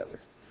scriptures together.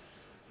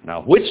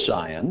 Now, which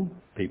Zion,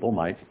 people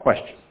might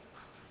question.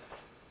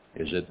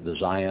 Is it the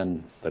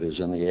Zion that is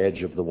in the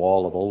edge of the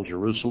wall of Old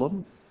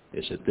Jerusalem?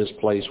 Is it this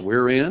place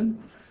we're in?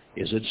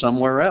 Is it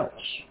somewhere else?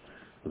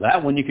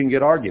 That one you can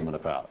get argument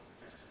about.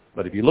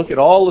 But if you look at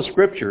all the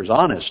scriptures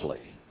honestly,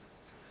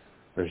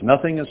 there's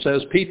nothing that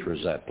says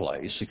Petra's that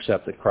place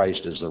except that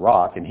Christ is the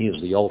rock and he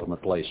is the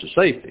ultimate place of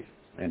safety.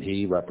 And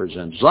he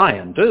represents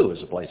Zion too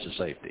as a place of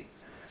safety.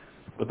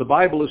 But the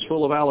Bible is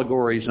full of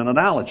allegories and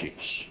analogies.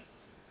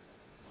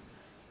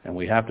 And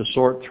we have to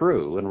sort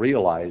through and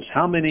realize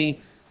how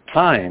many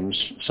times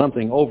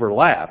something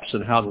overlaps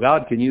and how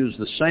God can use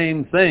the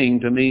same thing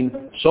to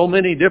mean so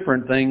many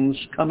different things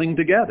coming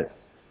together.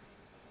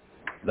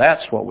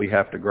 That's what we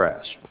have to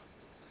grasp.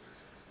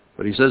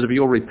 But he says, if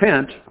you'll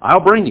repent,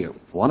 I'll bring you.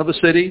 One of a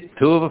city,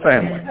 two of a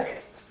family.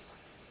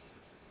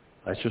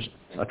 That's just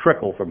a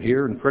trickle from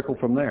here and trickle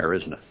from there,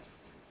 isn't it?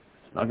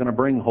 He's not going to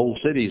bring whole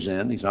cities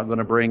in. He's not going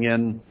to bring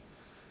in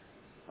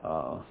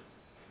whole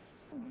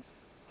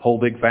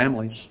big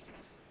families.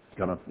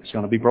 It's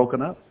going to be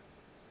broken up.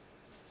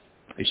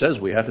 He says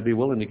we have to be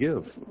willing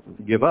to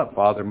give up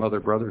father, mother,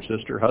 brother,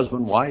 sister,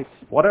 husband, wife,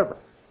 whatever.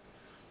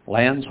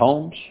 Lands,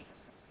 homes,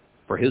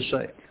 for his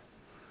sake.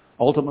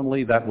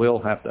 Ultimately, that will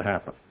have to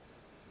happen.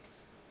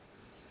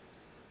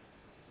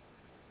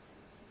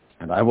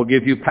 And I will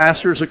give you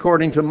pastors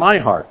according to my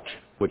heart,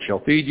 which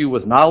shall feed you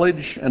with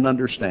knowledge and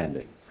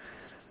understanding.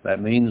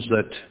 That means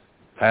that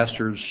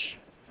pastors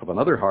of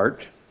another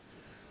heart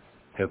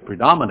have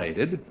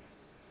predominated,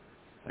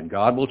 and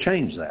God will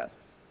change that.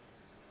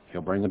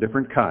 He'll bring a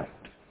different kind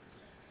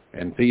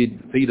and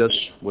feed us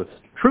with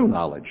true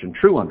knowledge and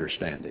true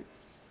understanding.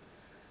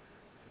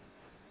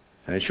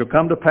 And it shall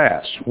come to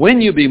pass,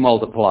 when you be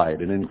multiplied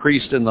and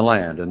increased in the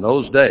land, in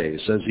those days,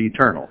 says the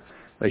Eternal,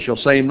 they shall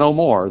say no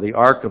more, the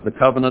ark of the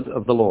covenant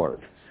of the Lord.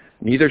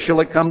 Neither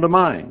shall it come to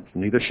mind,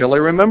 neither shall they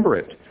remember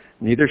it,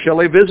 neither shall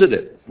they visit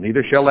it,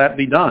 neither shall that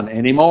be done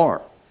any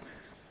more.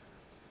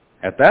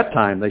 At that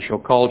time they shall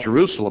call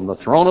Jerusalem the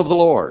throne of the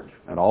Lord,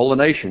 and all the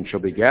nations shall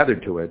be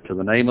gathered to it, to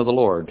the name of the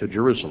Lord, to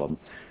Jerusalem.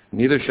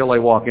 Neither shall they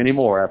walk any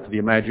more after the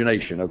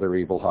imagination of their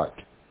evil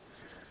heart.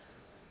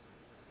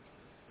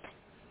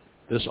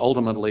 This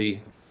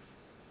ultimately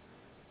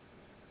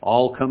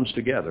all comes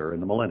together in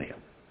the millennium.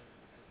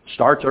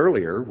 Starts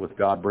earlier with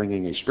God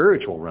bringing a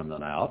spiritual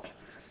remnant out.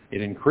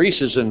 It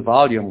increases in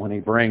volume when he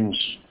brings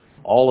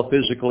all the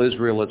physical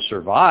Israel that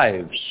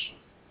survives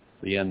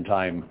the end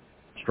time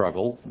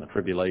struggle, the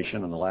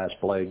tribulation and the last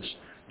plagues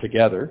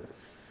together.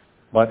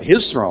 But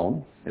his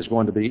throne is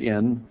going to be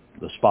in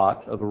the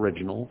spot of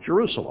original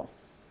Jerusalem.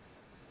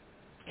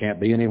 Can't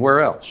be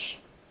anywhere else.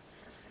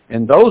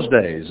 In those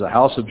days, the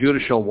house of Judah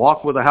shall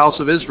walk with the house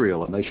of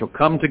Israel, and they shall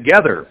come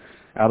together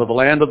out of the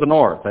land of the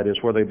north, that is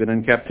where they've been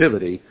in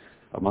captivity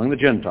among the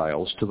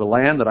Gentiles, to the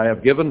land that I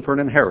have given for an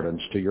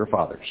inheritance to your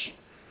fathers.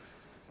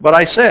 But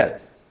I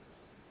said,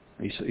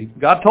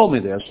 God told me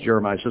this,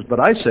 Jeremiah says, but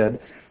I said,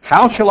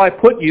 how shall I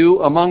put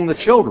you among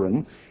the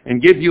children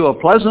and give you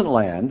a pleasant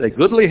land, a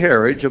goodly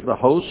heritage of the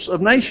hosts of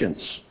nations?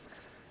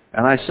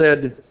 And I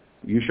said,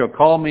 you shall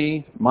call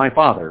me my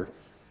father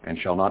and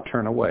shall not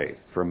turn away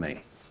from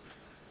me.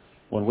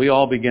 When we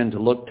all begin to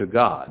look to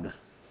God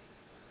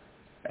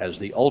as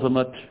the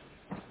ultimate,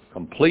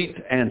 complete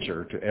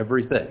answer to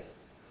everything,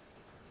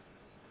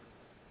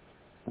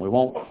 we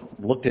won't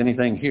look to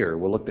anything here,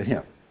 we'll look to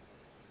him.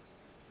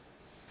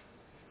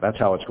 That's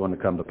how it's going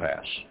to come to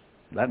pass.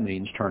 That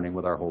means turning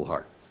with our whole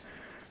heart.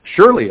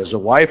 Surely as a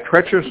wife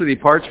treacherously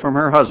departs from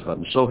her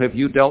husband, so have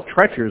you dealt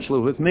treacherously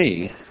with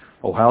me,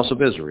 O house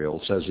of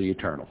Israel, says the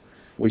Eternal.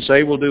 We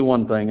say we'll do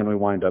one thing and we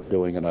wind up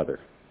doing another.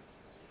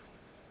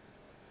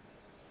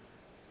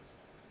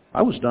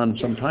 I was done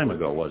some time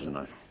ago, wasn't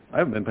I? I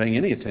haven't been paying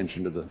any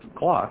attention to the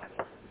clock.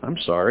 I'm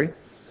sorry.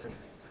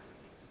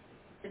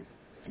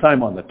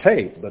 Time on the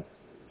tape, but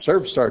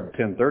service started at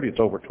 10:30. It's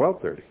over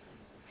 12:30.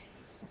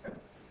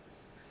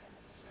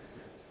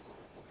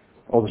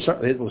 Oh,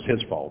 it was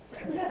his fault.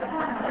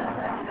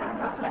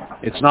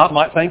 It's not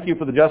my... Thank you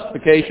for the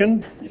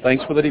justification.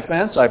 Thanks for the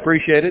defense. I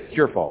appreciate it. It's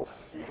your fault.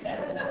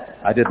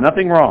 I did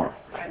nothing wrong.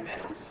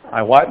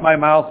 I wiped my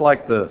mouth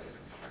like the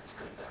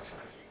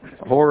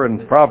whore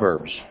in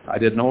Proverbs. I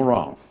did no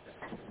wrong.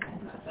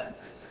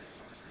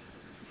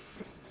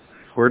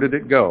 Where did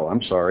it go?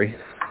 I'm sorry.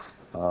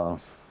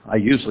 I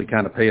usually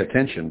kind of pay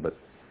attention, but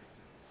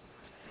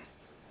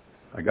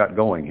I got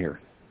going here.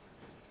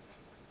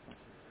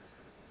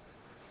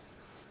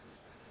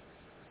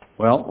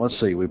 Well, let's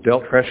see. We've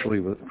dealt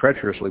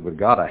treacherously with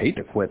God. I hate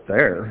to quit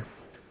there.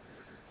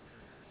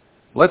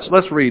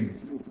 Let's read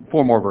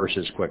 4 more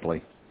verses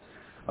quickly.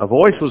 A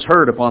voice was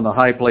heard upon the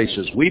high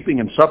places,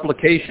 weeping and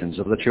supplications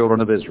of the children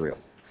of Israel.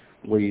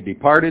 We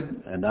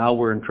departed, and now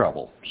we're in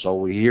trouble. So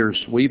we hear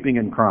weeping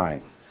and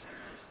crying.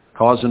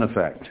 Cause and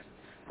effect.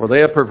 For they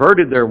have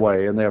perverted their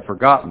way, and they have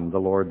forgotten the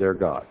Lord their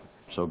God.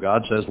 So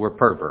God says we're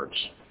perverts.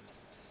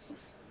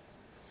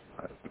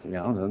 You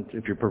know,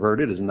 if you're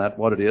perverted, isn't that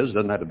what it is? It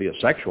doesn't have to be a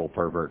sexual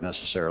pervert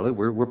necessarily.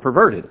 We're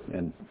perverted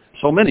in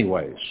so many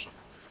ways.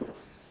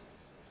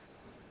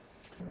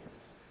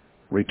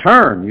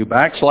 Return, you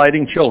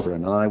backsliding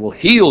children, and I will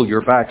heal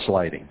your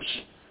backslidings.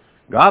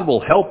 God will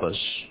help us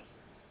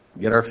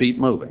get our feet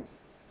moving.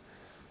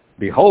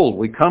 Behold,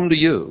 we come to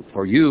you,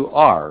 for you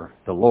are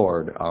the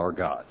Lord our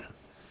God.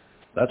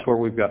 That's where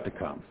we've got to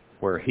come,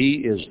 where He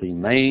is the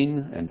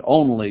main and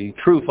only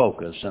true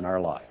focus in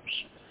our lives,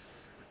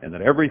 and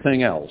that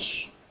everything else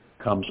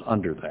comes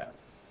under that.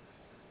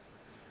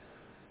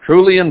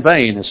 Truly in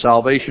vain is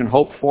salvation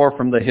hoped for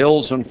from the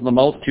hills and from the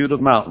multitude of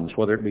mountains,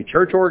 whether it be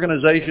church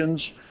organizations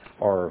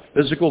or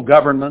physical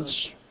governments,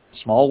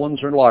 small ones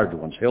or large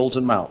ones, hills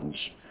and mountains.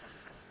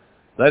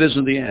 That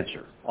isn't the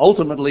answer.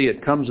 Ultimately,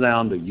 it comes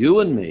down to you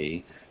and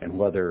me, and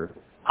whether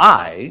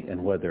I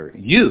and whether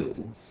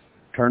you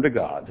turn to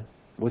God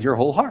with your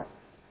whole heart.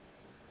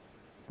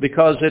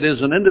 Because it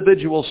is an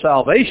individual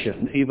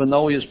salvation, even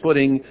though He is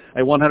putting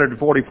a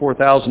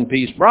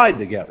 144,000-piece bride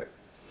together.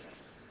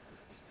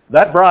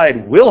 That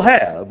bride will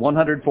have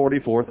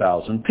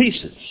 144,000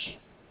 pieces.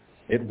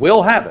 It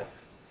will have it.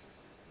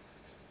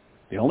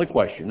 The only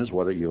question is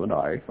whether you and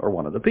I are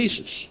one of the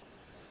pieces.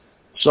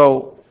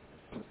 So,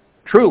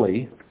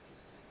 truly,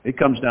 it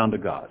comes down to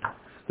God.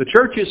 The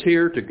church is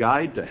here to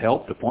guide, to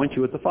help, to point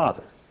you at the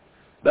Father.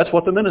 That's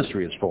what the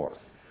ministry is for.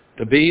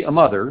 To be a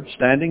mother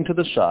standing to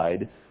the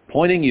side,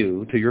 pointing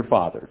you to your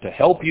Father, to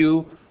help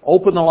you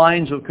open the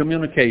lines of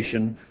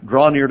communication,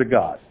 draw near to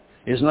God.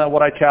 Isn't that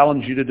what I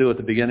challenged you to do at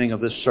the beginning of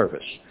this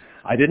service?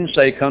 I didn't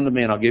say, come to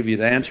me and I'll give you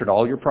the answer to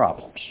all your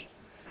problems.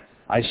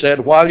 I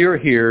said, while you're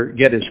here,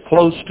 get as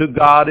close to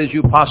God as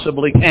you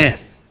possibly can.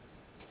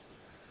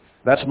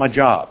 That's my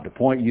job, to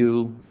point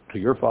you to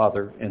your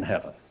Father in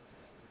heaven.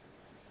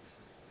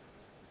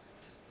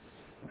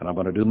 And I'm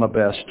going to do my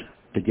best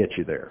to get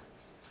you there,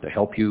 to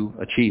help you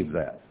achieve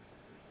that.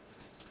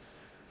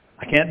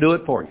 I can't do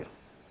it for you.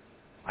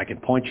 I can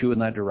point you in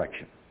that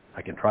direction.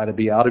 I can try to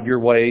be out of your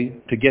way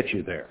to get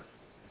you there.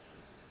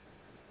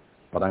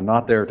 But I'm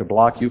not there to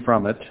block you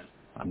from it.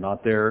 I'm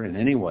not there in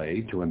any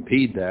way to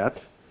impede that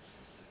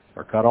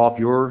or cut off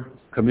your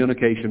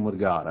communication with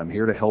God. I'm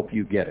here to help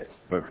you get it.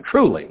 But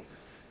truly,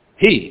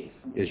 He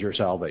is your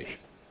salvation.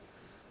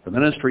 The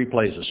ministry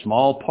plays a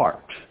small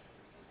part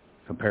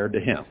compared to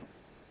Him,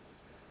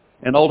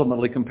 and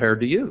ultimately compared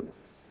to you.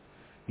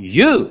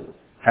 You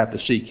have to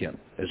seek Him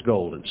as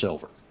gold and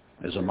silver,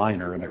 as a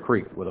miner in a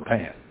creek with a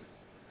pan.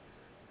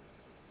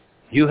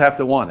 You have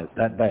to want it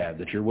that bad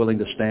that you're willing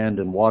to stand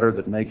in water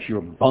that makes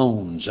your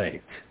bones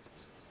ache,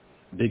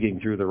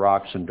 digging through the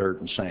rocks and dirt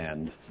and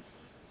sand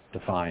to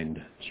find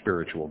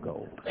spiritual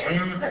gold.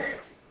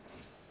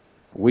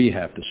 We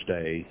have to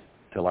stay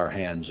till our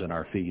hands and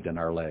our feet and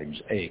our legs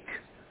ache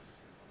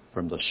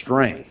from the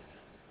strain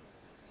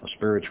of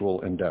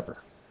spiritual endeavor.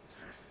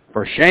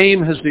 For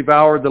shame has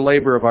devoured the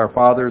labor of our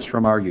fathers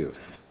from our youth.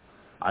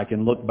 I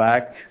can look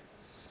back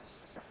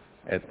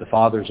at the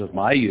fathers of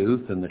my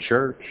youth in the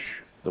church,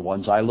 the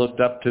ones I looked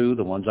up to,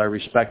 the ones I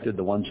respected,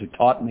 the ones who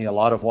taught me a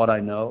lot of what I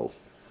know.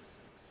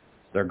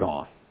 They're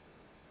gone.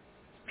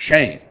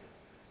 Shame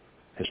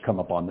has come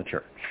upon the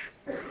church.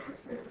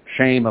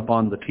 Shame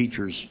upon the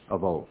teachers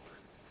of old.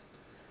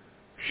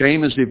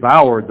 Shame has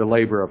devoured the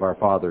labor of our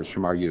fathers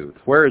from our youth.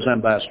 Where is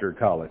Ambassador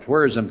College?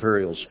 Where is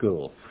Imperial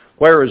School?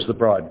 Where is the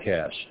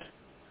broadcast?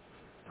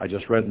 I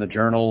just read in the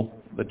journal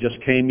that just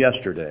came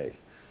yesterday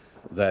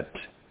that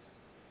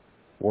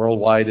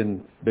worldwide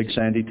in Big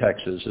Sandy,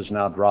 Texas, has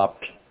now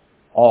dropped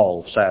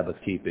all Sabbath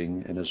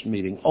keeping and is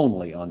meeting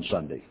only on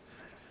Sunday.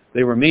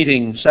 They were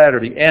meeting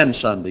Saturday and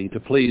Sunday to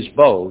please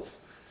both,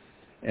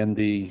 and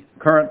the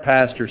current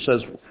pastor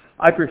says,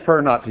 I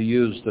prefer not to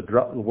use the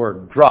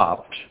word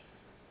dropped,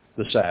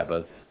 the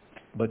Sabbath,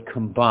 but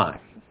combined.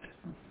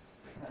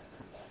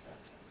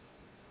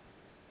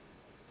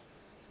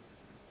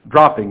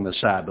 Dropping the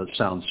Sabbath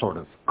sounds sort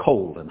of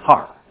cold and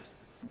hard.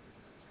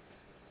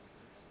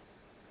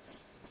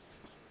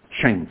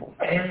 Shameful.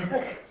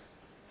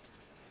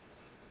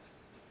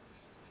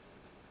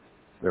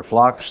 Their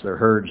flocks, their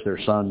herds, their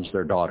sons,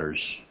 their daughters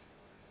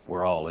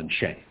were all in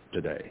shame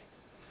today.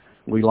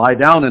 We lie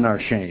down in our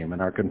shame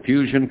and our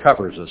confusion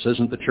covers us.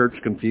 Isn't the church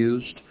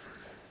confused?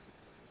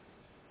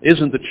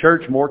 Isn't the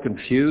church more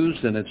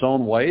confused in its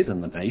own way than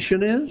the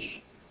nation is?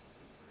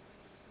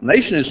 The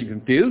nation isn't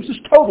confused.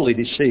 It's totally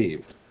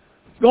deceived.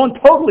 It's going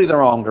totally the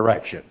wrong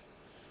direction.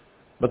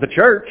 But the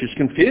church is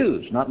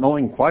confused, not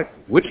knowing quite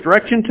which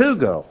direction to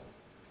go.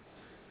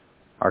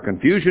 Our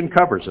confusion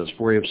covers us,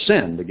 for we have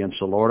sinned against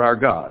the Lord our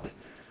God,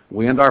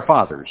 we and our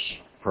fathers,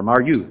 from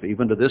our youth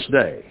even to this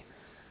day,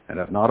 and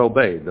have not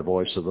obeyed the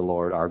voice of the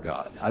Lord our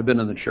God. I've been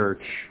in the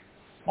church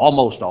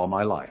almost all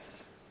my life.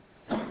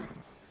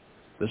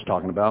 This is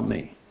talking about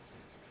me.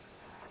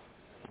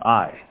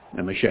 I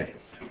am ashamed.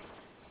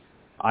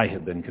 I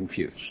have been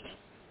confused.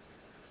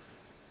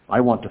 I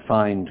want to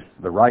find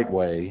the right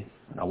way,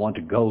 and I want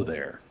to go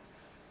there.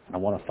 I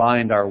want to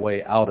find our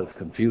way out of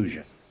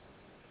confusion.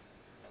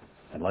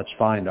 And let's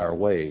find our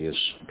way as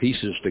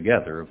pieces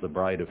together of the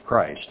bride of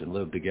Christ and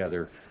live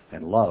together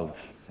in love,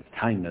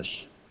 kindness,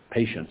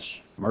 patience,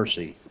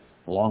 mercy,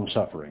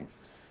 long-suffering,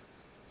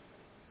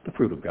 the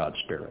fruit of God's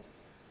Spirit.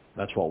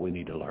 That's what we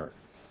need to learn.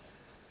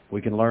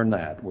 We can learn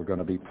that. We're going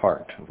to be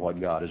part of what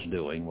God is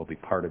doing. We'll be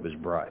part of his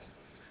bride.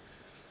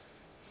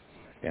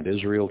 And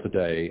Israel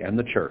today and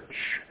the church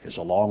is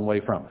a long way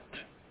from it.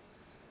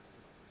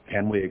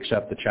 Can we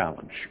accept the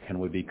challenge? Can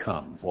we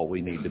become what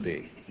we need to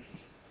be?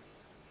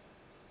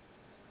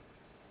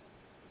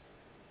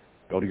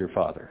 Go to your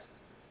Father.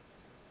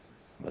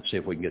 Let's see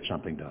if we can get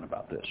something done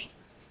about this.